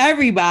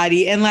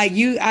everybody. And like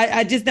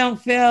I just don't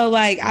feel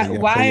like,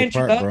 why aren't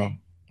you voting?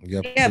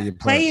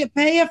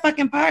 Pay your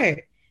fucking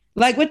part.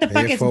 Like what the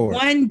fuck is forward.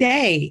 1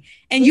 day?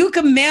 And you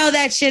can mail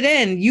that shit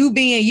in. You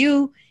being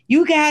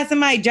you can have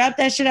somebody drop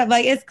that shit up.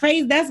 Like it's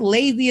crazy. That's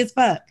lazy as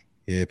fuck.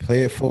 Yeah,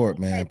 play it forward,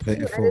 man. Play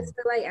it forward. I just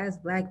feel like as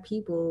Black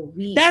people,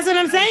 that's what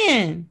I'm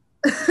saying.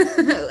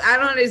 I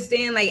don't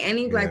understand. Like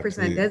any Black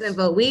person that doesn't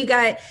vote, we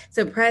got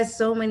suppressed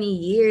so many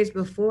years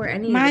before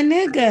any. My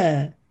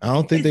nigga. I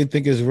don't think they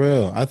think it's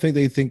real. I think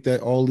they think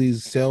that all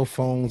these cell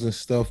phones and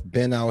stuff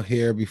been out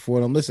here before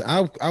them. Listen,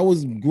 I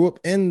grew up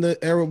in the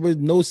era with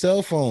no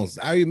cell phones.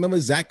 I remember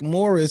Zach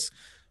Morris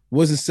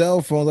was a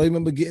cell phone. I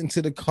remember getting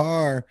to the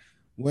car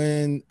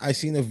when I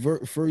seen the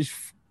first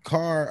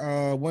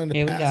car. One of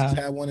the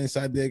passengers had one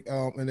inside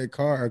in their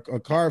car, a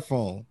car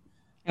phone.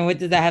 And what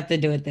does that have to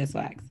do with this,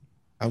 Wax?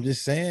 I'm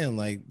just saying,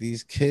 like,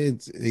 these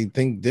kids, they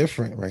think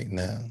different right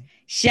now.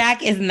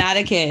 Shaq is not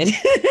a kid.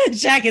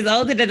 Shaq is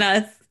older than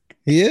us.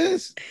 He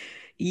is?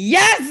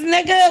 Yes,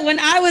 nigga. When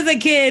I was a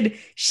kid,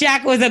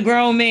 Shaq was a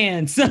grown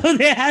man. So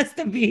there has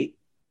to be.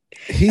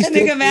 He's a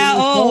nigga mad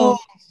old.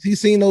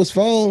 He's seen those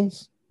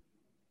phones.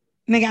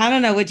 Nigga, I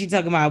don't know what you're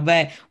talking about,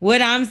 but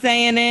what I'm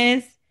saying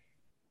is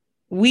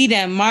we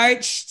done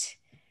marched,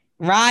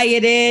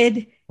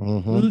 rioted,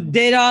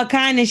 did all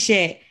kind of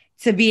shit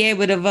to be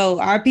able to vote.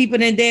 Our people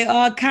done did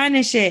all kind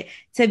of shit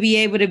to be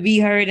able to be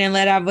heard and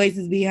let our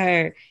voices be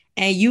heard.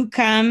 And you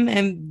come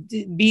and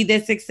be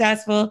this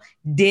successful,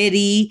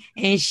 Diddy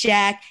and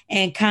Shaq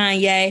and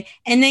Kanye,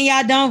 and then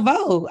y'all don't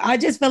vote. I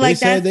just feel like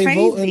that's crazy.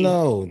 Voting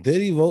though.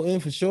 Diddy voting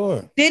for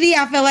sure. Diddy,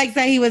 I feel like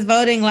said he was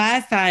voting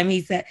last time.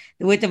 He said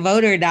with the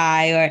vote or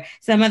die or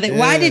some other. Yeah.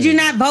 Why did you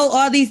not vote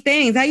all these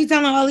things? How you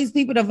telling all these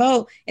people to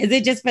vote? Is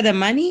it just for the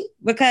money?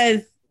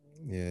 Because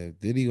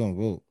Diddy gonna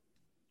vote.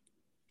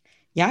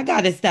 Y'all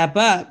got to step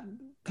up.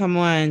 Come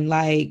on,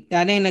 like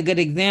that ain't a good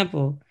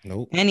example.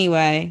 Nope.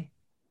 Anyway.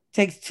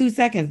 Takes 2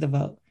 seconds to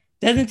vote.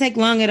 Doesn't take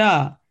long at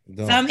all.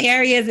 Don't. Some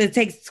areas it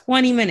takes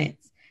 20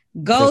 minutes.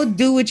 Go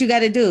do what you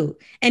got to do.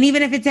 And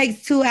even if it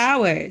takes 2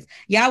 hours,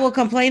 y'all will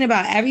complain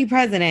about every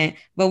president,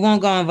 but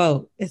won't go and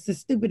vote. It's the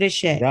stupidest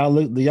shit. Y'all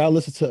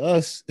listen to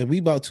us. And we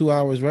about 2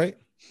 hours, right?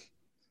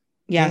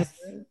 Yes.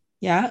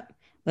 Yeah.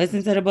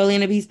 Listen to the Bully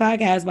and the Beast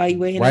podcast while you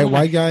waiting.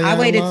 White guy. I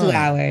waited 2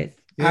 hours.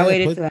 Yeah, I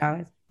waited 2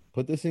 hours.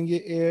 Put this in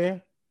your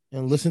ear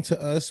and listen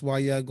to us while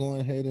y'all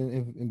going ahead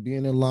and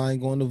being in line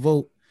going to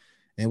vote.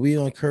 And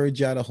we'll encourage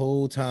y'all the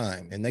whole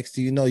time. And next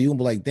thing you know, you'll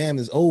be like, damn,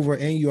 it's over.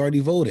 And you already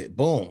voted.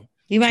 Boom.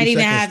 You might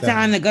even have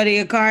time to go to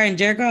your car and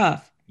jerk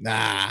off.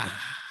 Nah.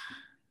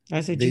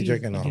 That's what they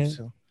jerking off.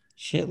 So.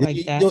 Shit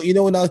like that. You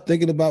know what I was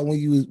thinking about when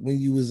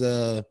you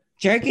was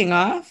jerking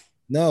off?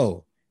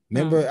 No.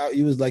 Remember,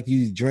 you was like,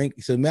 you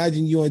drink. So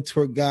imagine you and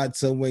Twerk God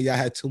somewhere. Y'all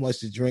had too much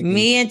to drink.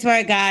 Me and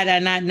Twerk God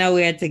are not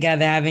nowhere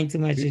together having too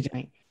much to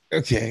drink.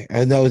 Okay,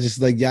 I know. It's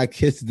just like y'all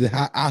kissed.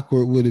 How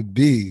awkward would it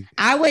be?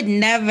 I would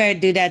never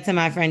do that to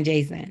my friend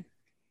Jason.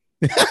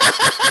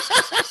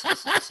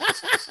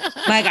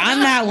 Like I'm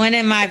not one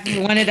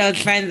of those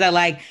friends that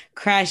like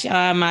crush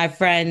on my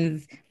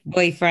friends'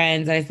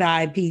 boyfriends or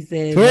side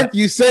pieces. Twerk,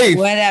 you safe.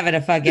 Whatever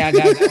the fuck y'all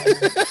got.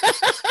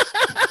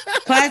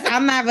 Plus,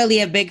 I'm not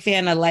really a big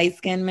fan of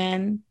light-skinned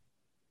men.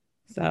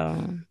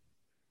 So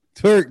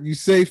Twerk, you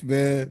safe,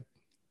 man.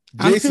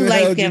 I'm too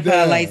light-skinned for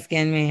a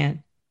light-skinned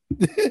man.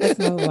 Let's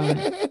move on.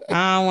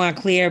 I don't want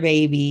clear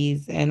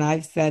babies, and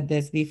I've said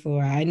this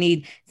before. I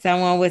need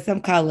someone with some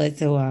color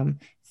to them.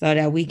 so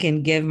that we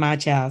can give my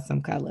child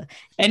some color.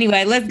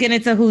 Anyway, let's get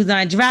into who's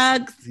on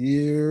drugs.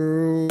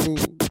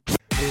 Who's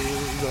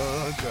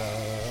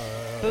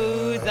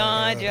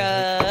on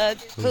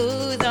drugs?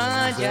 Who's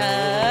on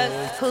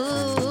drugs? Who,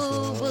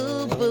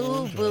 boo,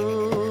 boo,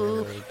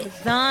 boo,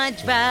 is on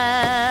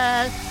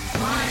drugs?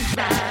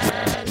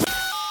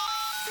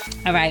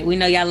 All right, we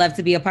know y'all love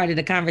to be a part of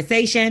the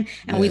conversation,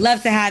 and we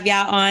love to have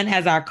y'all on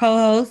as our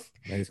co-host.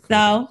 Nice.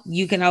 So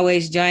you can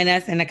always join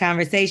us in the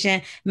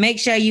conversation. Make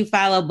sure you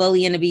follow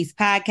Bully and the Beast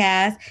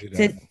podcast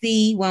to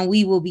see when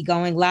we will be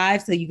going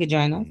live, so you can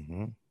join us.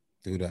 Mm-hmm.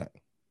 Do that.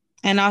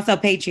 And also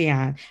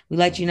Patreon. We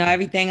let you know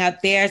everything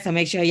up there. So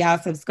make sure y'all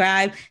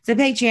subscribe to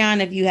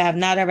Patreon if you have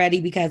not already,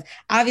 because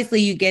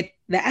obviously you get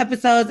the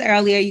episodes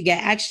earlier, you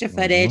get extra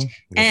footage,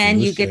 and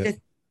you get to,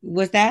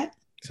 what's that?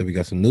 So we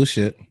got some new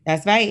shit.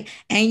 That's right.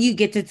 And you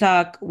get to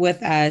talk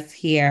with us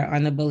here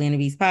on the Bully and the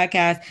Beast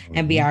podcast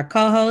and be our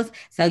co-host.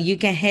 So you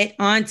can hit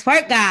on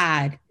Twerk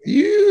God.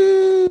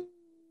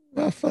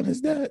 How fun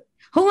is that?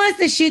 Who wants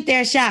to shoot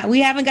their shot? We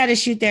haven't got to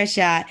shoot their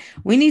shot.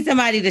 We need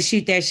somebody to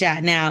shoot their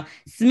shot now.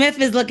 Smith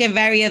is looking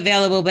very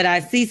available, but I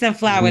see some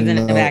flowers in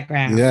the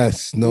background.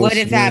 Yes. No. What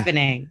is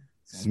happening?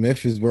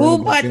 Smith is wearing.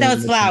 Who bought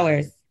those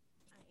flowers?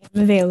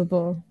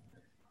 Available.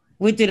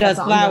 What do those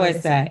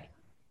flowers say?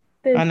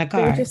 On the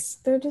card.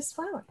 They're just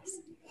flowers.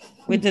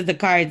 What does the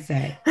card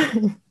say?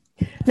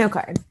 No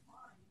card.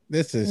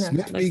 Listen,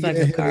 Smith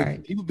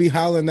people be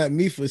hollering at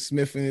me for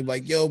Smith and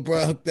like, yo,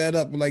 bro, hook that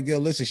up. I'm like, yo,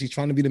 listen, she's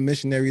trying to be the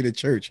missionary of the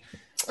church.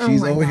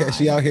 She's over here,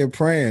 she out here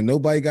praying.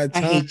 Nobody got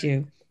time. I hate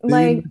you.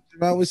 Like,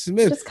 with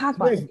Smith. Just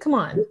cockbite. Come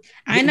on.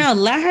 I know.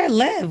 Let her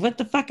live. What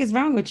the fuck is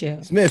wrong with you?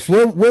 Smith,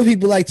 what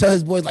people like tell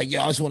his boys like,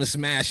 yo, I just want to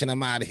smash and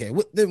I'm out of here.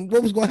 What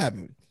was going to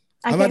happen?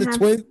 I'm at a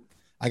twin.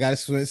 I got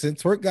to send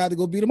Twerk God to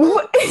go beat him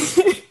up.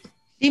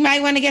 She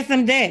might want to get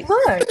some dick.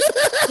 Look,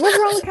 what's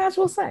wrong with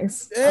casual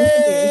sex?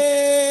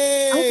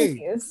 I'm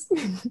confused.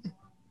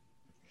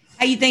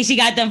 How you think she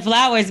got them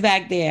flowers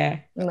back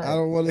there? No. I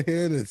don't want to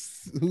hear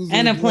this. Who's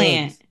and a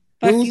plant?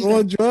 Who's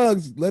on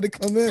drugs? Let it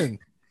come in.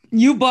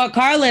 You bought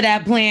Carla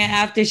that plant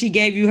after she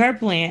gave you her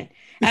plant.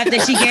 After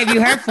she gave you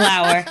her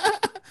flower.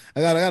 I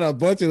got a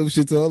bunch of them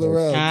shits all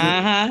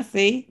around.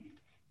 See?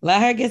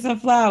 Let her get some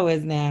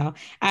flowers now.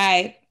 All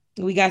right.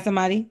 We got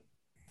somebody.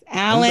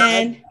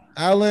 Alan.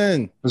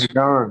 How's it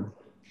going?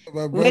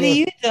 What are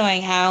you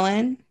doing,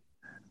 Alan?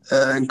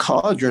 In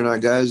college right now,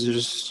 guys.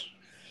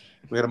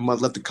 We got a month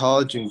left of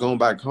college and going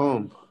back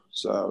home.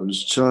 So I'm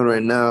just chilling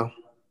right now.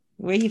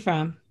 Where you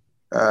from?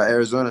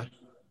 Arizona.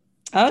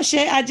 Oh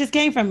shit! I just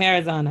came from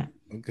Arizona.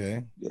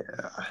 Okay. Yeah.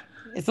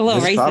 It's a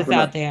little racist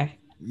out there.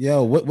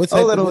 Yo, what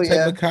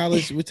type of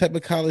college? What type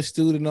of college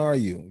student are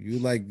you?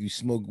 You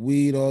smoke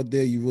weed all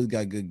day? You really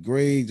got good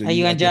grades? Or are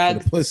you on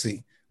drugs?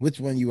 Pussy. Which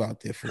one you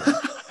out there for?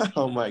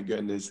 Oh my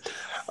goodness.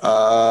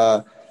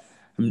 I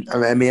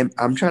mean,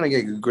 I'm trying to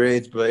get good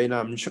grades, but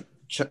I'm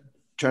trying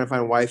to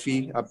find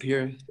wifey up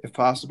here if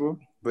possible.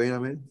 But you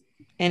know what I mean?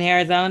 In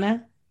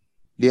Arizona?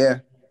 Yeah.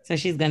 So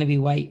she's gonna be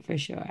white for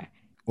sure.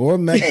 Or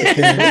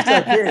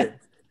Mexican.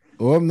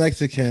 Or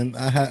Mexican.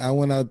 I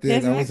went out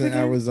there. I was in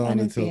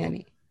Arizona too.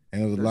 And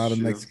there was a lot of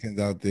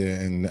Mexicans out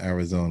there in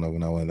Arizona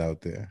when I went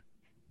out there.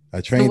 I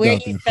trained so where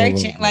out you there.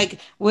 Searching? Like,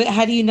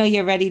 how do you know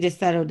you're ready to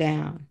settle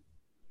down?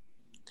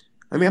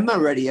 I mean, I'm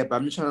not ready yet, but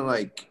I'm just trying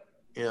to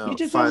You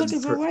just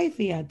looking for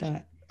wifey, I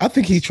thought. I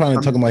think he's trying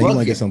to talk about he want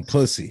to get some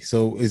pussy.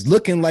 So it's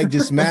looking like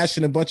just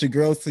smashing a bunch of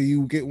girls till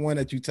you get one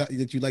that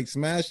you like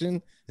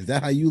smashing. Is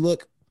that how you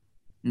look?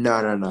 No.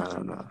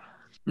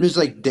 I'm just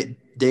like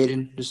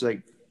dating, just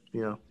like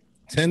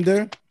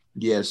Tinder.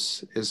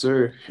 Yes,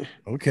 sir.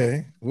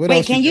 Okay.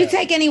 Wait, can you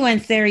take anyone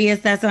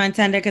serious that's on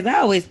Tinder? Because I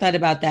always thought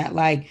about that.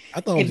 Like,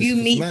 if you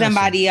meet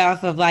somebody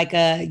off of like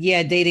a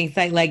dating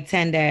site like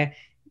Tinder,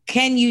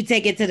 can you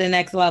take it to the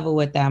next level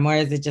with them, or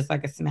is it just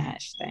like a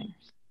smash thing?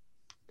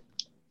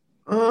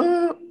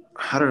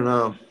 I don't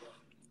know.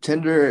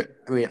 Tinder.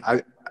 I mean,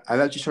 I've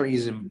actually started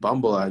using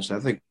Bumble. Actually,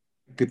 I think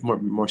people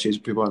more serious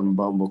people on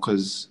Bumble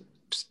because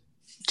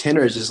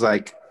Tinder is just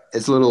like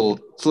it's a little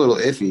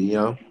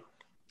iffy,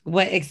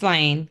 What?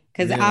 Explain,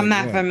 because I'm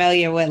not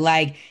familiar with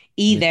like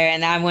either,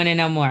 and I want to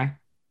know more.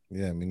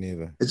 Yeah, me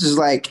neither. It's just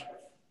like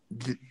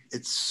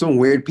it's some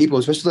weird people,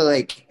 especially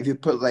like if you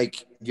put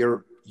like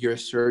your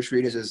search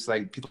readers as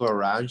like people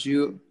around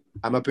you.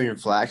 I'm up in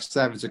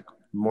Flagstaff. It's a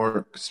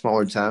more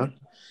smaller town,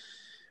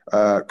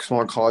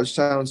 smaller college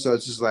town. So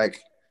it's just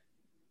like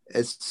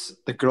it's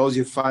the girls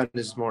you find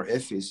is more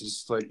iffy. It's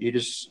just like you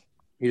just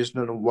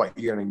don't know what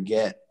you're gonna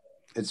get.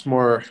 It's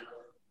more.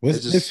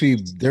 What's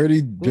iffy? Dirty.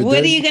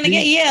 What are you gonna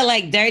get? Yeah,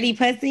 like dirty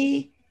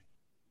pussy.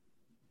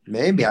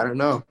 Maybe, I don't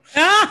know.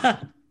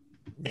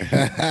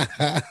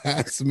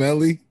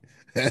 Smelly.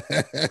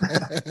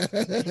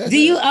 Do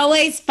you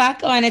always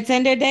fuck on a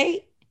Tinder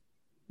date?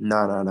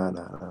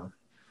 No.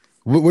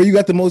 Where you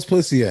got the most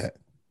pussy at?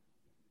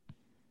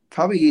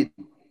 Probably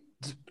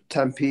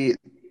Tempe,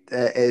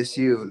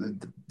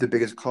 ASU, the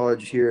biggest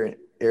college here in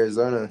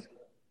Arizona.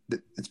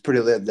 It's pretty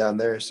lit down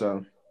there,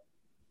 so.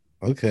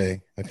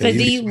 Okay. So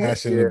do you? In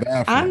the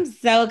bathroom. I'm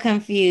so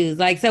confused.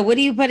 Like, so what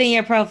do you put in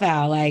your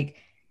profile? Like,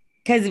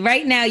 because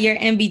right now you're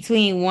in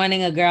between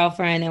wanting a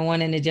girlfriend and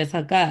wanting to just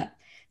hook up.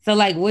 So,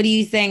 like, what are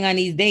you saying on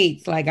these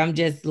dates? Like, I'm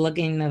just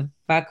looking to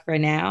fuck for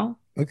now.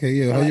 Okay,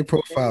 yeah. How your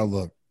profile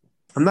look?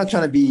 I'm not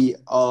trying to be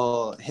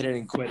all hit it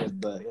and quit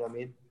it, but you know what I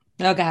mean?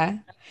 Okay.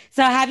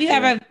 So have you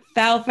ever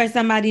fell for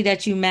somebody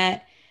that you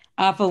met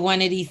off of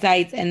one of these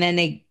sites and then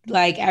they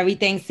like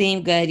everything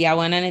seemed good? Y'all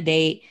went on a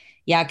date,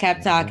 y'all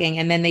kept talking,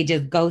 and then they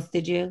just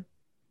ghosted you?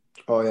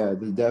 Oh yeah,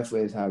 this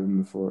definitely has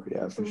happened before.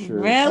 Yeah, for sure.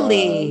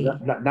 Really?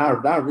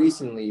 Not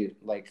recently,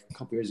 like a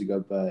couple years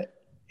ago, but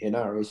yeah,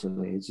 not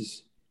recently. It's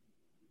just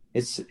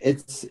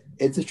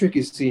it's a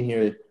tricky scene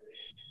here.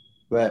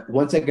 But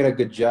once I get a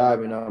good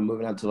job, you know, I'm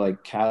moving out to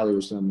like Cali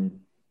or something.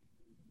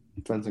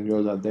 Find some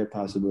girls out there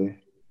possibly.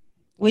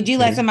 Would you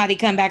let somebody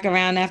come back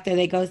around after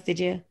they ghosted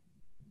you?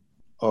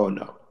 Oh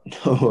no,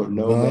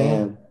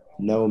 ma'am.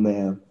 No,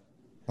 ma'am.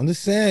 I'm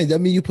just saying, I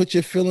mean, you put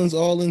your feelings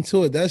all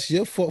into it. That's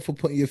your fault for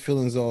putting your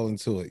feelings all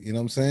into it. You know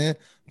what I'm saying?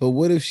 But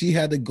what if she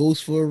had to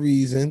ghost for a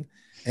reason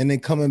and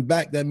then coming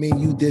back, that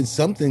means you did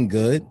something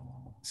good.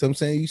 So I'm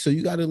saying, so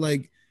you got to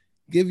like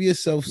give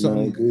yourself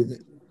something.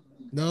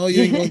 No,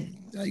 you ain't gonna.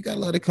 You gotta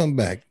let it come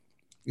back.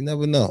 You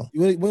never know.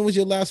 When was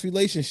your last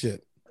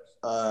relationship?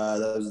 That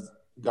was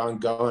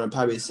going. I'd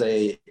probably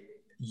say a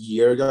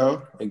year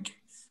ago.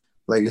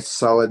 Like a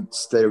solid,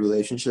 steady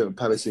relationship. I'd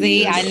probably say.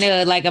 See, I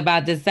knew like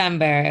about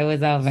December it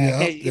was over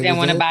because you didn't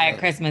want to buy a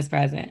Christmas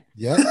present.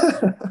 Yeah.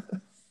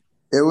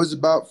 It was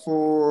about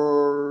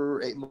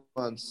for 8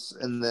 months,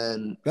 and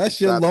then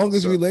that's your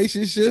longest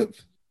relationship.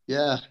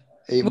 Yeah.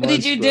 8 months. What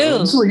did you bro. do?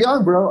 I'm still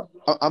young, bro.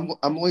 I'm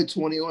only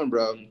 21,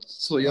 bro. I'm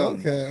still young.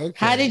 Okay.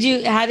 How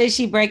did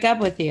she break up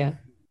with you?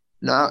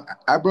 No,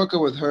 I broke up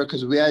with her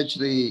because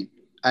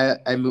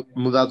I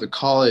moved out to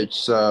college,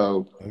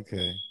 so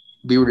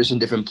we were just in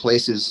different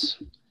places,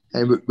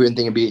 and we didn't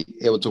think I'd be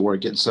able to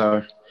work it.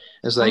 So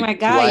it's like, oh my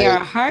god, you're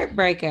a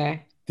heartbreaker.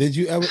 Did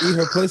you ever eat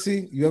her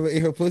pussy? You ever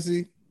ate her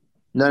pussy?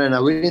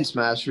 No, we didn't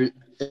smash.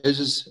 It's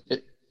just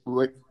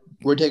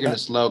we're taking it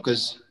slow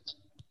because.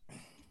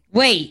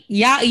 Wait,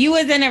 you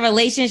was in a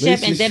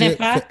relationship and didn't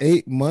fuck? For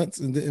 8 months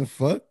and didn't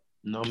fuck?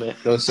 No, man.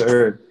 No,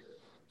 sir.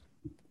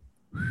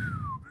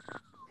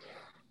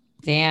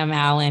 Damn,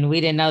 Alan, we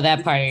didn't know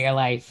that part of your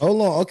life.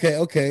 Hold on.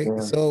 Okay.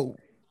 Yeah. So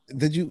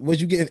was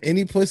you getting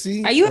any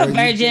pussy? Are you a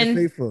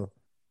virgin?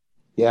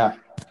 Yeah.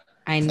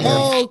 I knew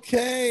it.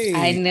 Okay.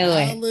 I knew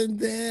Alan,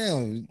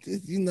 damn.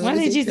 You know, why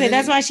did you say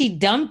that's why she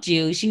dumped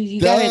you? You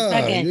gotta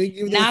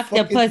fucking knock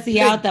the pussy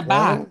out the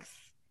box.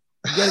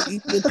 You gotta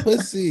eat the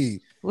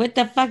pussy. What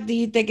the fuck do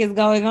you think is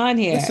going on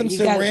here? Put some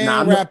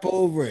saran wrap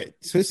over it.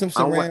 Put some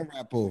saran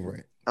wrap over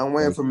it. I'm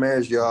waiting for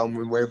marriage, y'all.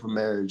 I'm waiting for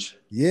marriage.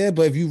 Yeah,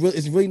 but if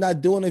it's really not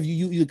doing it. If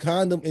you use a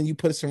condom and you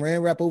put a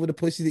saran wrap over the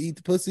pussy to eat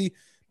the pussy,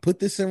 put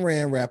the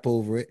saran wrap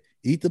over it,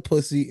 eat the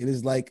pussy, and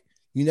it's like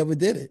you never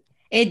did it.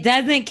 It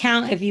doesn't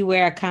count if you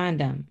wear a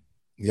condom.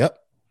 Yep,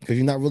 because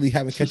you're not really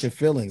catching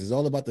feelings. It's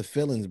all about the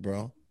feelings,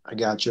 bro. I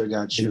got you.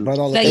 It's about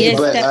all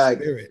the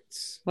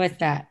spirits. What's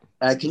that?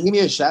 Can you give me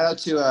a shout out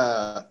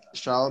to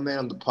Charlamagne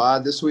on the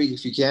pod this week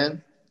if you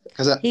can?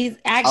 Because he's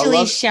actually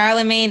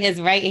Charlamagne is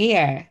right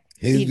here.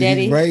 He's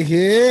right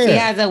here. He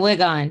has a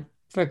wig on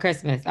for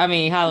Christmas. I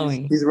mean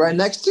Halloween. He's right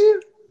next to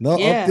you. No,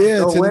 up there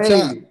to the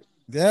top.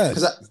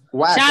 Yes.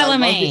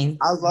 Charlamagne.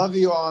 I love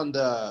you on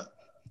the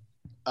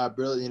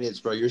Brilliant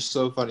Idiots, bro. You're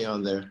so funny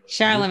on there.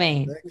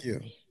 Charlamagne. Thank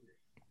you.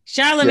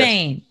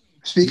 Charlamagne. Yes.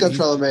 Speak up,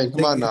 Charlamagne.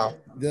 Come on now.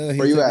 Yeah,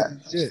 where you at?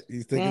 Shit.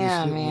 He's thinking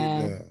shit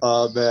man. Right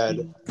oh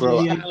man, bro,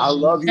 I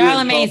love you.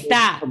 Charlamagne,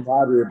 stop.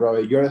 Bro,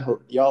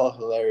 y'all are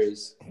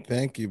hilarious.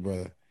 Thank you,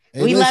 brother.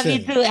 Hey, we love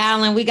you too,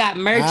 Alan. We got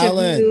merch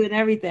of you and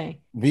everything.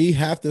 We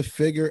have to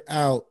figure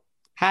out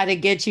how to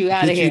get you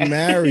out of here. Get you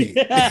married.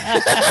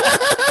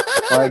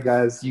 All right,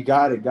 guys, you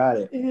got it.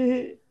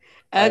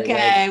 Okay,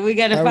 right, we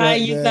gotta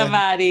find you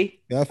somebody.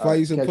 Gotta find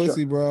you some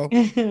pussy, bro.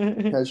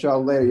 Catch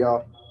y'all later,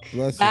 y'all.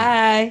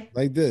 Bye.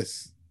 Like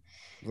this.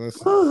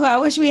 Ooh, I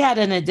wish we had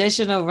an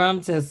additional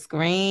room to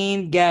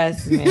screen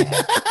guests, man.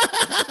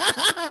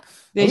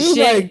 This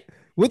shit. Like,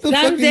 what the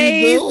fuck are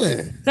you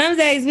doing? Some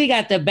days we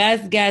got the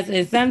best guests,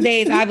 and some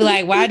days I be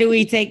like, why do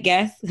we take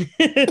guests?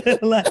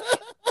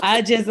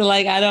 I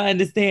don't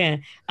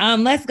understand.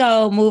 Let's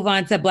go move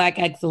on to Black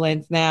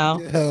Excellence now.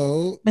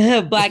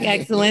 Black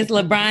Excellence.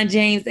 LeBron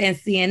James and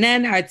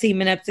CNN are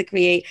teaming up to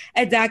create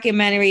a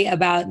documentary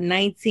about the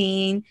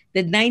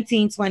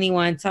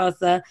 1921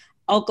 Tulsa,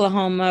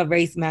 Oklahoma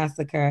race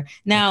massacre.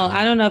 Now,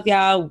 I don't know if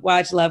y'all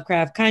watch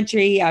Lovecraft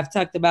Country. I've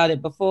talked about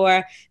it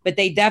before, but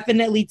they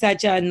definitely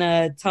touch on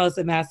the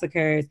Tulsa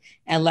massacres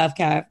and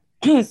Lovecraft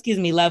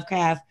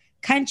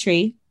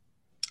Country.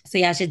 So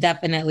y'all should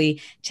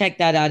definitely check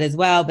that out as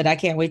well. But I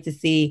can't wait to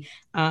see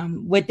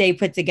what they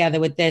put together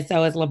with this.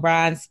 So it's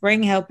LeBron's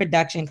Spring Hill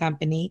production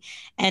company,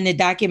 and the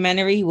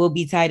documentary will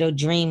be titled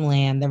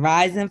Dreamland: The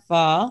Rise and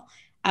Fall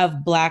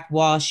of Black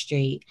Wall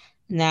Street.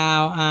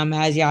 Now,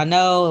 as y'all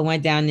know, it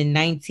went down in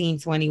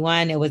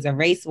 1921. It was a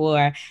race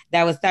war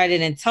that was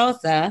started in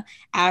Tulsa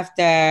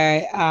after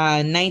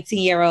a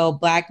 19-year-old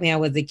black man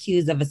was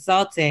accused of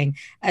assaulting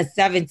a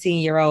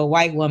 17-year-old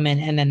white woman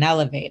in an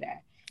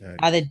elevator.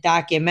 The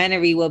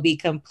documentary will be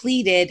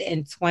completed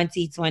in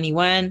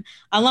 2021,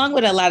 along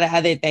with a lot of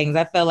other things.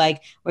 I feel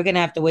like we're going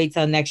to have to wait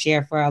till next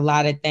year for a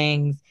lot of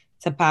things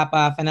to pop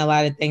off and a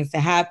lot of things to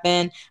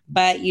happen.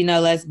 But,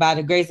 let's, by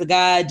the grace of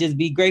God, just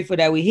be grateful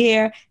that we're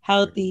here,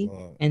 healthy,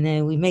 and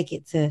then we make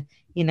it to,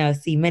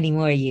 see many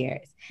more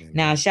years.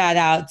 Now, shout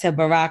out to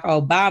Barack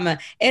Obama.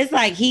 It's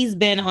like he's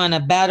been on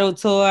a battle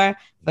tour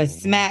for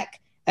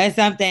smack or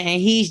something, and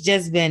he's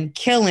just been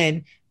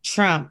killing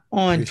Trump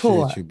on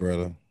tour. Appreciate you,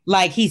 brother.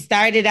 Like he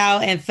started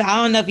out, and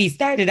I don't know if he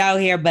started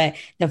out here, but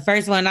the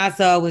first one I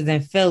saw was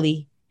in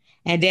Philly.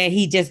 And then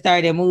he just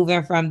started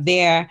moving from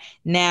there.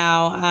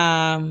 Now,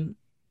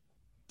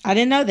 I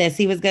didn't know this.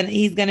 He's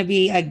gonna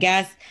be a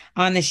guest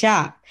on the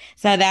shop.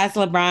 So that's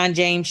LeBron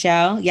James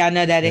show. Y'all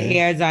know that it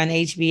airs on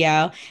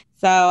HBO.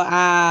 So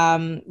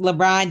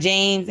LeBron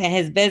James and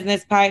his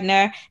business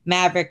partner,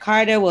 Maverick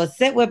Carter, will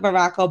sit with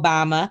Barack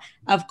Obama,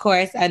 of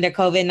course, under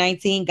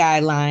COVID-19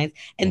 guidelines,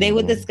 and they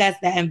will discuss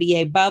the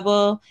NBA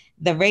bubble,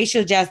 the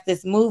racial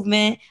justice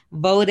movement,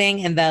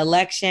 voting, and the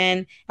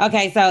election.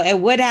 Okay, so it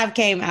would have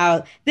came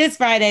out this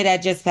Friday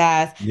that just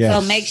passed. Yes.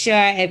 So make sure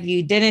if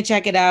you didn't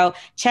check it out,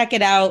 check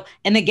it out.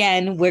 And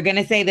again, we're going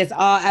to say this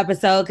all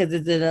episode because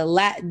this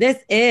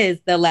is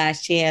the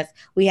last chance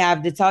we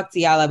have to talk to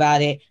y'all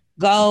about it.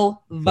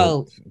 Go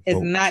vote.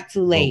 It's not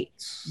too late.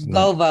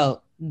 Go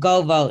vote.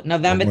 Go vote.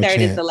 November 3rd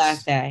is the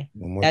last day.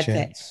 That's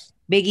it.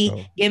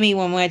 Biggie, give me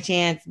one more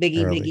chance.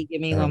 Biggie,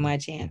 give me one more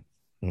chance.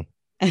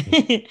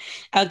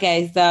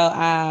 Okay,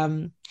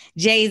 so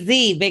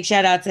Jay-Z, big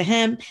shout out to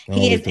him.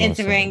 He is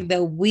entering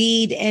the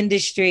weed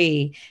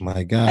industry.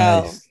 My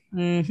God.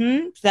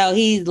 So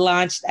he's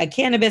launched a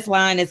cannabis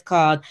line. It's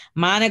called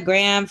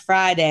Monogram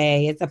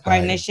Friday. It's a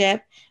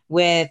partnership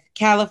with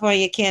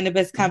California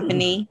Cannabis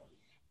Company.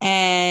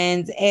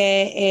 And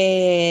it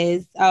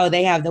is,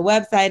 they have the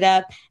website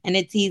up and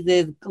it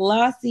teases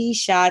glossy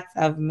shots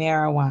of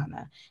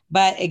marijuana,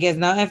 but it gives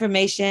no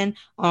information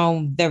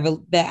on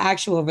the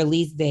actual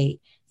release date.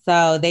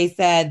 So they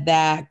said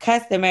that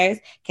customers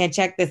can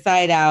check the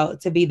site out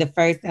to be the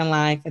first in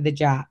line for the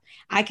drop.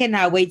 I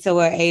cannot wait till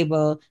we're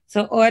able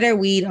to order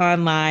weed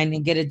online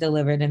and get it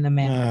delivered in the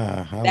mail.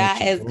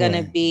 That is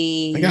going to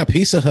be... I got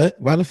Pizza Hut.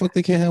 Why the fuck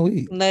they can't have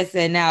weed?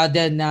 Listen, now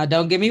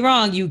don't get me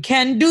wrong. You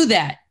can do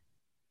that.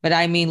 But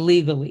I mean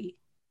legally.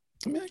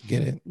 I mean, I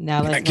get it.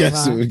 Now let's I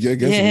guess we've been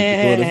doing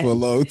it for a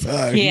long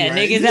time. Yeah,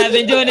 right? Niggas have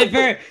been doing it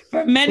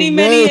for many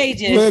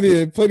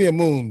ages. Plenty of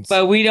moons.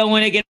 But we don't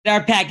want to get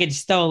our package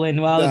stolen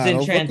while it's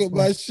in transport.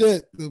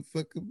 Don't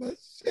fuck up my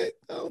shit.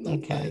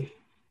 Okay.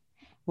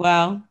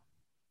 Well,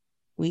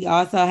 we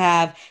also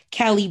have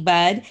Kelly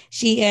Budd.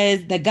 She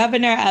is the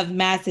governor of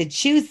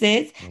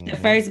Massachusetts, the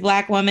first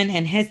Black woman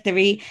in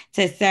history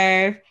to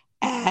serve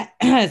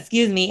as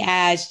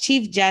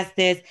Chief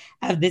Justice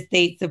of the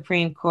state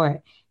Supreme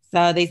Court.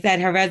 So they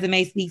said her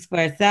resume speaks for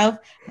herself,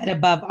 but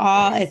above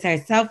all, it's her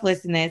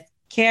selflessness,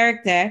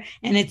 character,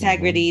 and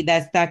integrity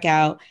that stuck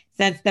out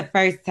since the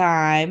first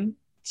time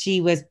she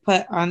was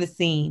put on the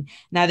scene.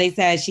 Now they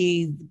said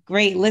she's a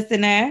great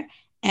listener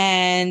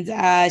and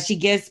she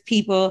gives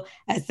people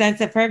a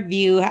sense of her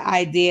view, her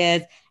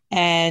ideas,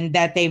 and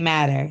that they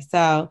matter.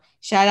 So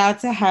shout out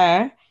to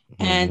her.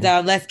 And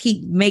let's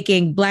keep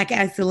making Black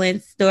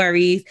excellence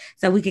stories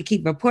so we can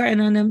keep reporting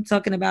on them,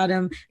 talking about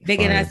them,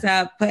 bigging us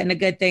up, putting the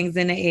good things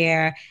in the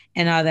air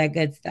and all that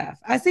good stuff.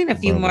 I've seen a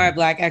few more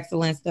Black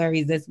excellence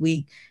stories this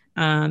week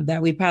that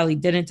we probably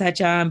didn't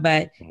touch on,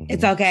 but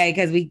it's okay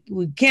because we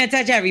can't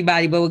touch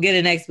everybody, but we'll get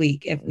it next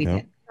week if we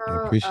did.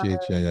 I appreciate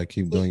y'all.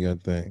 Keep doing your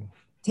thing.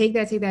 Take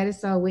that. I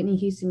saw Whitney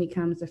Houston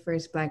becomes the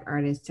first Black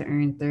artist to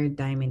earn 3rd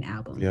Diamond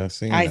album. Yeah,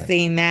 I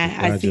seen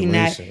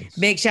that.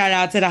 Big shout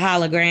out to the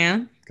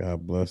hologram.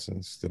 God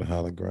blessings to the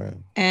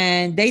hologram.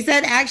 And they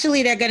said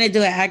actually they're going to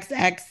do an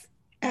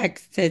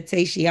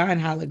XXXTentacion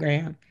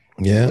hologram.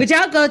 Yeah. Would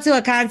y'all go to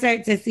a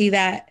concert to see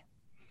that?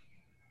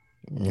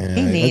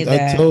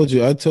 Yeah, I told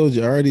you. I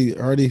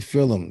already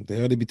feel them. They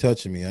already be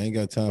touching me. I ain't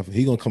got time for.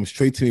 He gonna come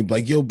straight to me,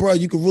 like, yo, bro,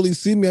 you can really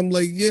see me. I'm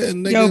like, yeah,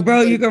 nigga. Yo,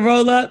 bro, you can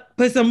roll up,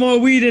 put some more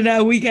weed in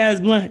that weak ass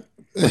blunt.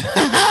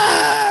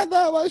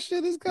 Nah, my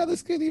shit is kind of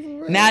skinny for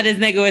real. Now this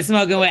nigga was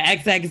smoking with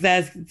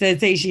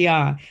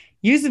XXXTentacion.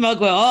 You smoke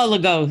with all the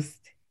ghosts.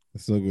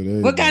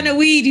 What kind of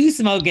weed you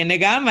smoking,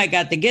 nigga? I might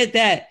got to get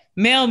that.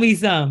 Mail me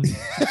some.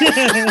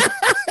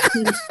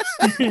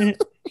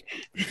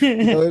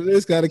 It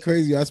is kind of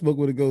crazy. I smoke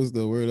with a ghost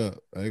though. Word up.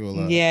 I ain't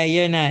gonna lie. Yeah,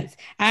 you're nuts.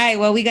 All right,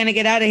 well, we're gonna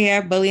get out of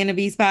here. Bully and the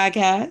Beast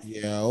podcast.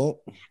 Yeah.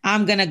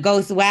 I'm gonna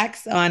ghost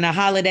wax on a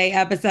holiday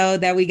episode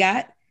that we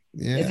got.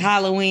 Yeah. It's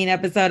Halloween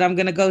episode. I'm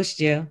gonna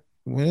ghost you.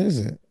 When is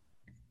it?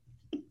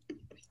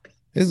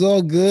 It's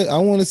all good. I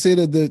want to say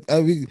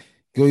that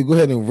go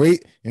ahead and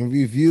rate and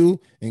review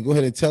and go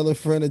ahead and tell a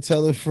friend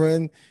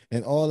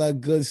and all that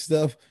good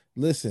stuff.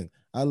 Listen,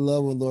 I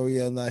love when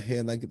L'Oreal not here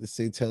and I get to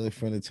say tell a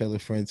friend and tell a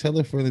friend. Tell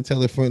a friend and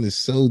tell a friend is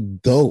so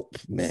dope,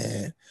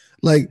 man.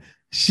 Like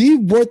she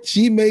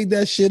made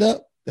that shit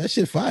up. That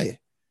shit fire.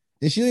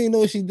 And she didn't even know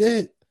what she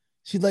did.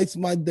 She lights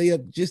my day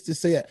up just to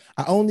say it.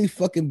 I only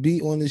fucking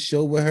be on the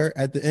show with her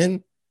at the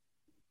end.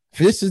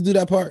 Just to do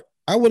that part.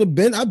 I've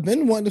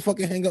been wanting to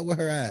fucking hang up with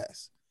her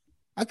ass.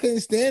 I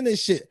couldn't stand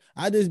this shit.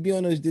 I just be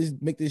on this,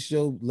 just make this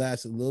show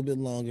last a little bit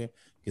longer.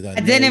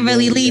 I didn't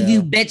really leave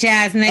you, bitch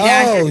ass nigga.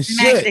 I just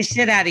smacked the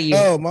shit out of you.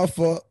 Oh, my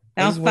fault.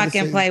 Don't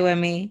fucking play with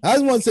me. I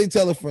just want to say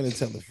tell a friend and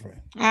tell a friend.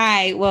 All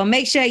right. Well,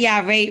 make sure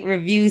y'all rate,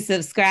 review,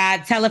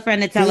 subscribe, tell a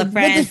friend to tell a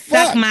friend.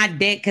 Suck my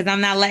dick because I'm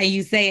not letting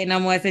you say it no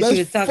more since you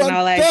was talking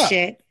all that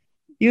shit.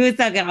 You was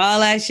talking all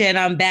that shit.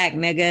 I'm back,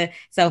 nigga.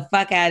 So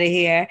fuck out of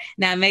here.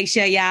 Now make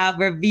sure y'all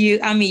review.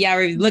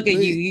 Look at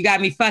you. You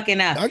got me fucking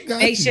up.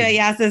 Make sure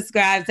y'all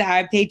subscribe to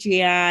our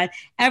Patreon.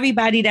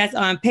 Everybody that's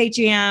on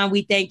Patreon,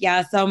 we thank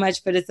y'all so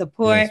much for the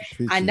support.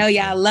 Yes, I know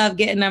y'all love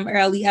getting them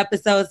early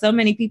episodes. So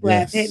many people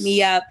have hit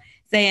me up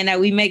saying that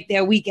we make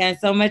their weekend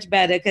so much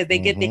better because they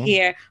get to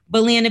hear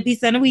Bully and the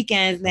Beast on the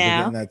weekends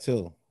now. That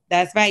too.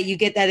 That's right. You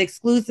get that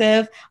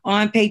exclusive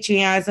on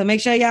Patreon. So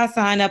make sure y'all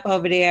sign up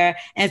over there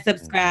and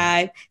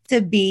subscribe to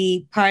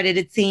be part of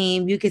the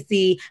team. You can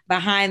see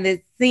behind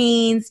the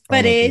scenes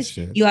footage.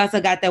 You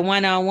also got the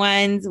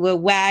one-on-ones with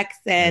Wax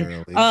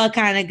and all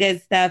kind of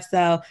good stuff.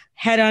 So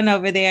head on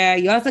over there.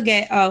 You also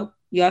get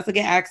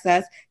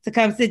access to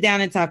come sit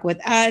down and talk with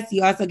us.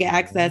 You also get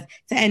access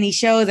to any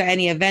shows or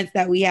any events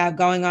that we have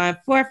going on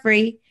for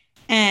free.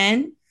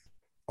 And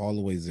all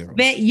the way zero.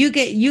 But you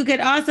could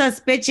also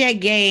spit your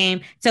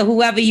game to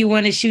whoever you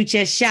want to shoot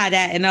your shot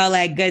at and all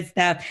that good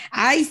stuff.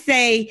 I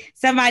say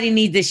somebody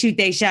needs to shoot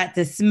their shot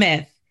to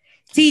Smith.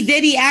 T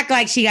Diddy act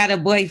like she got a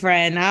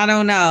boyfriend. I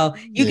don't know.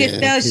 You can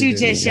still shoot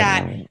your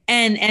shot.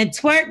 And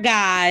Twerk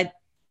God,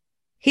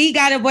 he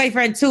got a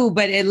boyfriend too.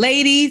 But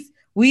ladies,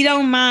 we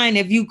don't mind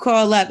if you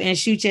call up and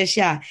shoot your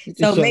shot.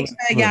 So make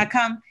sure y'all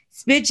come.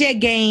 Spit your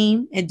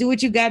game and do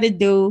what you got to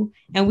do.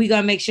 And we're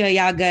going to make sure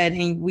y'all good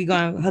and we're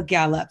going to hook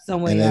y'all up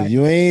somewhere. And if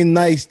you ain't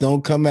nice,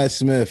 don't come at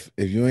Smith.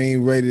 If you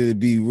ain't ready to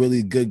be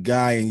really good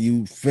guy and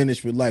you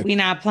finish with life. We're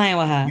not playing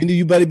with her.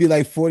 You better be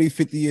like 40,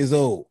 50 years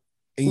old.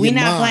 We're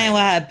not playing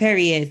with her,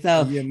 period.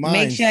 So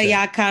make sure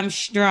y'all come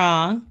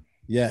strong.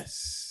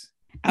 Yes.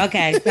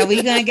 Okay, so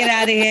we're going to get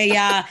out of here,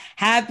 y'all.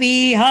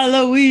 Happy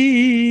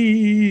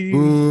Halloween.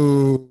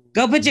 Ooh.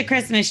 Go put your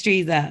Christmas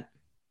trees up.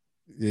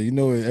 Yeah,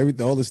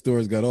 all the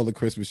stores got all the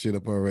Christmas shit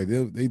up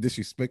already. They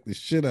disrespect the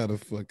shit out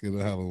of fucking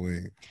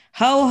Halloween.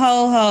 Ho,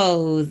 ho,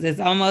 hoes. It's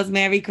almost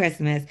Merry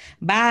Christmas.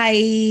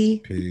 Bye.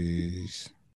 Peace.